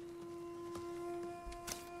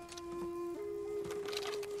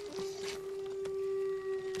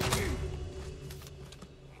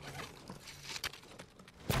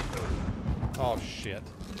 Oh, shit.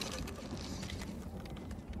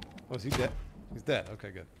 Oh, is he dead? He's dead.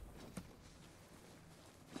 Okay, good.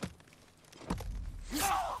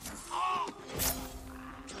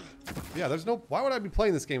 Yeah, there's no... Why would I be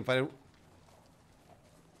playing this game if I didn't...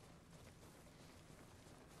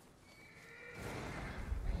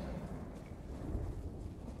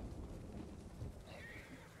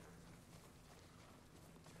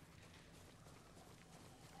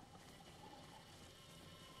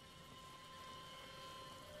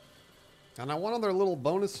 And I want other little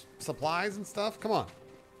bonus supplies and stuff. Come on.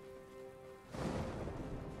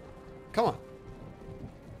 Come on.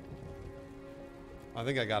 I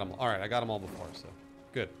think I got them all. All right, I got them all before, so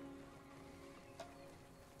good.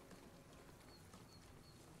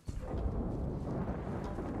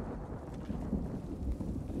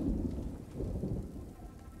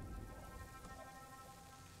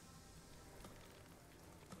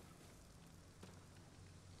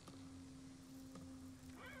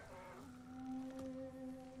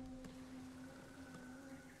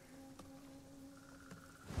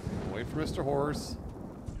 Wait for Mr. Horse.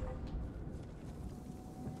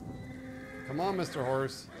 Come on, Mr.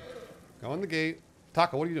 Horse. Go in the gate.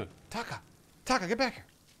 Taka, what are you doing? Taka! Taka, get back here.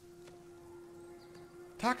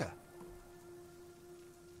 Taka.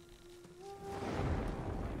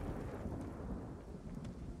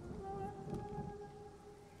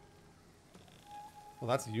 Well,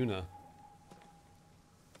 that's Yuna.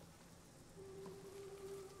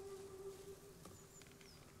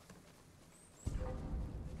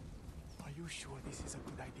 Are you sure this is a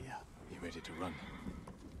good idea? Be ready to run.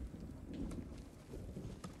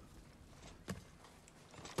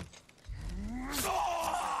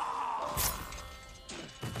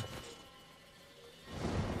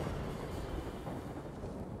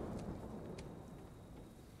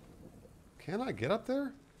 Can I get up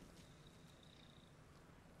there?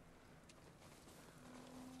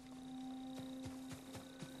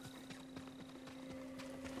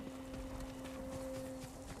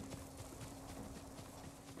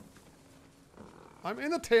 I'm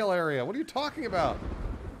in the tail area. What are you talking about?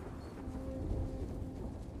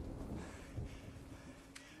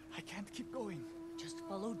 I can't keep going. Just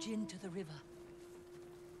follow Jin to the river.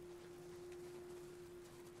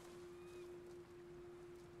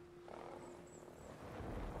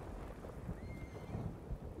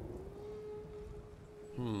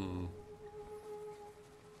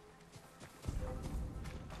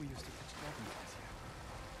 We used to catch dragonflies here,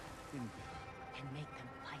 didn't we? And make them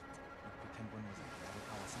fight. We'd pretend one was a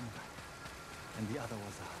Yarikawa samurai, and the other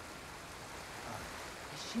was a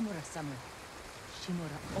Shimura samurai.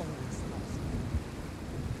 Shimura always loves.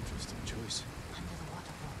 Interesting choice. Under the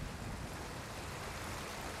waterfall.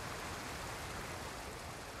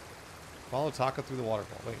 Follow Taka through the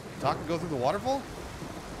waterfall. Wait, Taka go through the waterfall?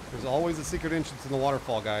 There's always a secret entrance in the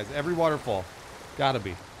waterfall, guys. Every waterfall. Gotta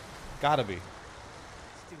be. Gotta be.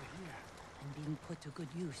 Still here. And being put to good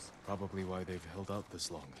use. Probably why they've held out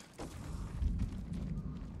this long.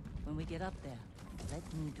 When we get up there, let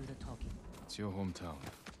me do the talking. It's your hometown.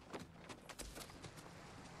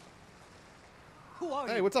 Who are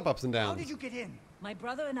Hey, you? what's up, ups and downs? How did you get in? My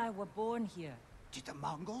brother and I were born here. Did the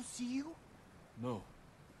Mongols see you? No,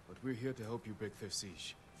 but we're here to help you break their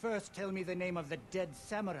siege. First, tell me the name of the dead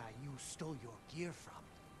samurai you stole your gear from.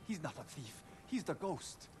 He's not a thief. He's the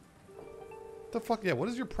ghost. The fuck? Yeah, what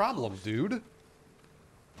is your problem, dude?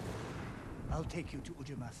 I'll take you to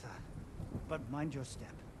Ujimasa, but mind your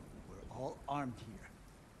step. We're all armed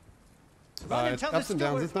here. Run and It's tell ups the and downs.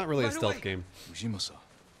 steward. It's not really a Right stealth away. game. Ujimasa.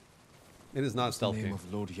 It is not a What's stealth the name game.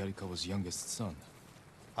 of Lord Yarikawa's youngest son?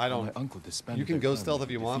 I don't. My uncle disbanded You can their go family stealth if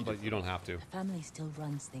and you want, defeated but you don't have to. The family still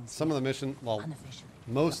runs things. Some of the mission, well, unofficially.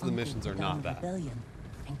 most of the Your missions uncle are not began a that. rebellion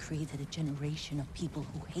and created a generation of people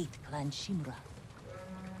who hate Clan Shimura.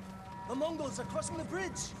 The Mongols are crossing the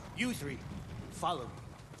bridge. You three, follow me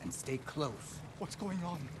and stay close. What's going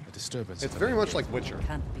on? A disturbance. It's very much like Witcher.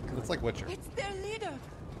 Can't be good. It's like Witcher. It's their leader.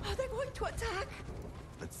 Are they going to attack?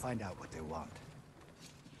 Let's find out what they want.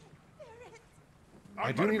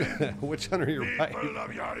 I do need a Witch Hunter. You're right. People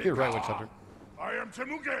of You're right, Yarikawa, Witch Hunter. I am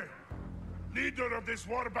Temuge, leader of this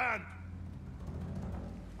war band.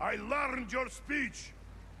 I learned your speech,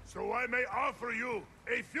 so I may offer you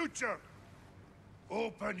a future.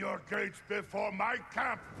 Open your gates before my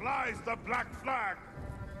camp flies the black flag,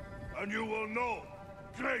 and you will know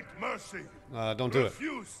great mercy. Don't do it.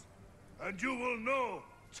 Refuse, and you will know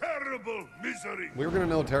terrible misery. We were gonna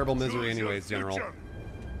know terrible misery Choose your anyways, General. future,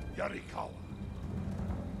 Yarikawa.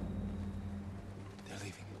 They're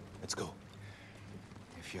leaving. Let's go.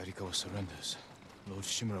 If Yarikawa surrenders, Lord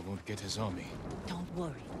Shimura won't get his army. Don't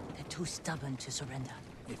worry. They're too stubborn to surrender.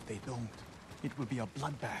 If they don't, it will be a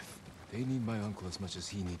bloodbath. They need my uncle as much as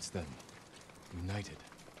he needs them. United,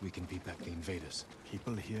 we can beat back the invaders.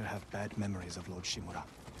 People here have bad memories of Lord Shimura.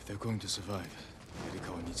 If they're going to survive,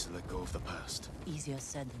 Yarikawa needs to let go of the past. Easier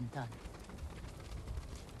said than done.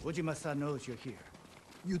 Ujimasa knows you're here.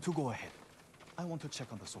 You two go ahead. I want to check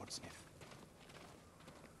on the swordsmith.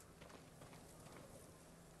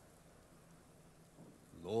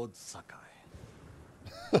 Lord Sakai.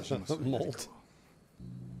 Molt.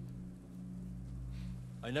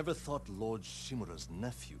 I never thought Lord Shimura's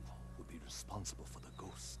nephew would be responsible for the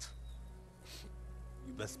ghost.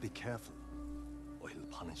 You best be careful, or he'll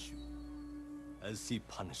punish you. As he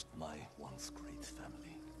punished my once great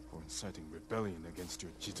family. For inciting rebellion against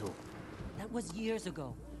your Jito. That was years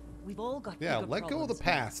ago. We've all got Yeah, bigger let go of the problems.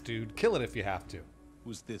 past, dude. Kill it if you have to.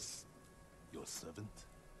 Who's this? Your servant?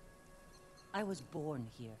 I was born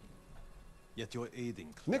here. Yet you're aiding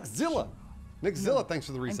Nick Clan Zilla. Shimura. Nick Zilla, thanks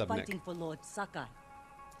for the I'm resub, fighting Nick. for Lord Sakai.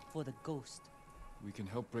 For the ghost. We can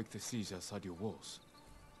help break the siege outside your walls.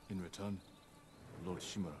 In return, Lord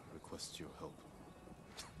Shimura requests your help.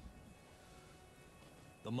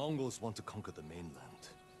 The Mongols want to conquer the mainland.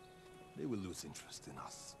 They will lose interest in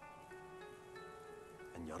us.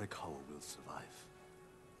 And Yarikawa will survive.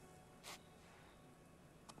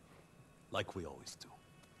 Like we always do.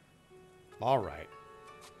 All right.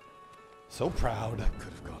 So proud. That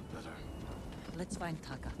could have gone better. Let's find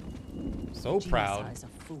Taka. So Ujimasa proud. is a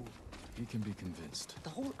fool. He can be convinced. The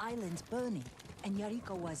whole island's burning, and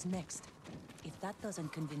Yarikawa's next. If that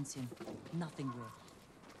doesn't convince him, nothing will.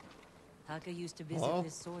 Taka used to visit Hello?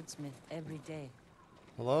 his swordsmith every day.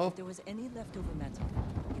 Hello? If there was any leftover metal,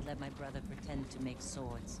 he'd let my brother pretend to make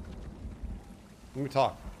swords. Let me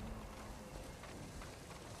talk.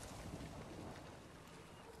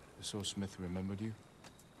 The swordsmith remembered you?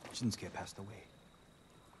 Shinsuke passed away.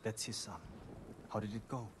 That's his son. How did it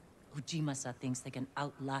go? Ujimasa thinks they can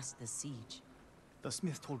outlast the siege. The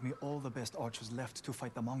smith told me all the best archers left to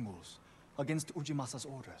fight the Mongols against Ujimasa's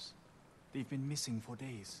orders. They've been missing for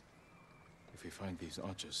days. If we find these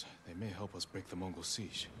archers, they may help us break the Mongol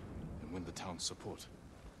siege and win the town's support.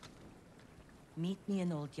 Meet me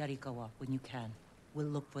in Old Yarikawa when you can. We'll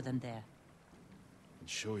look for them there. And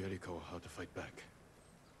show Yarikawa how to fight back.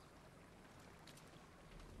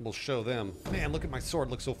 We'll show them. Man, look at my sword.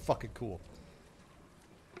 Looks so fucking cool.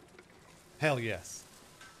 Hell yes.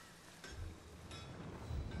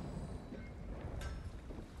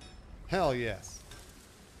 Hell yes.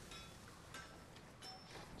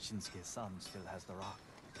 Shinsuke's son still has the rock.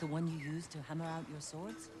 The one you used to hammer out your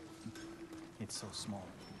swords? It's so small.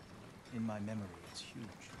 In my memory, it's huge.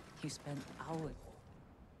 You spent hours.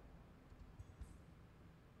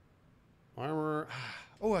 Armor.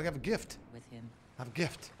 Oh, I have a gift. With him. I have a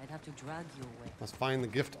gift. I'd have to drag you away. Must find the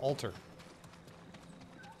gift altar.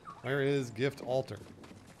 Where is gift altar?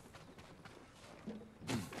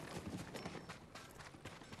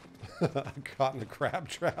 I'm caught in a crab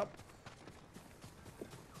trap.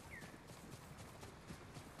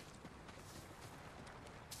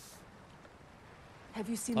 Have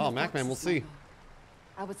you seen Oh, the Macman, we'll foxes, see. Mother?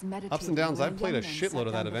 I was meditating Ups and downs. when I've played a young man shitload sat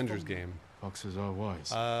of that down Avengers before me. game. Foxes are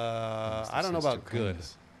wise. I don't know about good.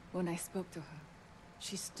 When I spoke to her,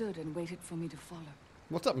 she stood and waited for me to follow.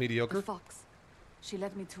 What's up, mediocre? The fox. She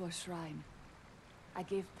led me to a shrine. I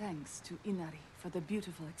gave thanks to Inari for the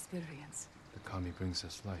beautiful experience. The kami brings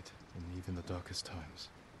us light in even the darkest times.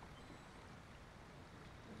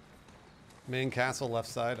 Main castle, left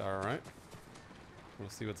side. All right. We'll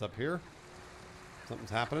see what's up here.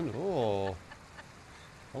 Something's happening. Oh.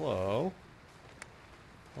 Hello.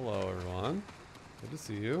 Hello, everyone. Good to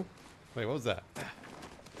see you. Wait, what was that?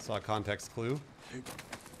 Saw a context clue. I'll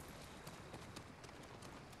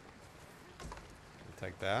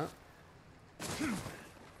take that.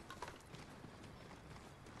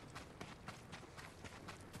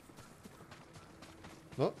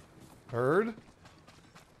 Oh, bird.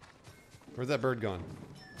 Where's that bird gone?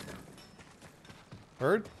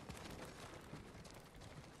 Bird?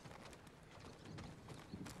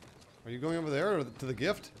 Are you going over there or to the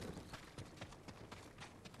gift?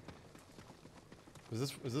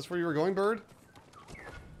 Is this where you were going, bird?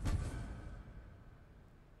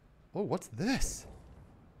 Oh, what's this?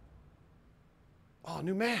 Oh,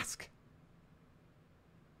 new mask.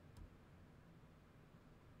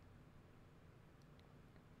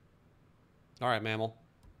 All right, mammal.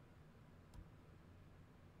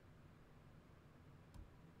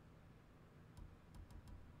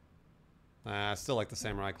 I still like the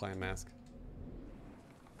Samurai Clan mask.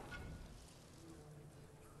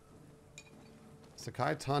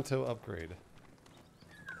 Sakai Tanto upgrade.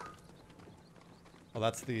 Oh,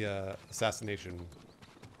 that's the assassination.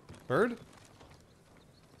 Bird?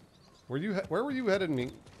 Where were you headed me?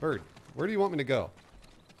 Bird, where do you want me to go?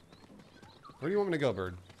 Where do you want me to go,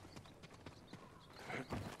 bird?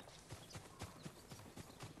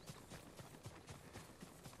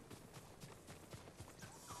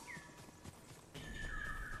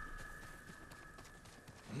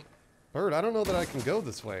 Bird, I don't know that I can go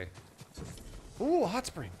this way. Ooh, a hot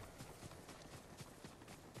spring.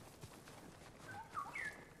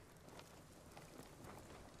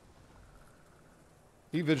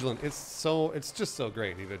 Be vigilant. It's just so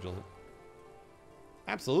great, be vigilant.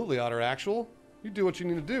 Absolutely, Otter Actual. You do what you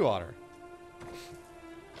need to do, Otter.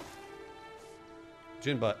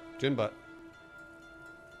 Gin butt. Gin butt.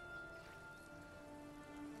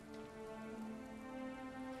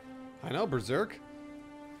 I know, Berserk.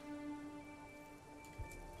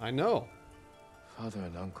 I know. Father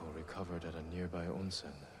and uncle recovered at a nearby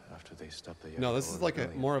onsen after they stopped the No, this is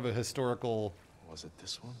like more of a historical... Was it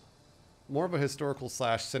this one? More of a historical /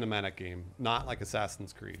 cinematic game, not like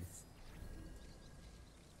Assassin's Creed.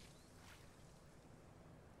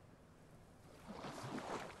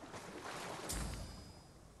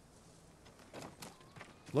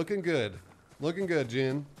 Looking good. Looking good,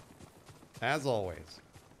 Jin. As always.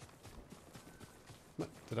 What?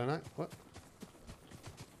 Did I not? What?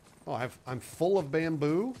 Oh, I'm full of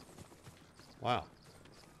bamboo? Wow.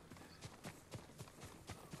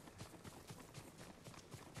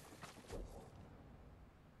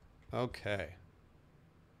 Okay.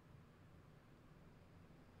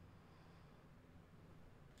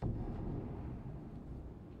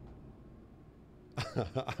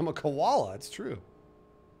 I'm a koala, it's true.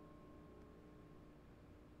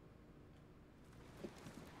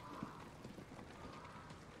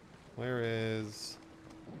 Where is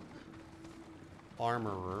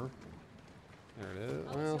Armorer? There it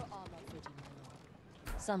is. Well,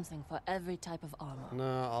 something for every type of armor.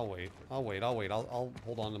 no, I'll wait. I'll wait. I'll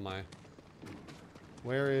hold on to my...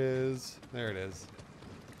 Where is... There it is.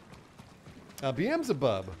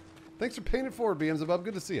 Beelzebub. Thanks for paying it forward, Beelzebub.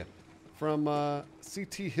 Good to see you. from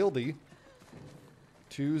CT Hildy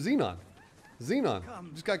to Xenon. Xenon,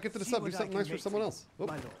 just got gifted a sub. Do something nice for someone else. Oh,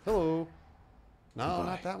 hello. No,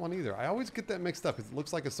 not that one either. I always get that mixed up because it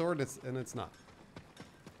looks like a sword and it's not.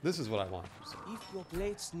 This is what I want. If your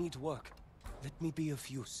blades need work, let me be of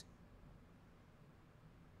use.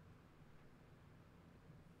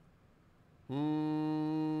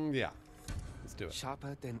 Yeah. Let's do it.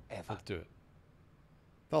 Sharper than ever. Let's do it.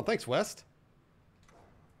 Oh, thanks, West.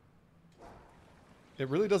 It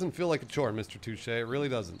really doesn't feel like a chore, Mr. Touche. It really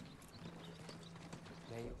doesn't.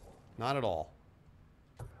 Not at all.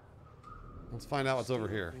 Let's find out what's over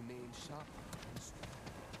here.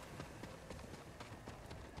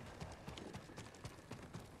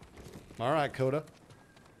 All right, Coda.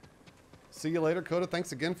 See you later, Coda.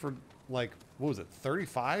 Thanks again for, like, what was it,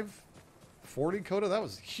 35? 40, Coda? That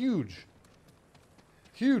was huge.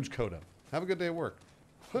 Huge, Coda. Have a good day at work.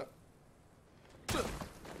 Huh.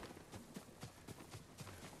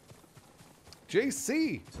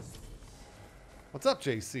 JC! What's up,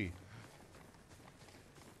 JC?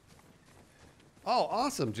 Oh,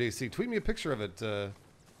 awesome, JC. Tweet me a picture of it,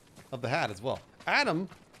 of the hat as well. Adam,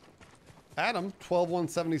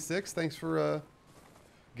 12176. Thanks for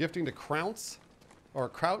gifting to Krauts, or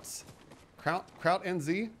Kraut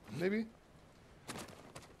NZ, maybe.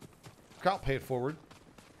 Kraut paid forward.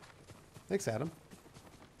 Thanks, Adam.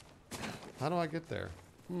 How do I get there?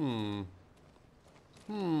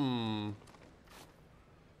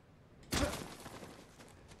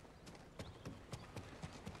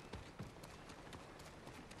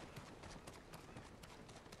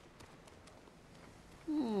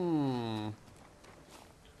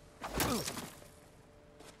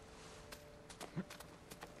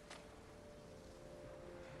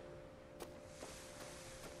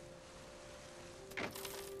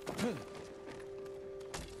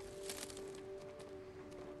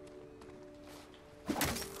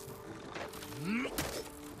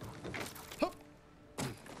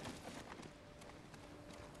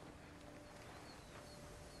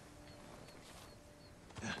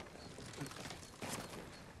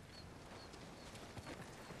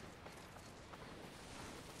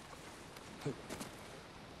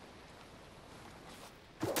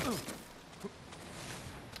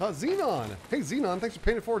 Xenon. Hey, Xenon, thanks for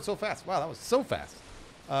paying it forward so fast. Wow, that was so fast.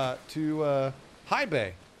 To High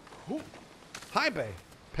Bay. High Bay,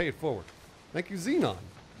 pay it forward. Thank you, Xenon.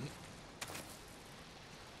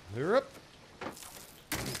 You're up.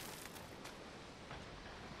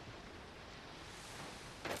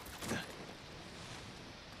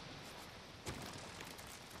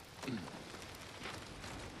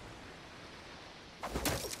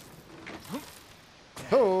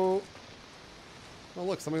 Oh. Oh,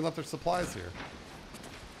 look, somebody left their supplies here.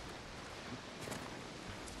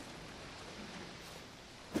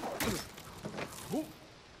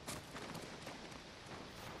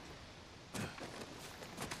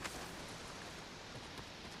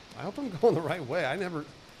 I hope I'm going the right way.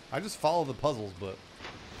 I just follow the puzzles, but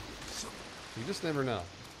you just never know.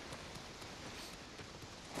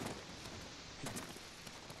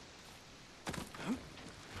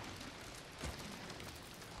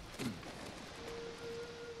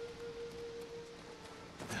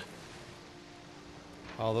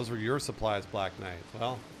 Oh, those were your supplies, Black Knight.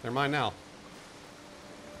 Well, they're mine now.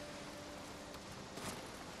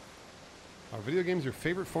 Are video games your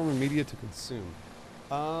favorite form of media to consume?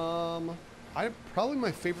 Probably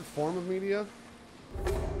my favorite form of media.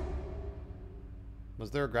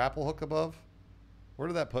 Was there a grapple hook above? Where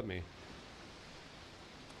did that put me?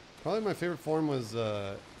 Probably my favorite form was,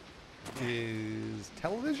 is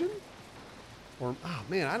television? Or, oh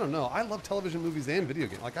man, I don't know. I love television, movies, and video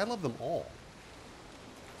games. Like, I love them all.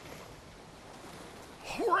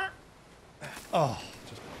 Oh,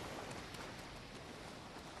 just...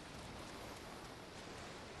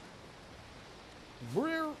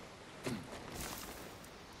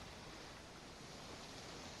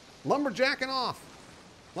 Lumberjacking off.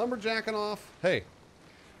 Lumberjacking off. Hey,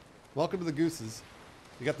 welcome to the Gooses.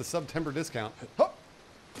 You got the September discount. Huh.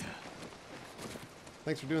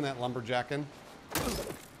 Thanks for doing that, lumberjacking.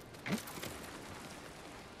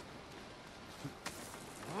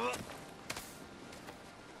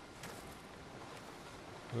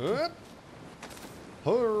 Hup.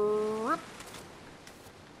 Hurrip.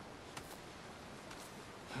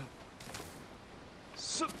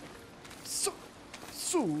 So.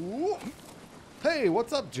 Hey,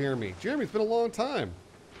 what's up, Jeremy? Jeremy, it's been a long time.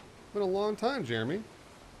 Been a long time, Jeremy.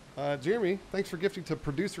 Jeremy, thanks for gifting to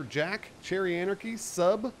producer Jack, Cherry Anarchy,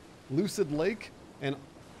 Sub, Lucid Lake, and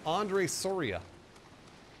Andre Soria.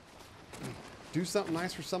 Do something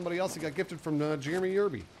nice for somebody else. He got gifted from Jeremy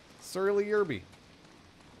Yerby. Surly Yerby.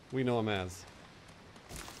 We know him as.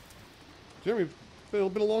 Jeremy, it's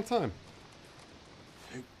been a long time.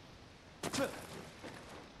 Am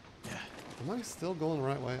I still going the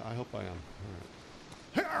right way? I hope I am.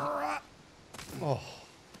 All right. Oh.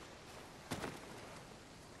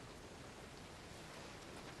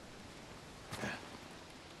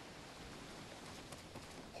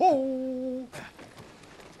 Oh.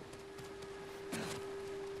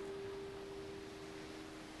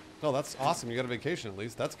 Oh, that's awesome. You got a vacation at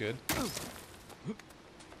least. That's good.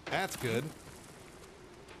 That's good.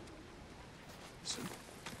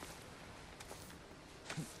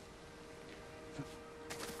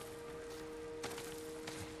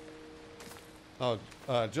 Oh,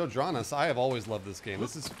 Joe Dronis, I have always loved this game.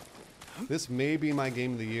 This may be my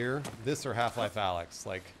game of the year. This or Half-Life Alyx.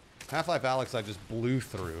 Like, Half-Life Alyx I just blew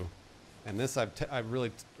through. And this I've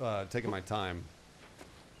really taken my time.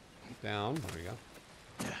 Down. There we go.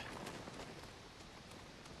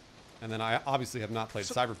 And then I obviously have not played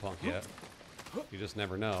Cyberpunk yet. You just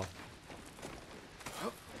never know.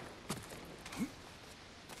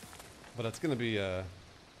 But it's gonna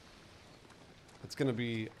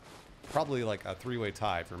be probably like a three-way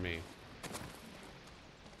tie for me.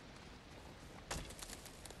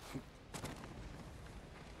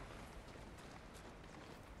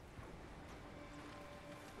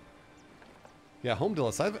 Yeah, Home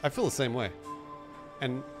Deluxe, I feel the same way.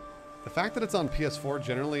 And the fact that it's on PS4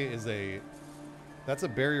 generally is that's a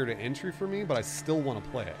barrier to entry for me, but I still want to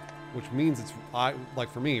play it, which means it's,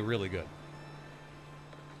 like for me, really good.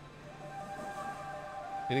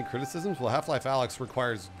 Any criticisms? Well, Half-Life Alyx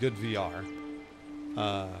requires good VR.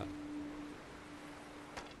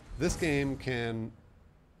 This game can...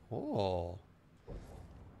 Oh.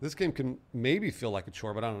 This game can maybe feel like a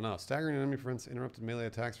chore, but I don't know. Staggering enemy prevents interrupted melee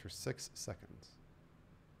attacks for 6 seconds.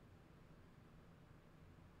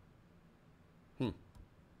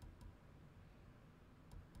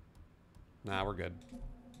 Nah, we're good.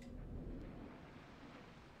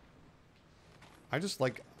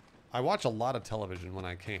 I watch a lot of television when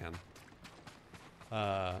I can.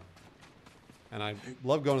 And I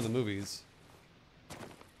love going to the movies,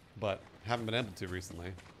 but haven't been able to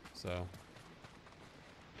recently, so.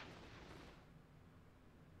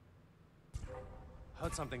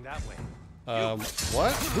 Heard something that way.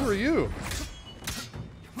 What? Who are you?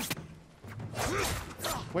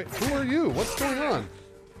 Wait, who are you? What's going on?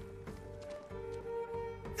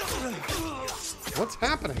 What's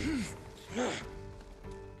happening?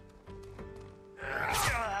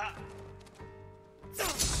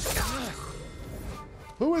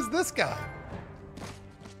 Who is this guy?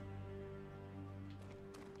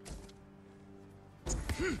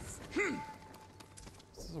 This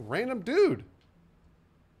is a random dude.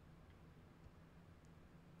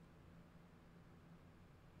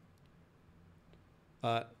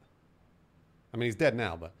 I mean, he's dead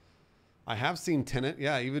now, but I have seen Tenet.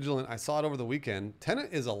 Yeah, E-Vigilant. I saw it over the weekend.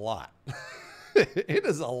 Tenet is a lot. It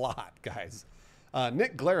is a lot, guys.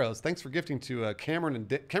 Nick Glaros, thanks for gifting to Cameron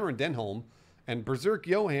Denholm. And Berserk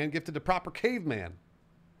Johan gifted to Proper Caveman.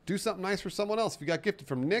 Do something nice for someone else. If you got gifted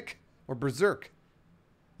from Nick or Berserk.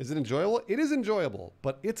 Is it enjoyable? It is enjoyable,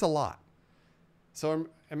 but it's a lot. So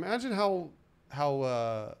imagine how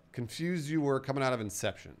confused you were coming out of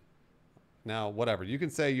Inception. Now, whatever. You can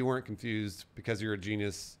say you weren't confused because you're a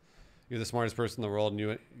genius. You're the smartest person in the world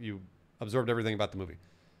and you absorbed everything about the movie.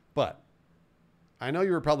 But I know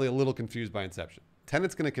you were probably a little confused by Inception.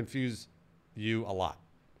 Tenet's going to confuse you a lot.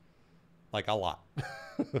 Like a lot.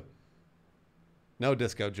 No,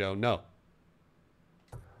 Disco Joe, no.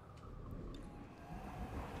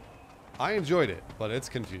 I enjoyed it, but it's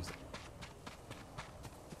confusing.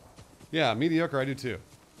 Yeah, mediocre, I do too.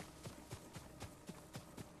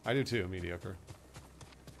 I do too, mediocre.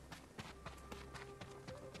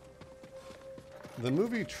 The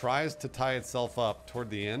movie tries to tie itself up toward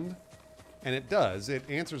the end, and it does. It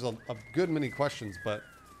answers a good many questions, but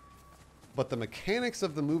the mechanics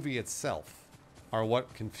of the movie itself are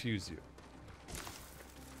what confuse you.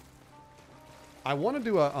 I want to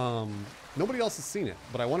do a, nobody else has seen it,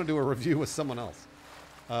 but I want to do a review with someone else.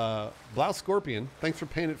 Blau Scorpion, thanks for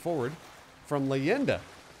paying it forward. From Leyenda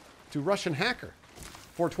to Russian Hacker,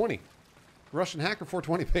 420. Russian Hacker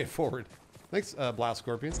 420 paid forward. Thanks, Blau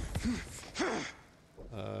Scorpion.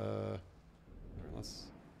 Let's...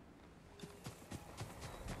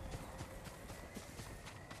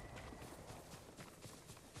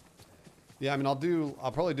 Yeah, I mean,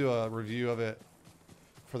 I'll probably do a review of it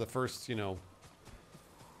for the first,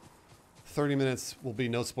 30 minutes will be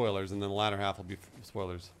no spoilers, and then the latter half will be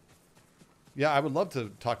spoilers. Yeah, I would love to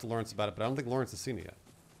talk to Lawrence about it, but I don't think Lawrence has seen it yet.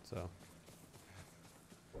 So.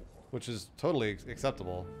 which is totally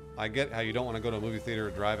acceptable. I get how you don't want to go to a movie theater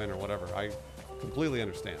or drive-in or whatever. I completely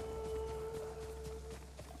understand.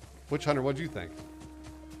 Witch Hunter, what'd you think?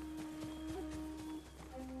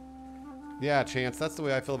 Yeah, Chance, that's the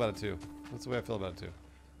way I feel about it too. That's the way I feel about it too.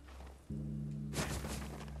 I'm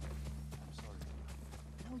sorry.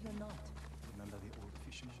 No, you're not. Remember the old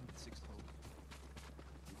fisherman with 6 toes?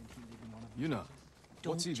 Didn't he live in one of these Yuna, houses?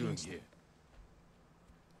 what's he Don't doing jinx here?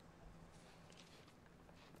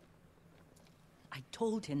 I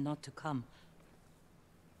told him not to come.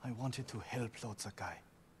 I wanted to help Lord Sakai.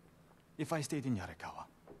 If I stayed in Yarikawa.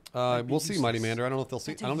 We'll see, Mighty Mander. I don't know if they'll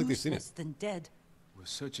see. I don't think they've seen it. Than dead. We're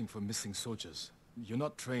searching for missing soldiers. You're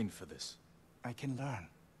not trained for this. I can learn.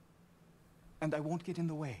 And I won't get in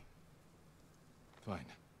the way. Fine.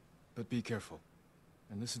 But be careful.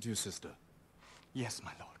 And listen to your sister. Yes,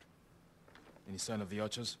 my lord. Any sign of the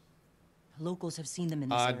archers? Locals have seen them in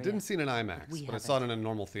this I area. didn't see it in IMAX, but I saw it in a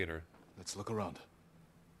normal theater. Let's look around.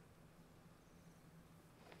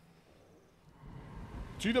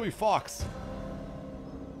 GW Fox.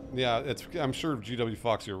 Yeah, I'm sure GW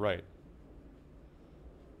Fox, you're right.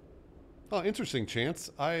 Oh, interesting,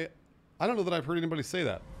 Chance. I don't know that I've heard anybody say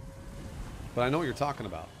that. But I know what you're talking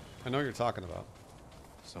about. I know what you're talking about.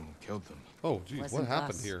 Someone killed them. Oh, geez, what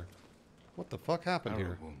happened here? What the fuck happened Arrow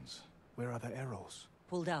here? wounds. Where are the arrows?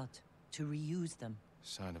 Pulled out to reuse them.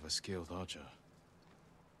 Sign of a skilled archer.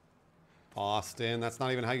 Austin, that's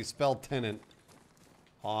not even how you spell tenant.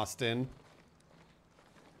 Austin.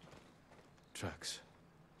 Tracks.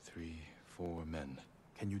 3, 4 men.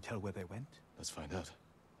 Can you tell where they went? Let's find out.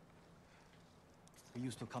 We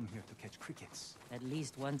used to come here to catch crickets. At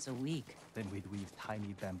least once a week. Then we'd weave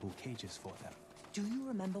tiny bamboo cages for them. Do you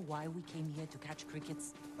remember why we came here to catch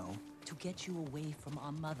crickets? No. To get you away from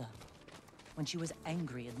our mother. When she was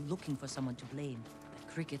angry and looking for someone to blame,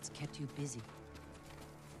 the crickets kept you busy.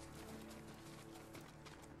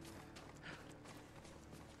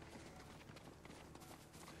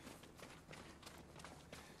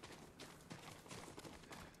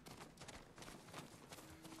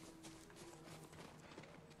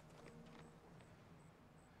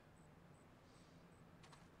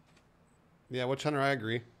 Yeah, Witch Hunter, I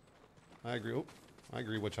agree. I agree. Oh, I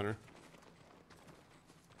agree, Witch Hunter.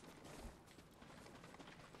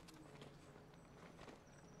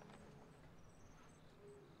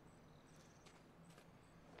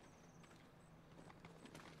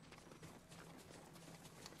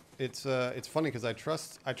 It's funny because I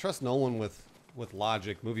trust Nolan with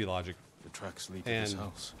logic, movie logic. The tracks lead to this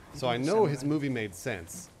house. So I know his movie made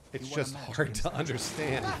sense. It's just hard to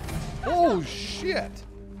understand. Oh shit!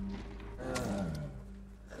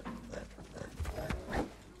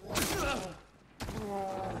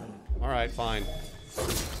 All right, fine.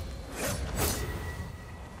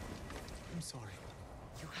 I'm sorry.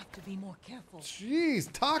 You have to be more careful.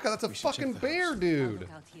 Jeez, Taka, that's a fucking bear, dude.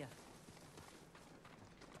 Look out here.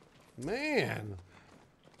 Man.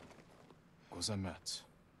 Gozamats.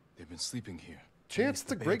 They've been sleeping here. Chance,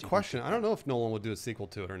 it's a great question. I don't know if Nolan would do a sequel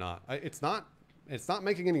to it or not. It's not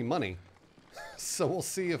making any money, so we'll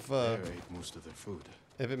see if Bear ate most of their food.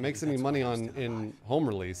 if it makes any money in home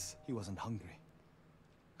release. He wasn't hungry.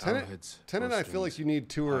 Tenet, I feel like you need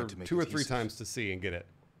two or three times to see and get it.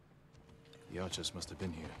 The archers must have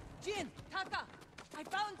been here. Jin, Taka, I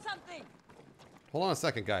found something. Hold on a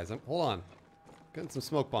second, guys. Hold on. Getting some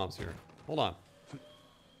smoke bombs here. Hold on.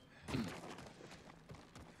 The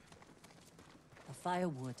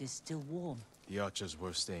firewood is still warm. The archers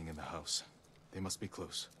were staying in the house. They must be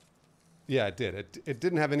close. Yeah, it did. It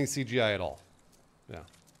didn't have any CGI at all. Yeah.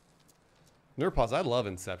 Nerdpause, I love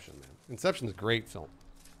Inception, man. Inception's a great film.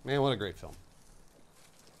 Man, what a great film.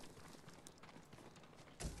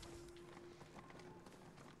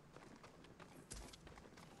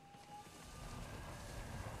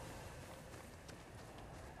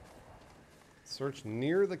 Search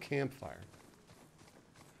near the campfire.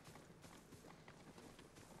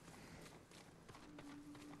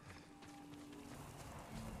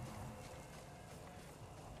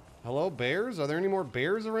 Hello, bears? Are there any more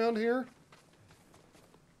bears around here?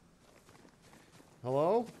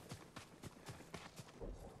 Hello?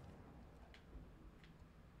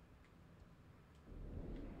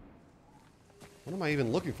 What am I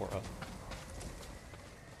even looking for? Oh.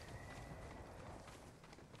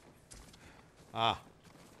 Ah.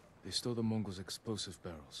 They stole the Mongols' explosive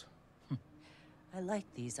barrels. I like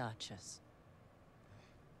these archers.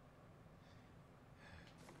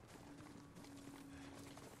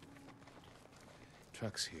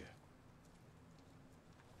 Tracks here.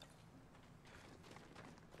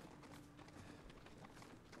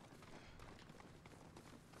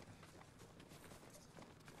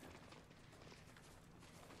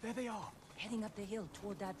 There they are. Heading up the hill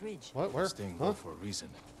toward that bridge. What? Where? Staying Huh? low for a reason.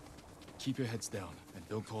 Keep your heads down and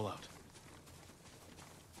don't call out.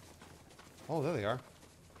 Oh, there they are.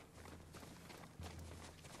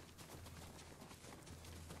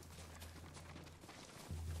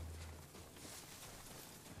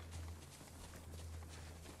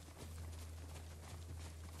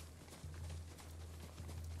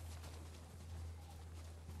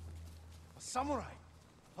 A samurai!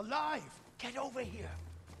 Alive! Get over here!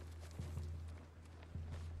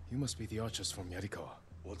 You must be the archers from Yarikawa.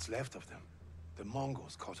 What's left of them? The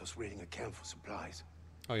Mongols caught us raiding a camp for supplies.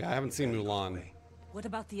 Oh yeah, I haven't seen Mulan. What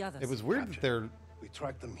about the others? It was weird that they're We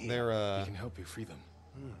tracked them here. they're We can help you free them.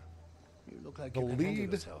 You look like the you can handle lead.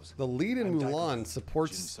 yourselves. The lead in I'm Mulan Daiko.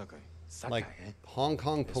 supports Jin Sakai. like Sakai, eh? Hong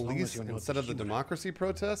Kong As long as police you're not instead of the human. democracy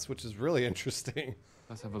protests, which is really interesting.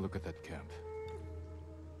 Let's have a look at that camp.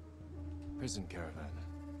 Prison caravan.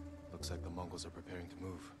 Looks like the Mongols are preparing to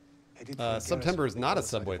move. Headed for a September is garrison not a outside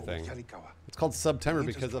subway of thing. Yarikawa. It's called September We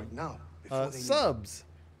need to because of strike now, before they leave. subs,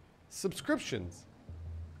 subscriptions.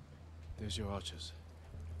 There's your archers.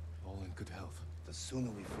 All in good health. The sooner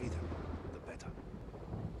we free them, the better.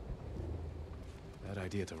 Bad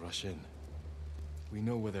idea to rush in. We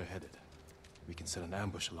know where they're headed. We can set an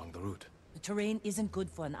ambush along the route. The terrain isn't good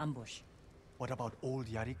for an ambush. What about old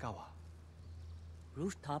Yarikawa?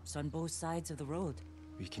 Rooftops on both sides of the road.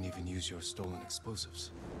 We can even use your stolen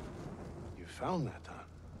explosives. You found that, huh?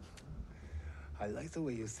 I like the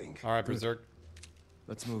way you think. All right, Berserk.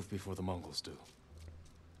 Let's move before the Mongols do.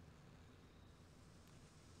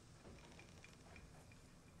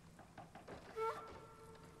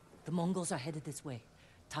 The Mongols are headed this way.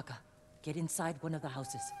 Taka, get inside one of the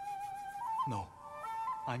houses. No.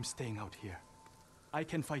 I'm staying out here. I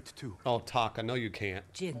can fight too. Oh, Taka, no, you can't.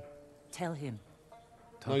 Jin, tell him.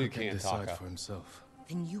 No, you Taka can can't, decide Taka. for himself.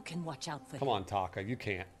 Then you can watch out for Come him. on, Taka, you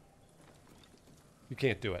can't. You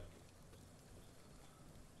can't do it.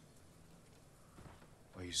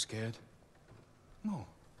 Are you scared? No.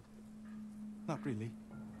 Not really.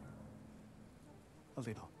 A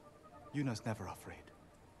little. Yuna's never afraid.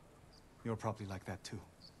 You're probably like that too.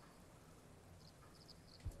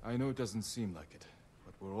 I know it doesn't seem like it,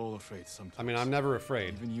 but we're all afraid sometimes. I mean, I'm never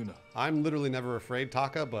afraid. Even Yuna. I'm literally never afraid,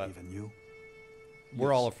 Taka, but Even you?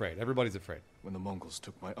 we're all afraid. Everybody's afraid. When the Mongols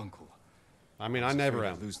took my uncle. I mean, I was never afraid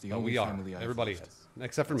am. I'd lose the But only we are. family I've Everybody left. is.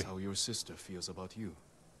 Except for me. That's how your sister feels about you.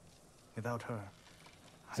 Without her.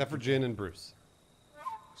 Except for Jin and Bruce.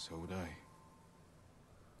 So would I.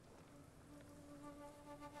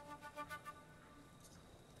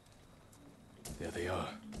 There they are.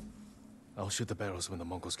 I'll shoot the barrels when the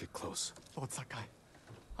Mongols get close. Lord Sakai,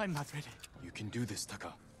 I'm not ready. You can do this,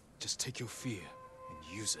 Taka. Just take your fear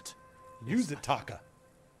and use it. Use it, Taka.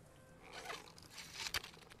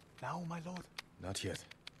 Now, my lord? Not yet.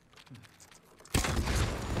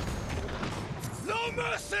 No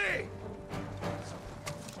mercy!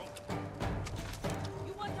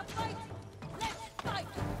 You want to fight? Let's fight!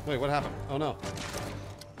 Wait, what happened? Oh no.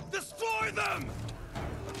 Destroy them!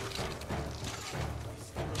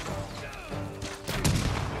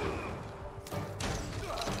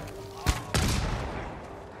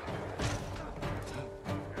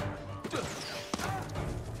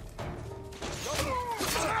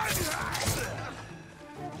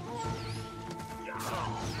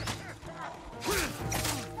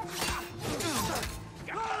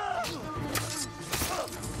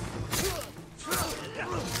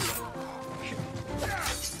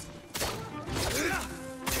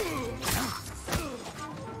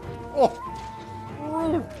 Oh!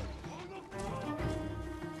 Rude.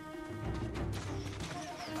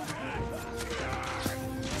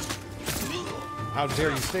 How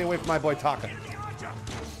dare you stay away from my boy Taka.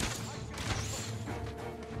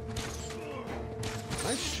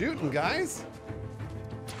 Nice shooting, guys.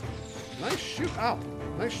 Nice shoot. Ow.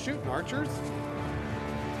 Nice shooting, archers.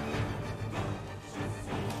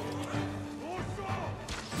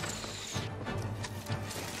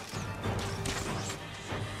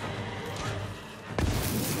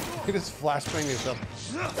 He just flashbang yourself.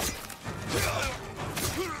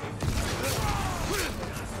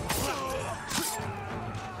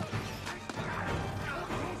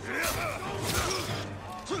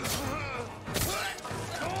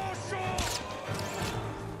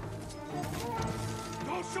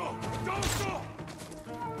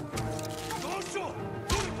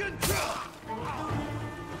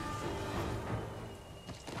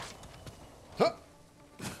 Huh.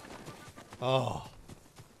 Oh.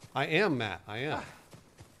 I am, Matt. I am.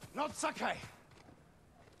 Lord Sakai!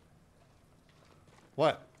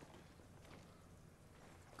 What?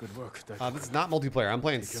 Good work, Daiko. This is not multiplayer. I'm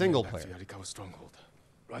playing Take your single men back player. to Yarikawa stronghold.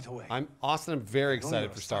 right away. I'm Austin. I'm very I know excited you're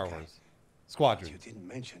for a Star Sakai, Wars but Squadron. you didn't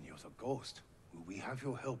mention you're a ghost. Will we have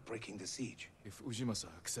your help breaking the siege? If Ujimasa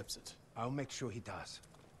accepts it. I'll make sure he does.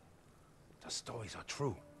 The stories are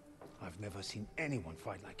true. I've never seen anyone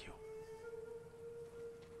fight like you.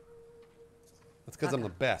 That's because I'm the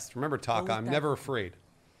best. Remember, Taka, I'm never afraid.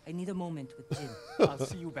 I need a moment with Jin. I'll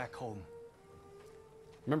see you back home.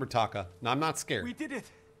 Remember, Taka. No, I'm not scared. We did it.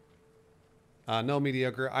 No,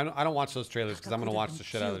 mediocre. I don't watch those trailers because I'm going to watch the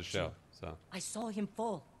shit out of the show. So I saw him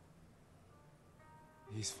fall.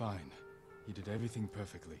 He's fine. He did everything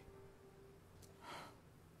perfectly.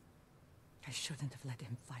 I shouldn't have let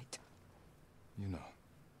him fight. You know.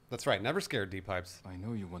 That's right. Never scared, D-Pipes. I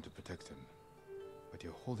know you want to protect him, but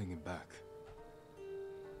you're holding him back.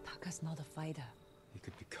 Taka's not a fighter. He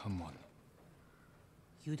could become one.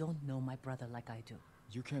 You don't know my brother like I do.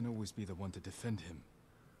 You can't always be the one to defend him.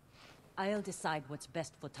 I'll decide what's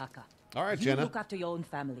best for Taka. All right, you Jenna. Look after your own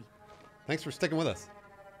family. Thanks for sticking with us.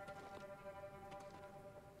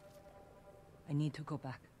 I need to go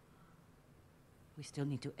back. We still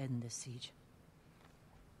need to end this siege.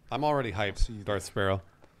 I'm already hyped, Darth Sparrow.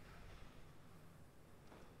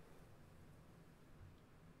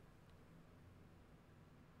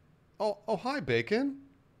 Oh, hi, Bacon.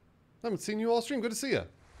 I haven't seen you all stream. Good to see you.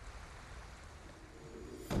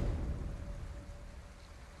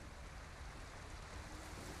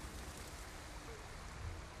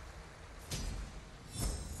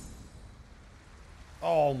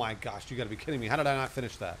 Oh my gosh, you gotta be kidding me. How did I not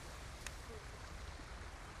finish that?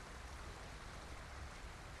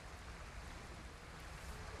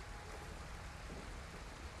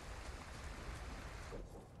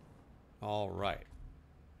 All right.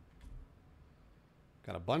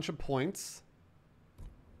 Got a bunch of points.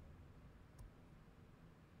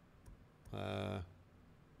 Do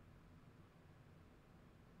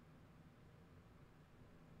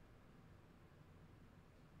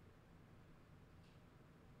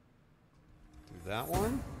that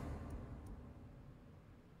one.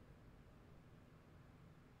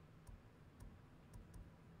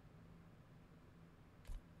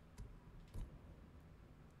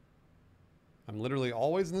 I'm literally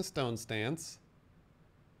always in the stone stance.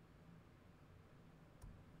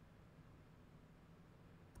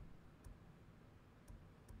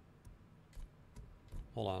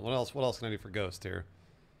 Hold on. What else? What else can I do for Ghost here?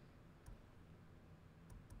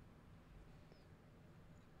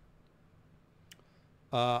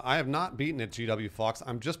 I have not beaten it, GW Fox.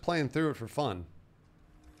 I'm just playing through it for fun.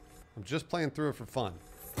 I'm just playing through it for fun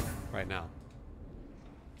right now.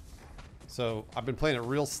 So I've been playing it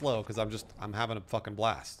real slow because I'm having a fucking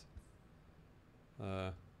blast. Oh.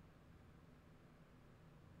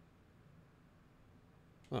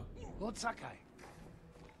 Lord Sakai.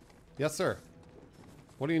 Yes, sir.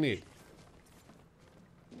 What do you need?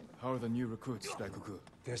 How are the new recruits, Daikoku?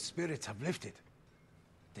 Their spirits have lifted.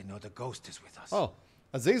 They know the ghost is with us. Oh,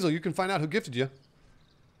 Azazel, you can find out who gifted you.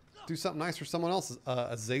 Do something nice for someone else.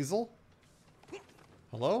 Azazel?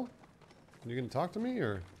 Hello? Are you going to talk to me,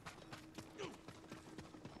 or...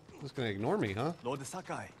 Just going to ignore me, huh? Lord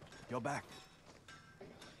Sakai, you're back.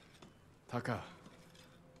 Taka.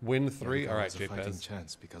 Win 3? All right,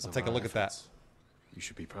 JPEZ. I'll take a look at that. You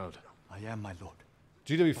should be proud. I am, my lord.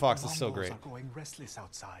 GW Fox is so Mongols great. are going restless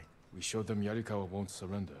outside. We showed them Yarikawa won't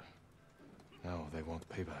surrender. Now they won't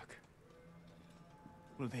pay back.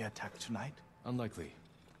 Will they attack tonight? Unlikely.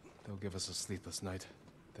 They'll give us a sleepless night,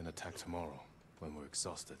 then attack tomorrow when we're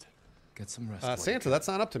exhausted. Get some rest. Santa, that's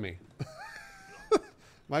not up to me.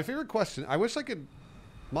 My favorite question. I wish I could...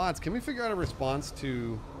 Mods, can we figure out a response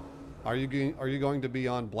to... Are you going to be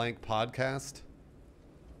on blank podcast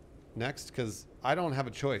next? Because I don't have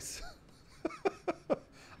a choice.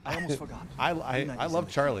 I almost forgot. I love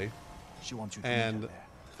Charlie. She wants you to and meet her there.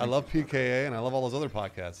 I love PKA and I love all those other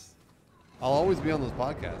podcasts. I'll always be on those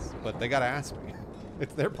podcasts, but they gotta ask me.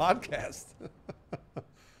 It's their podcast.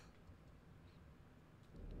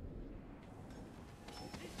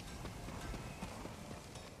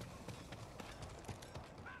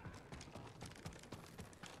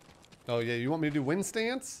 Oh yeah, you want me to do wind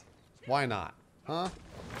stance? Why not? Huh?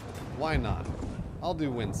 Why not? I'll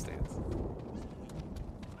do wind stance.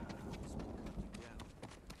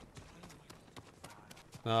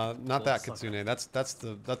 Not that, Kitsune. That's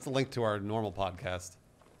the link to our normal podcast.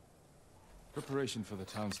 Preparation for the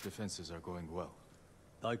town's defenses are going well.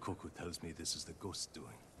 Daikoku tells me this is the ghost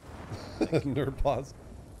doing. Nerd pause.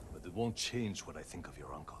 But it won't change what I think of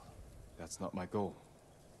your uncle. That's not my goal.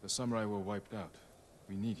 The samurai were wiped out.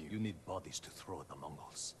 We need you. You need bodies to throw at the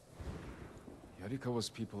Mongols. Yarikawa's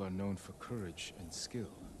people are known for courage and skill.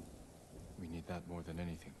 We need that more than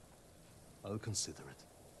anything. I'll consider it.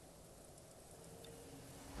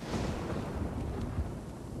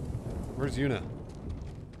 Where's Yuna?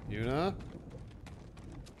 Yuna?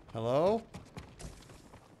 Hello?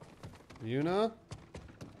 Yuna?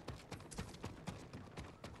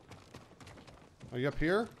 Are you up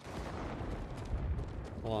here?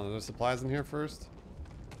 Hold on, are there supplies in here first?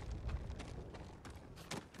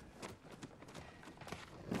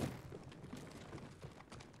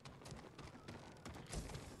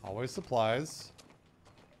 Always supplies.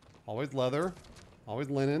 Always leather.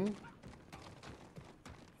 Always linen.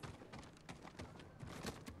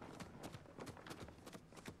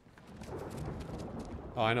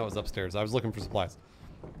 Oh, I know it was upstairs. I was looking for supplies.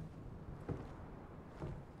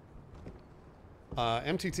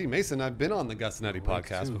 MTT Mason, I've been on the Gus and Eddie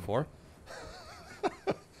podcast before.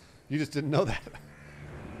 You just didn't know that.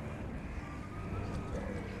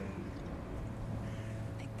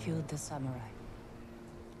 I killed the samurai.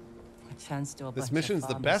 A chance to a This bunch mission's of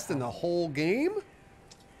the farmers best in the whole game?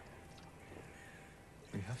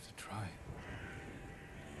 We have to try.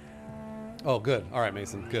 Oh, good. All right,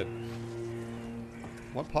 Mason. Good.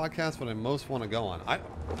 What podcast would I most want to go on? I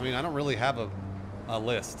mean, I don't really have a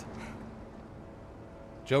list.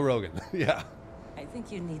 Joe Rogan. Yeah. I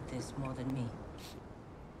think you need this more than me.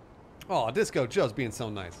 Oh, Disco Joe's being so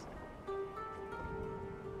nice.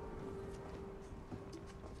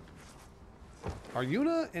 Are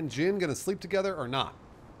Yuna and Jin gonna sleep together or not?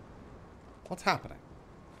 What's happening?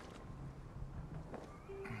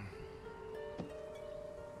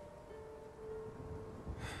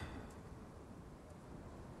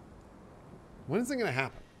 When is it gonna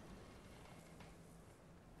happen?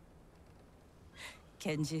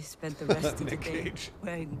 Kenji spent the rest of the Nick day Cage.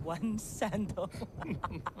 wearing one sandal.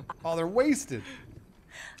 Oh, they're wasted.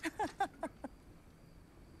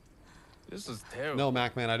 This is terrible. No,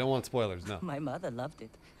 Mac man, I don't want spoilers. No. My mother loved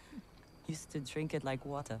it. Used to drink it like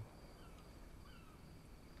water.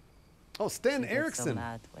 Oh, Sten She got so Erickson.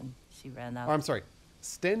 mad when she ran out. Oh, I'm sorry.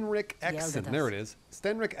 Stenrik Yelled Exon. at There us. it is.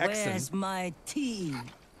 Stenrik Exon. Where's my tea?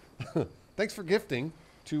 Thanks for gifting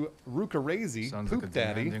to Rukarazy, Sounds Poop like a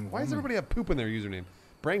Daddy. demanding Why does woman. everybody have poop in their username?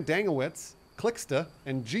 Brang Dangowitz, Clicksta,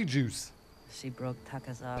 and G-Juice. She broke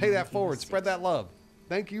Taka's arm. Pay when that he forward. was Spread that love.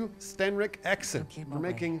 Thank you, Stenrik Exon, Took him for away.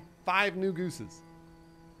 making 5 new gooses. 6.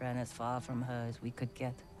 Ran as far from her as we could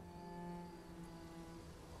get.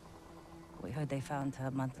 We heard they found her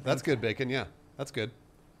a month later. That's good, Bacon. Yeah, that's good.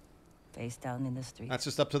 Face down in the street. That's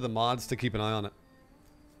just up to the mods to keep an eye on it.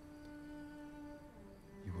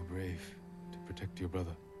 You were brave to protect your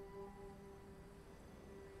brother.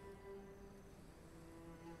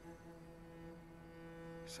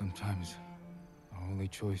 Sometimes our only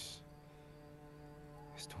choice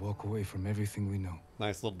is to walk away from everything we know.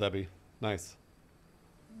 Nice, little Debbie. Nice.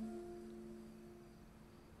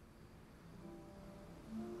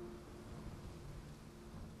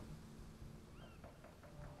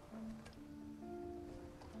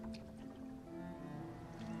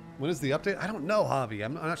 When is the update? I don't know, Javi.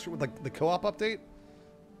 I'm not sure. Like the co-op update?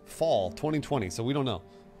 Fall 2020, so we don't know.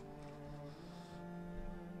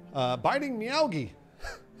 Biting Meowgie.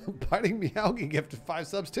 Biting Meowgie gifted 5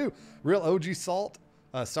 subs too. Real OG Salt,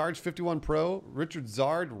 Sarge 51 Pro, Richard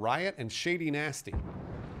Zard, Riot, and Shady Nasty.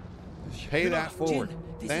 Pay that forward. Jin,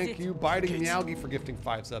 this is Thank it. you, Biting Meowgie, for gifting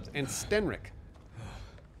 5 subs. And Stenrik.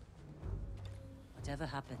 Whatever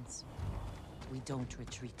happens, we don't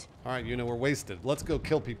retreat. All right, you know, we're wasted. Let's go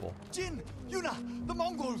kill people. Jin! Yuna! The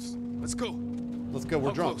Mongols! Let's go. Let's go. We're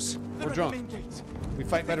How drunk. close? We're drunk. We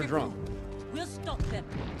fight better drunk. We'll stop them.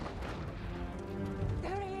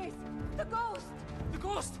 There he is! The ghost! The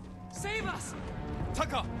ghost! Save us!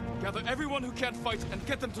 Taka, gather everyone who can't fight and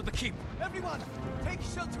get them to the keep. Everyone! Take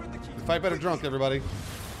shelter in the keep! We fight better drunk, everybody.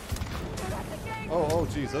 They're at the gate! Oh,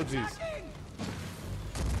 jeez. Oh, jeez.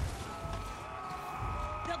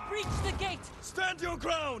 They'll breach the gate! Stand your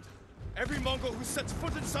ground! Every Mongol who sets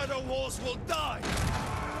foot inside our walls will die!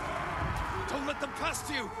 Don't let them past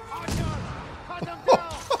you! Cut them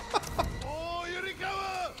down! Oh,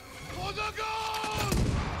 Yurikawa! For the goal!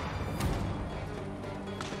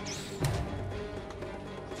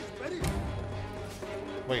 Ready?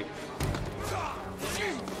 Wait.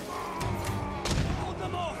 Hold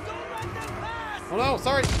them off! Don't let them pass! Oh, no.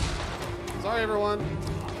 Sorry. Sorry, everyone.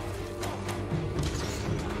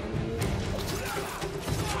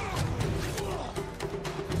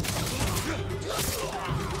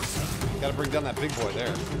 Gotta bring down that big boy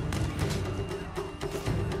there.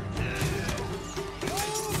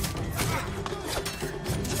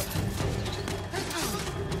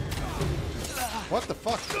 What the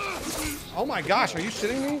fuck? Oh my gosh, are you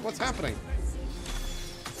shitting me? What's happening?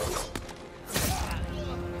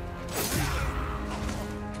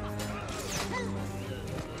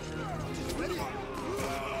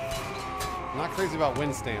 Not crazy about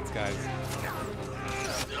wind stance, guys.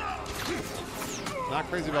 Not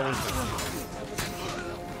crazy about wind stance.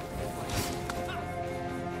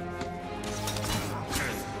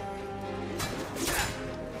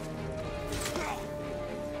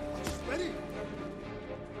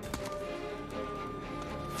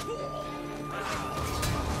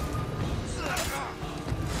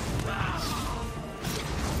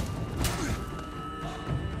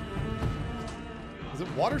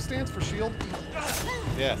 Water stance for shield?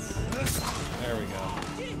 Yes. There we go.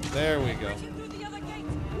 There we go.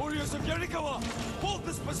 Warriors of Yarikawa, hold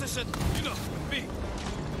this position. You know, me.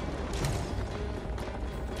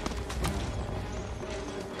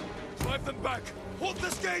 Drive them back. Hold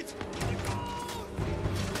this gate.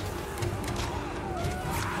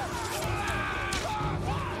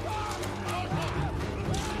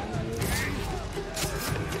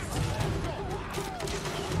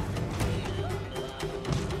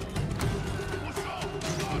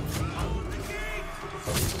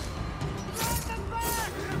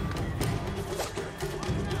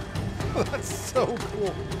 That's so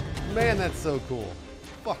cool. Man, that's so cool.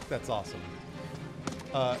 Fuck, that's awesome.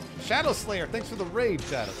 Shadow Slayer, thanks for the raid,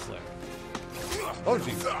 Shadow Slayer. Oh,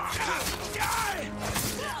 jeez.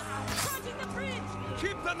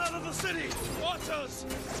 Keep them out of the city! Watch us!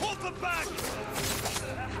 Hold them back!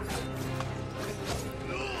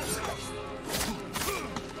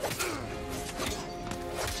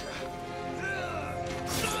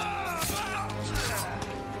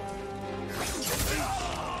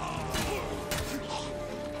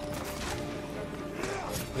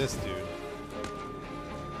 This dude.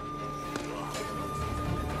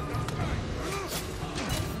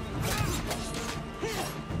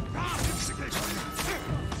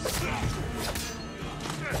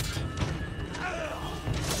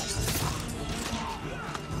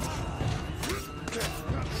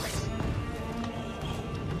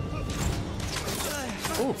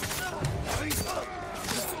 Ooh.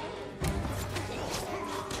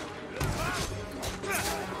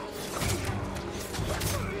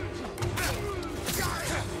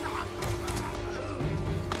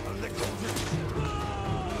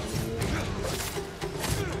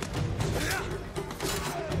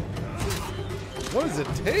 What does it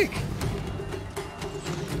take?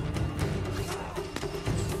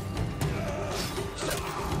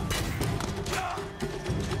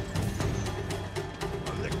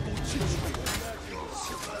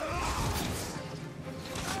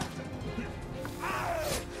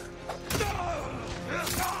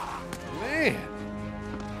 Man.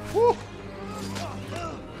 Woo.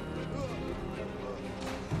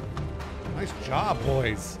 Nice job,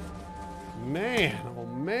 boys. Man, oh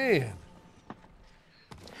man.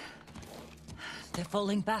 They're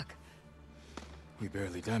falling back. We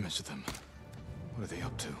barely damaged them. What are they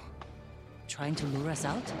up to? Trying to lure us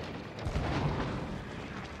out?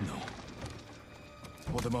 No.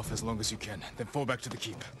 Hold them off as long as you can, then fall back to the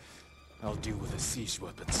keep. I'll deal with the siege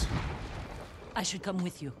weapons. I should come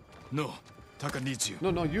with you. No. Taka needs you.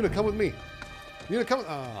 No, Yuna, come with me. Yuna, come.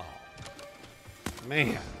 Oh.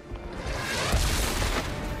 Man.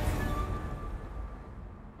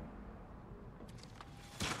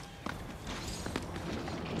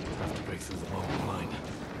 Have to break through the Mongol line.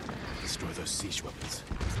 Destroy those siege weapons.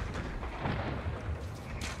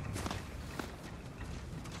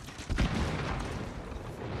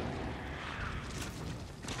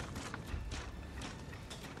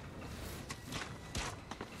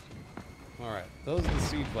 Alright, those are the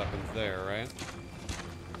siege weapons there, right?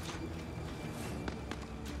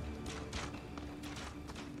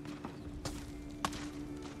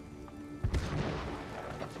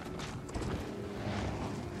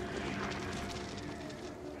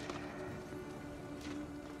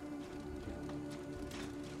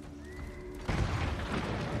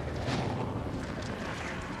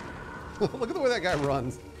 Look at the way that guy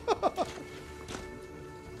runs.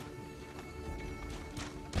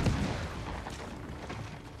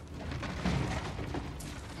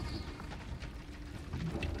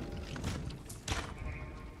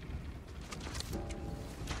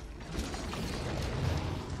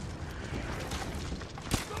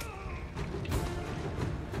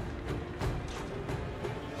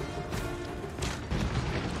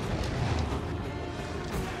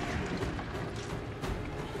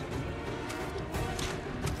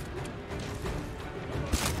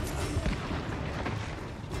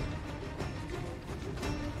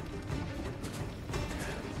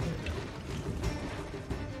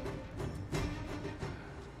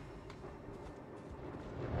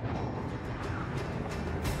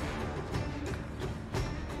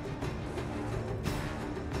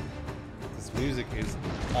 This music is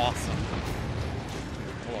awesome.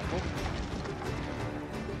 Hold on. Oh.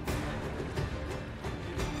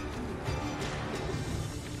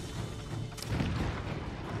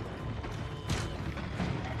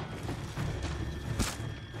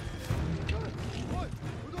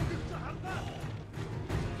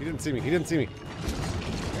 He didn't see me. He didn't see me.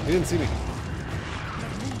 He didn't see me.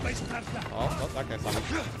 Oh, that guy saw me.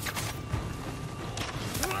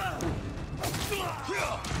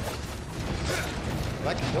 Did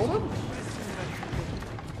I kill him?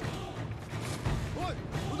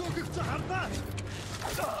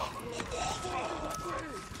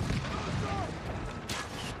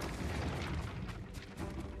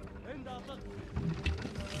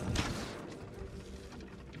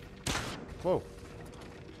 Whoa.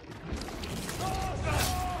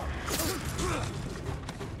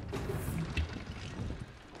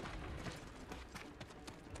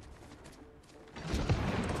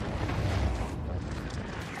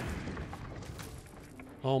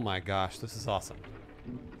 Oh my gosh, this is awesome.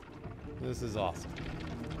 This is awesome.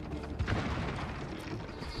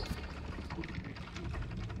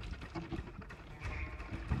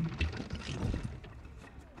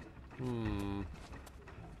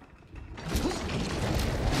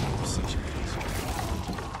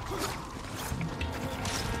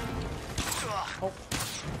 Oh.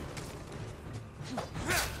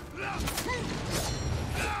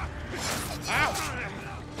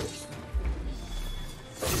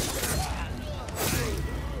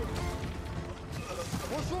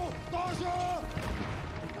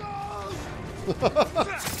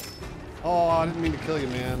 Oh, I didn't mean to kill you,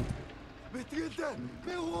 man.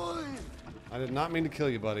 I did not mean to kill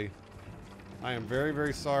you, buddy. I am very,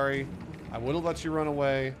 very sorry. I would have let you run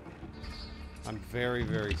away. I'm very,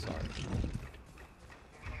 very sorry.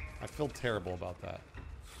 I feel terrible about that.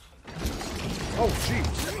 Oh, jeez.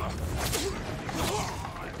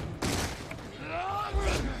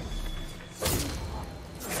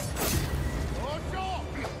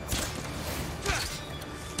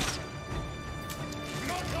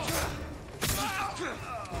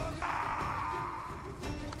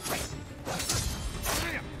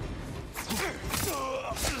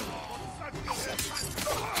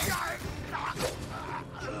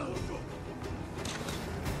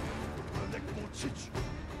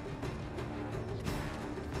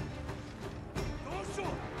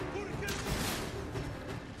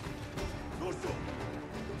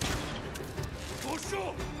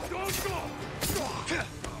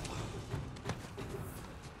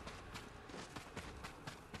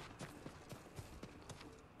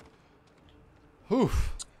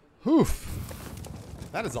 Oof. Oof.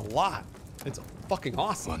 That is a lot. It's fucking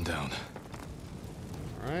awesome. One down.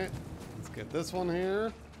 Alright. Let's get this one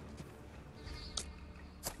here.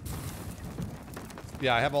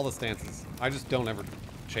 Yeah, I have all the stances. I just don't ever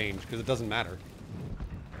change because it doesn't matter.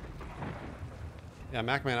 Yeah,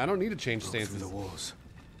 MacMan, I don't need to change stances. Through the walls.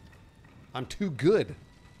 I'm too good.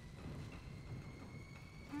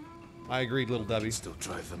 I agreed, little Debbie. Still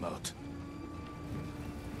drive them out.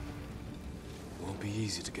 Won't be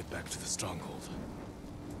easy to get back to the stronghold.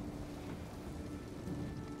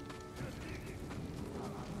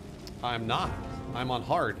 I'm not. I'm on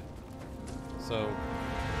hard. So,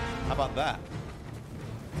 how about that?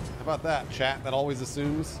 How about that, chat that always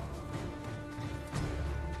assumes?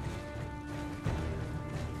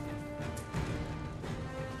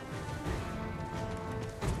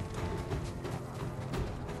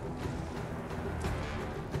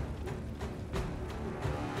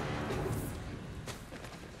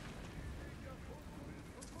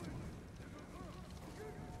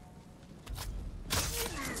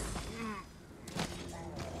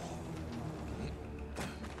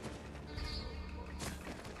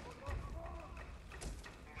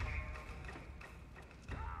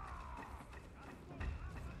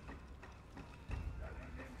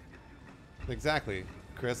 Exactly,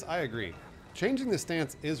 Chris. I agree. Changing the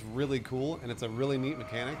stance is really cool, and it's a really neat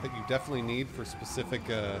mechanic that you definitely need for specific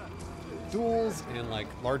duels and like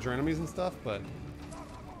larger enemies and stuff. But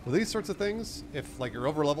with these sorts of things, if like you're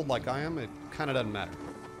over leveled like I am, it kind of doesn't matter.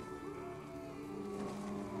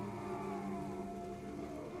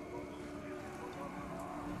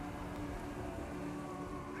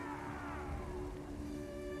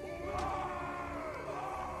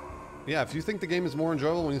 Yeah, if you think the game is more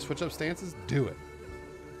enjoyable when you switch up stances, do it.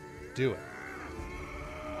 Do it.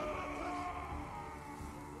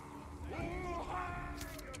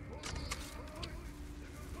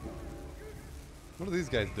 What are these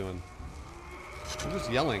guys doing? They're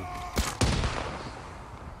just yelling.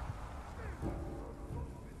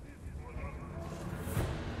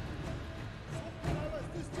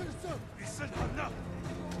 Listen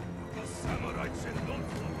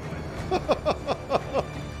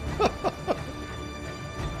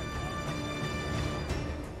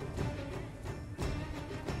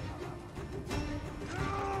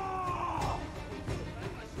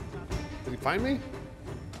Did he find me?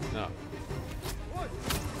 No.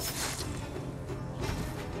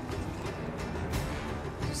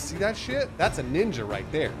 You see that shit? That's a ninja right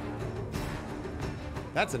there.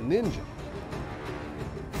 That's a ninja.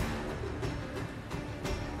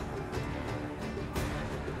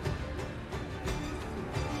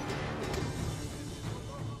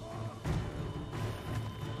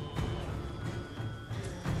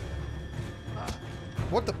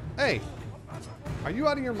 What the? Hey, are you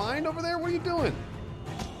out of your mind over there? What are you doing?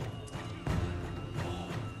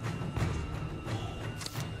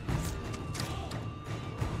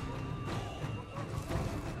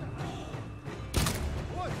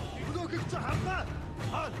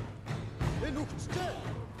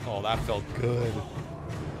 Oh, that felt good.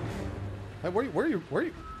 Hey, where are you?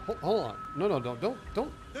 Hold on. No,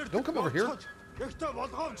 don't come over here. What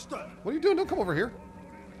are you doing? Don't come over here.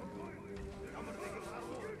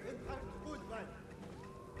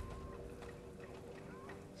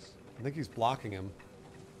 I think he's blocking him.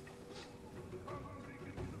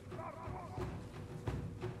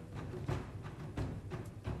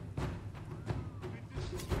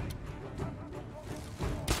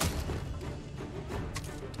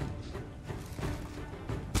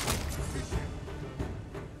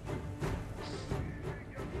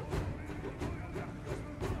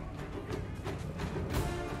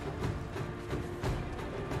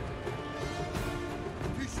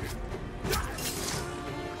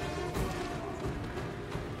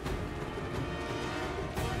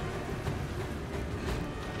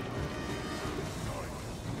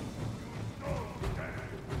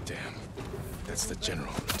 That's the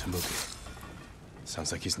general, Temuge.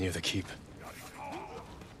 Sounds like he's near the keep.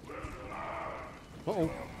 Uh-oh.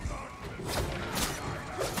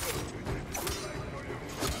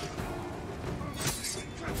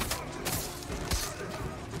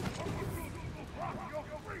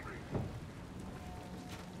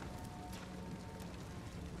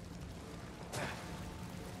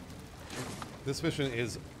 This mission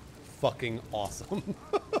is fucking awesome.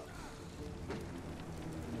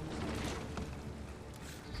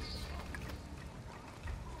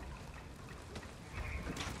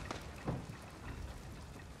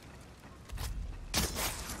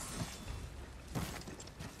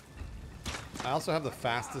 I also have the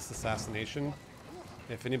fastest assassination,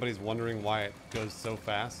 if anybody's wondering why it goes so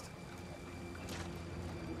fast.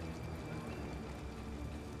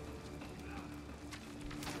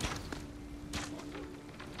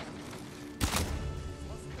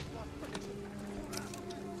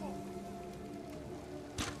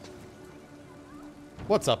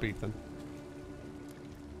 What's up, Ethan?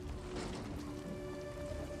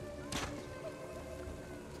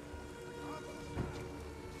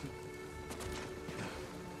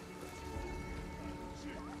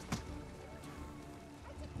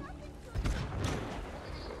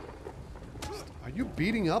 Are you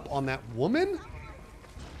beating up on that woman?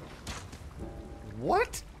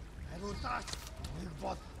 What?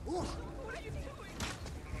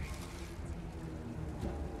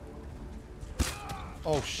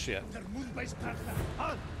 Oh shit.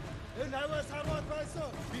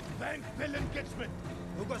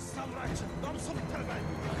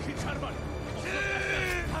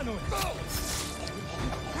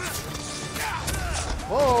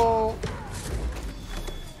 Whoa.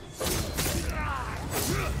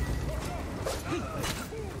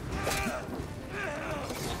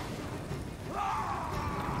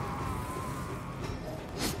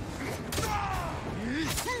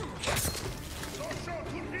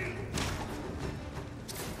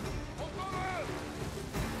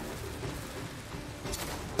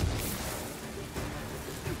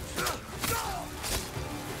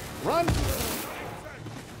 Run!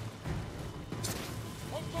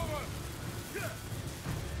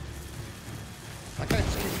 That guy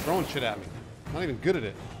just keeps throwing shit at me. I'm not even good at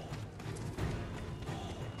it.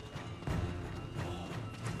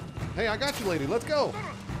 Hey, I got you, lady. Let's go.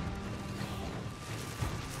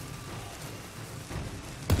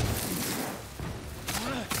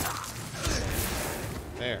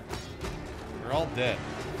 There. They're all dead.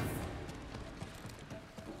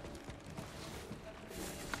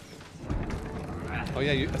 Oh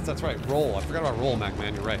yeah, that's right. Roll. I forgot about roll, Mac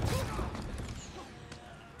Man. You're right.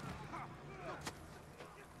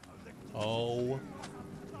 Oh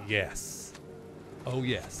yes. Oh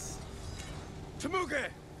yes. Temuge,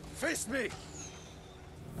 face me.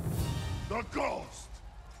 The ghost.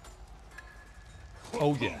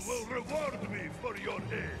 Oh, yes. Who will reward me for your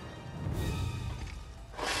aid?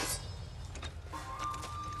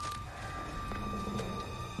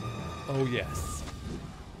 Oh, yes.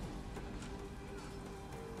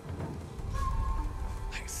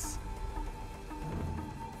 Nice.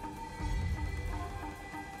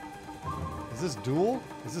 Is this duel?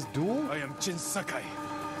 Is this duel? I am Jin Sakai,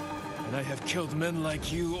 and I have killed men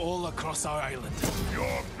like you all across our island.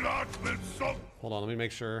 Your blood will soak. Hold on, let me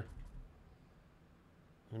make sure.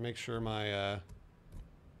 Let me make sure my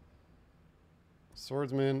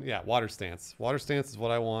swordsman. Yeah, water stance. Water stance is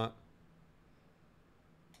what I want.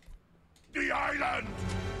 The island.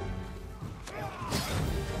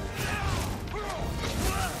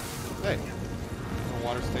 Hey, no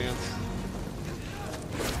water stance.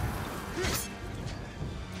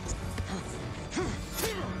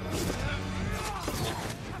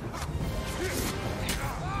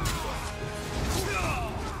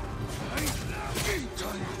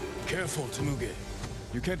 Careful, Temuge.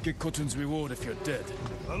 You can't get Kotun's reward if you're dead.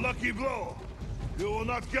 A lucky blow. You will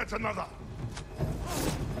not get another.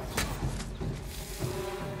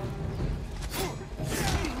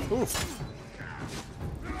 Oof.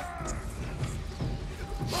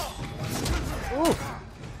 Oof.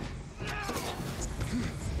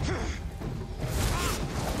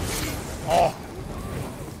 Oh.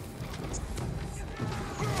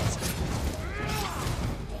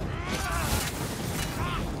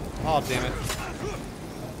 Oh, damn it.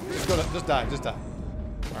 Just die, just die.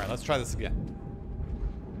 Alright, let's try this again.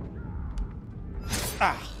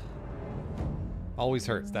 Ah! Always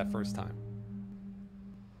hurts that first time.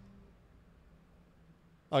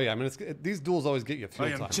 Oh yeah, I mean, these duels always get you a few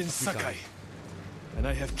times. I am Jin Sakai, and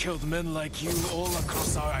I have killed men like you all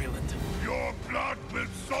across our island. Your blood will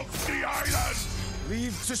soak the island!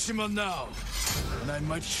 Leave Tsushima now, and I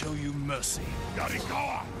might show you mercy.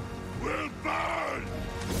 Yarikawa will burn!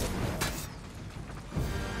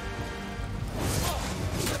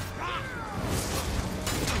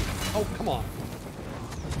 Oh, come on.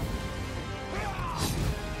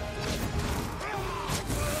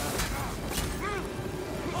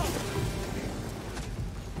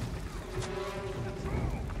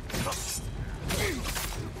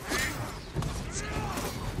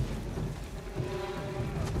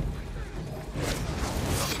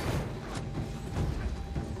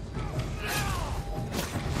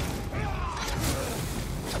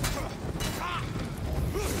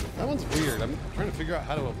 That one's weird. I'm trying to figure out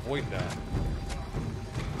how to avoid that.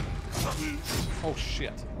 Oh,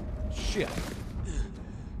 shit. Shit.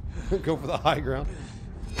 Go for the high ground.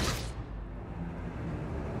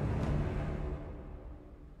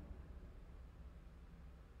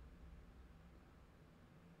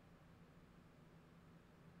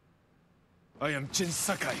 I am Jin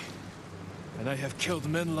Sakai, and I have killed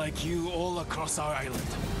men like you all across our island.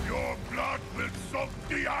 Your blood will soak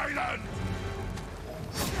the island!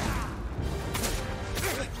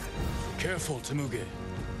 Careful, Temuge.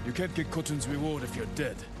 You can't get Kotun's reward if you're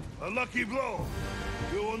dead. A lucky blow.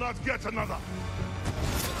 You will not get another.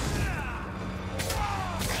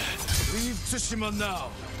 Leave Tsushima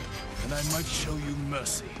now, and I might show you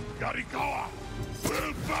mercy. Yarikawa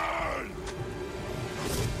will burn!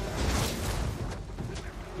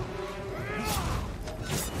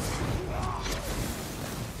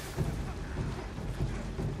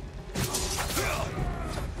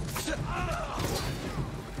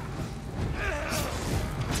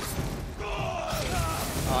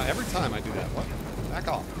 Every time I do that. What? Back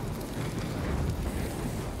off.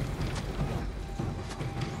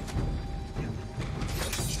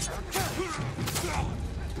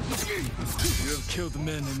 You have killed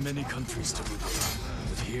men in many countries, Temuge.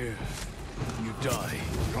 But here, you die.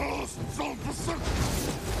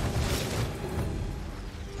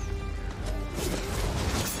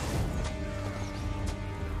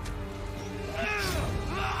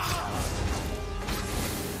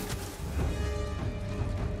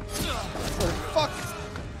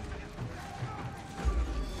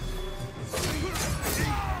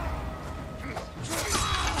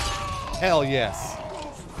 Hell yes.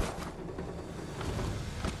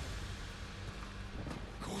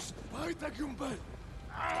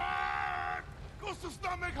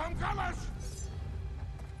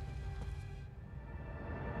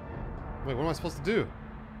 Wait, what am I supposed to do?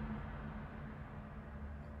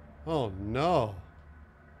 Oh no.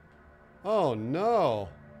 Oh no.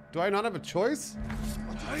 Do I not have a choice?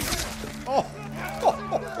 Oh.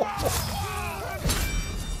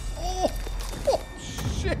 Oh,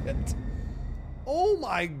 shit. Oh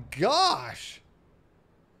my gosh.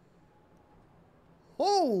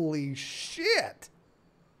 Holy shit.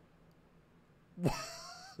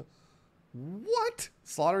 What?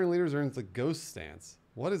 Slaughtering leaders earns the ghost stance.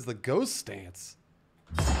 What is the ghost stance?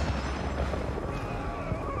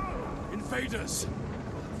 Invaders!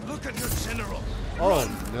 Look at your general! Oh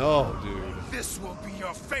no, dude. This will be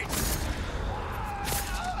your fate!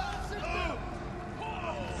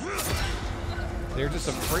 They're just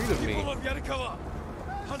afraid of me. People of Yarikawa,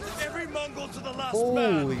 hunt every Mongol to the last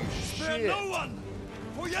Holy man! Spare shit. no one!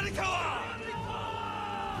 For Yarikawa!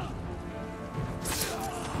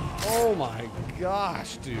 Oh my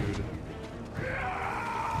gosh, dude.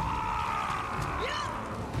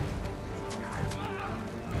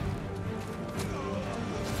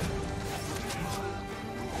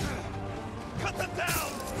 Cut them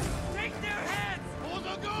down! Take their heads! For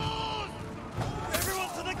the ghost! Everyone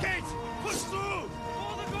to the gate! Push through!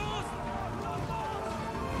 For the ghost!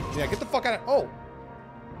 Yeah, get the fuck out of... Oh.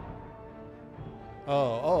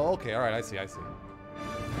 Oh, okay. All right, I see.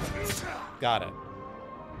 Got it.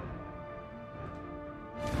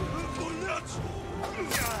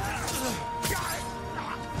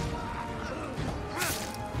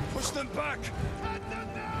 Push them back!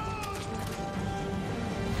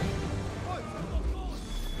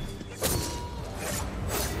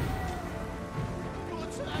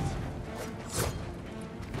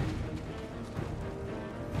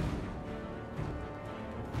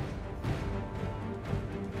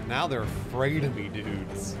 Now they're afraid of me,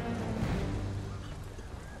 dudes.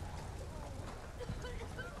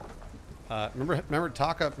 Remember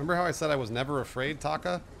Taka? Remember how I said I was never afraid,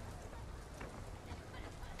 Taka?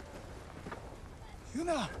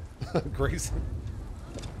 Yuna! Grayson.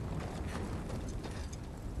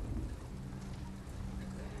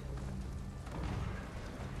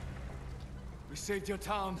 We saved your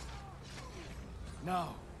town.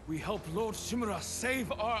 Now, we help Lord Shimura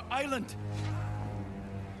save our island.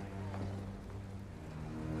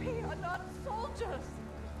 We are not soldiers.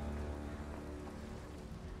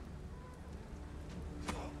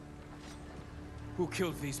 Who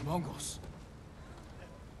killed these Mongols?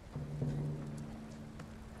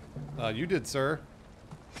 You did, sir.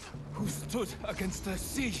 Who stood against the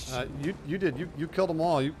siege? You did. You killed them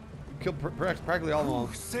all. You killed practically all of them.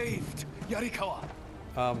 Who saved Yarikawa?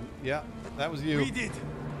 Yeah, that was you. We did.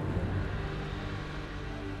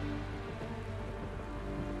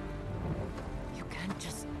 You can't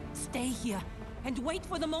just stay here and wait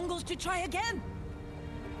for the Mongols to try again.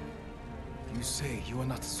 You say you are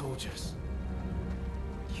not soldiers.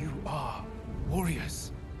 You are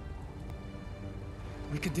warriors.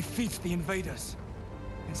 We can defeat the invaders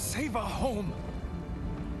and save our home.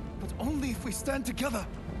 But only if we stand together.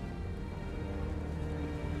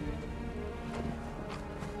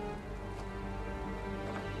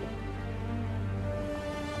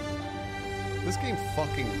 This game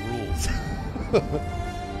fucking rules.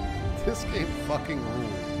 This game fucking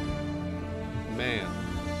rules. Man.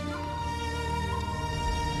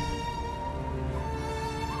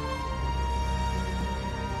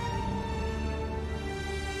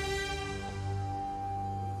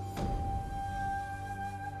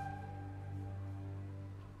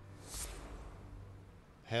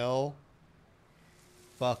 Hell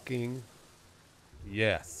fucking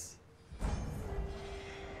yes.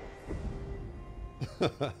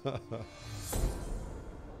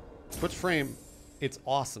 Twitch frame, it's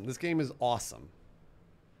awesome. This game is awesome.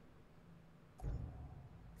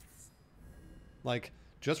 Like,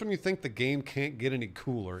 just when you think the game can't get any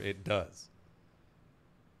cooler, it does.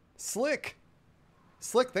 Slick!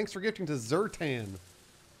 Slick, thanks for gifting to Zertan.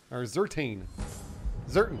 Or Zertane.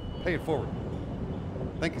 Zertan, pay it forward.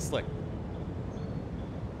 Thank you, Slick.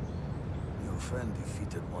 Your friend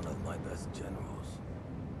defeated one of my best generals.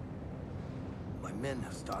 My men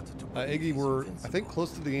have started to Iggy, we're, I think,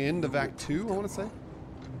 close to the end of Act 2, I want to say.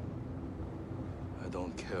 I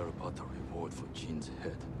don't care about the reward for Jin's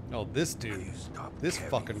head. Oh, this dude. This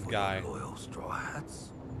fucking guy. Loyal straw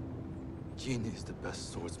hats. Jin is the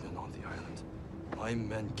best swordsman on the island. My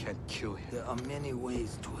men can't kill him. There are many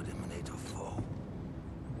ways to eliminate a foe.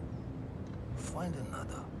 Find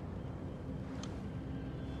another.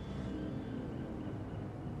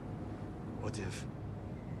 What if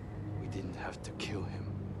we didn't have to kill him?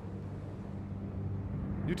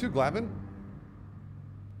 You too, Glavin?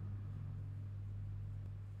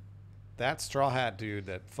 That straw hat dude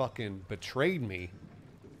that fucking betrayed me.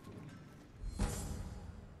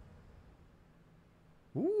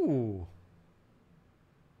 Ooh.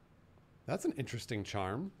 That's an interesting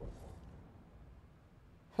charm.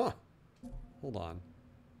 Huh. Hold on.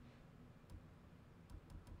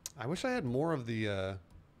 I wish I had more of the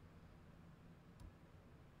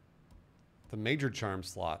major charm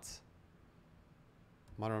slots.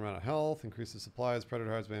 Moderate amount of health. Increases supplies,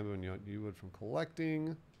 predator hearts, bamboo, and you wood from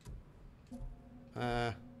collecting.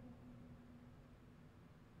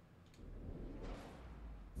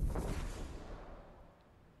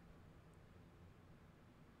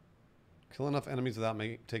 Kill enough enemies without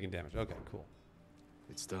taking damage. Okay, cool.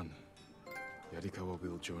 It's done. Yarikawa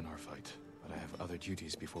will join our fight, but I have other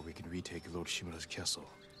duties before we can retake Lord Shimura's castle.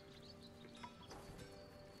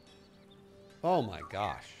 Oh my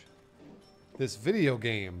gosh. This video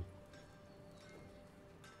game.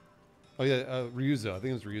 Oh yeah, Ryuzo. I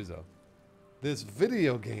think it was Ryuzo. This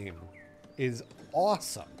video game is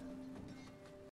awesome.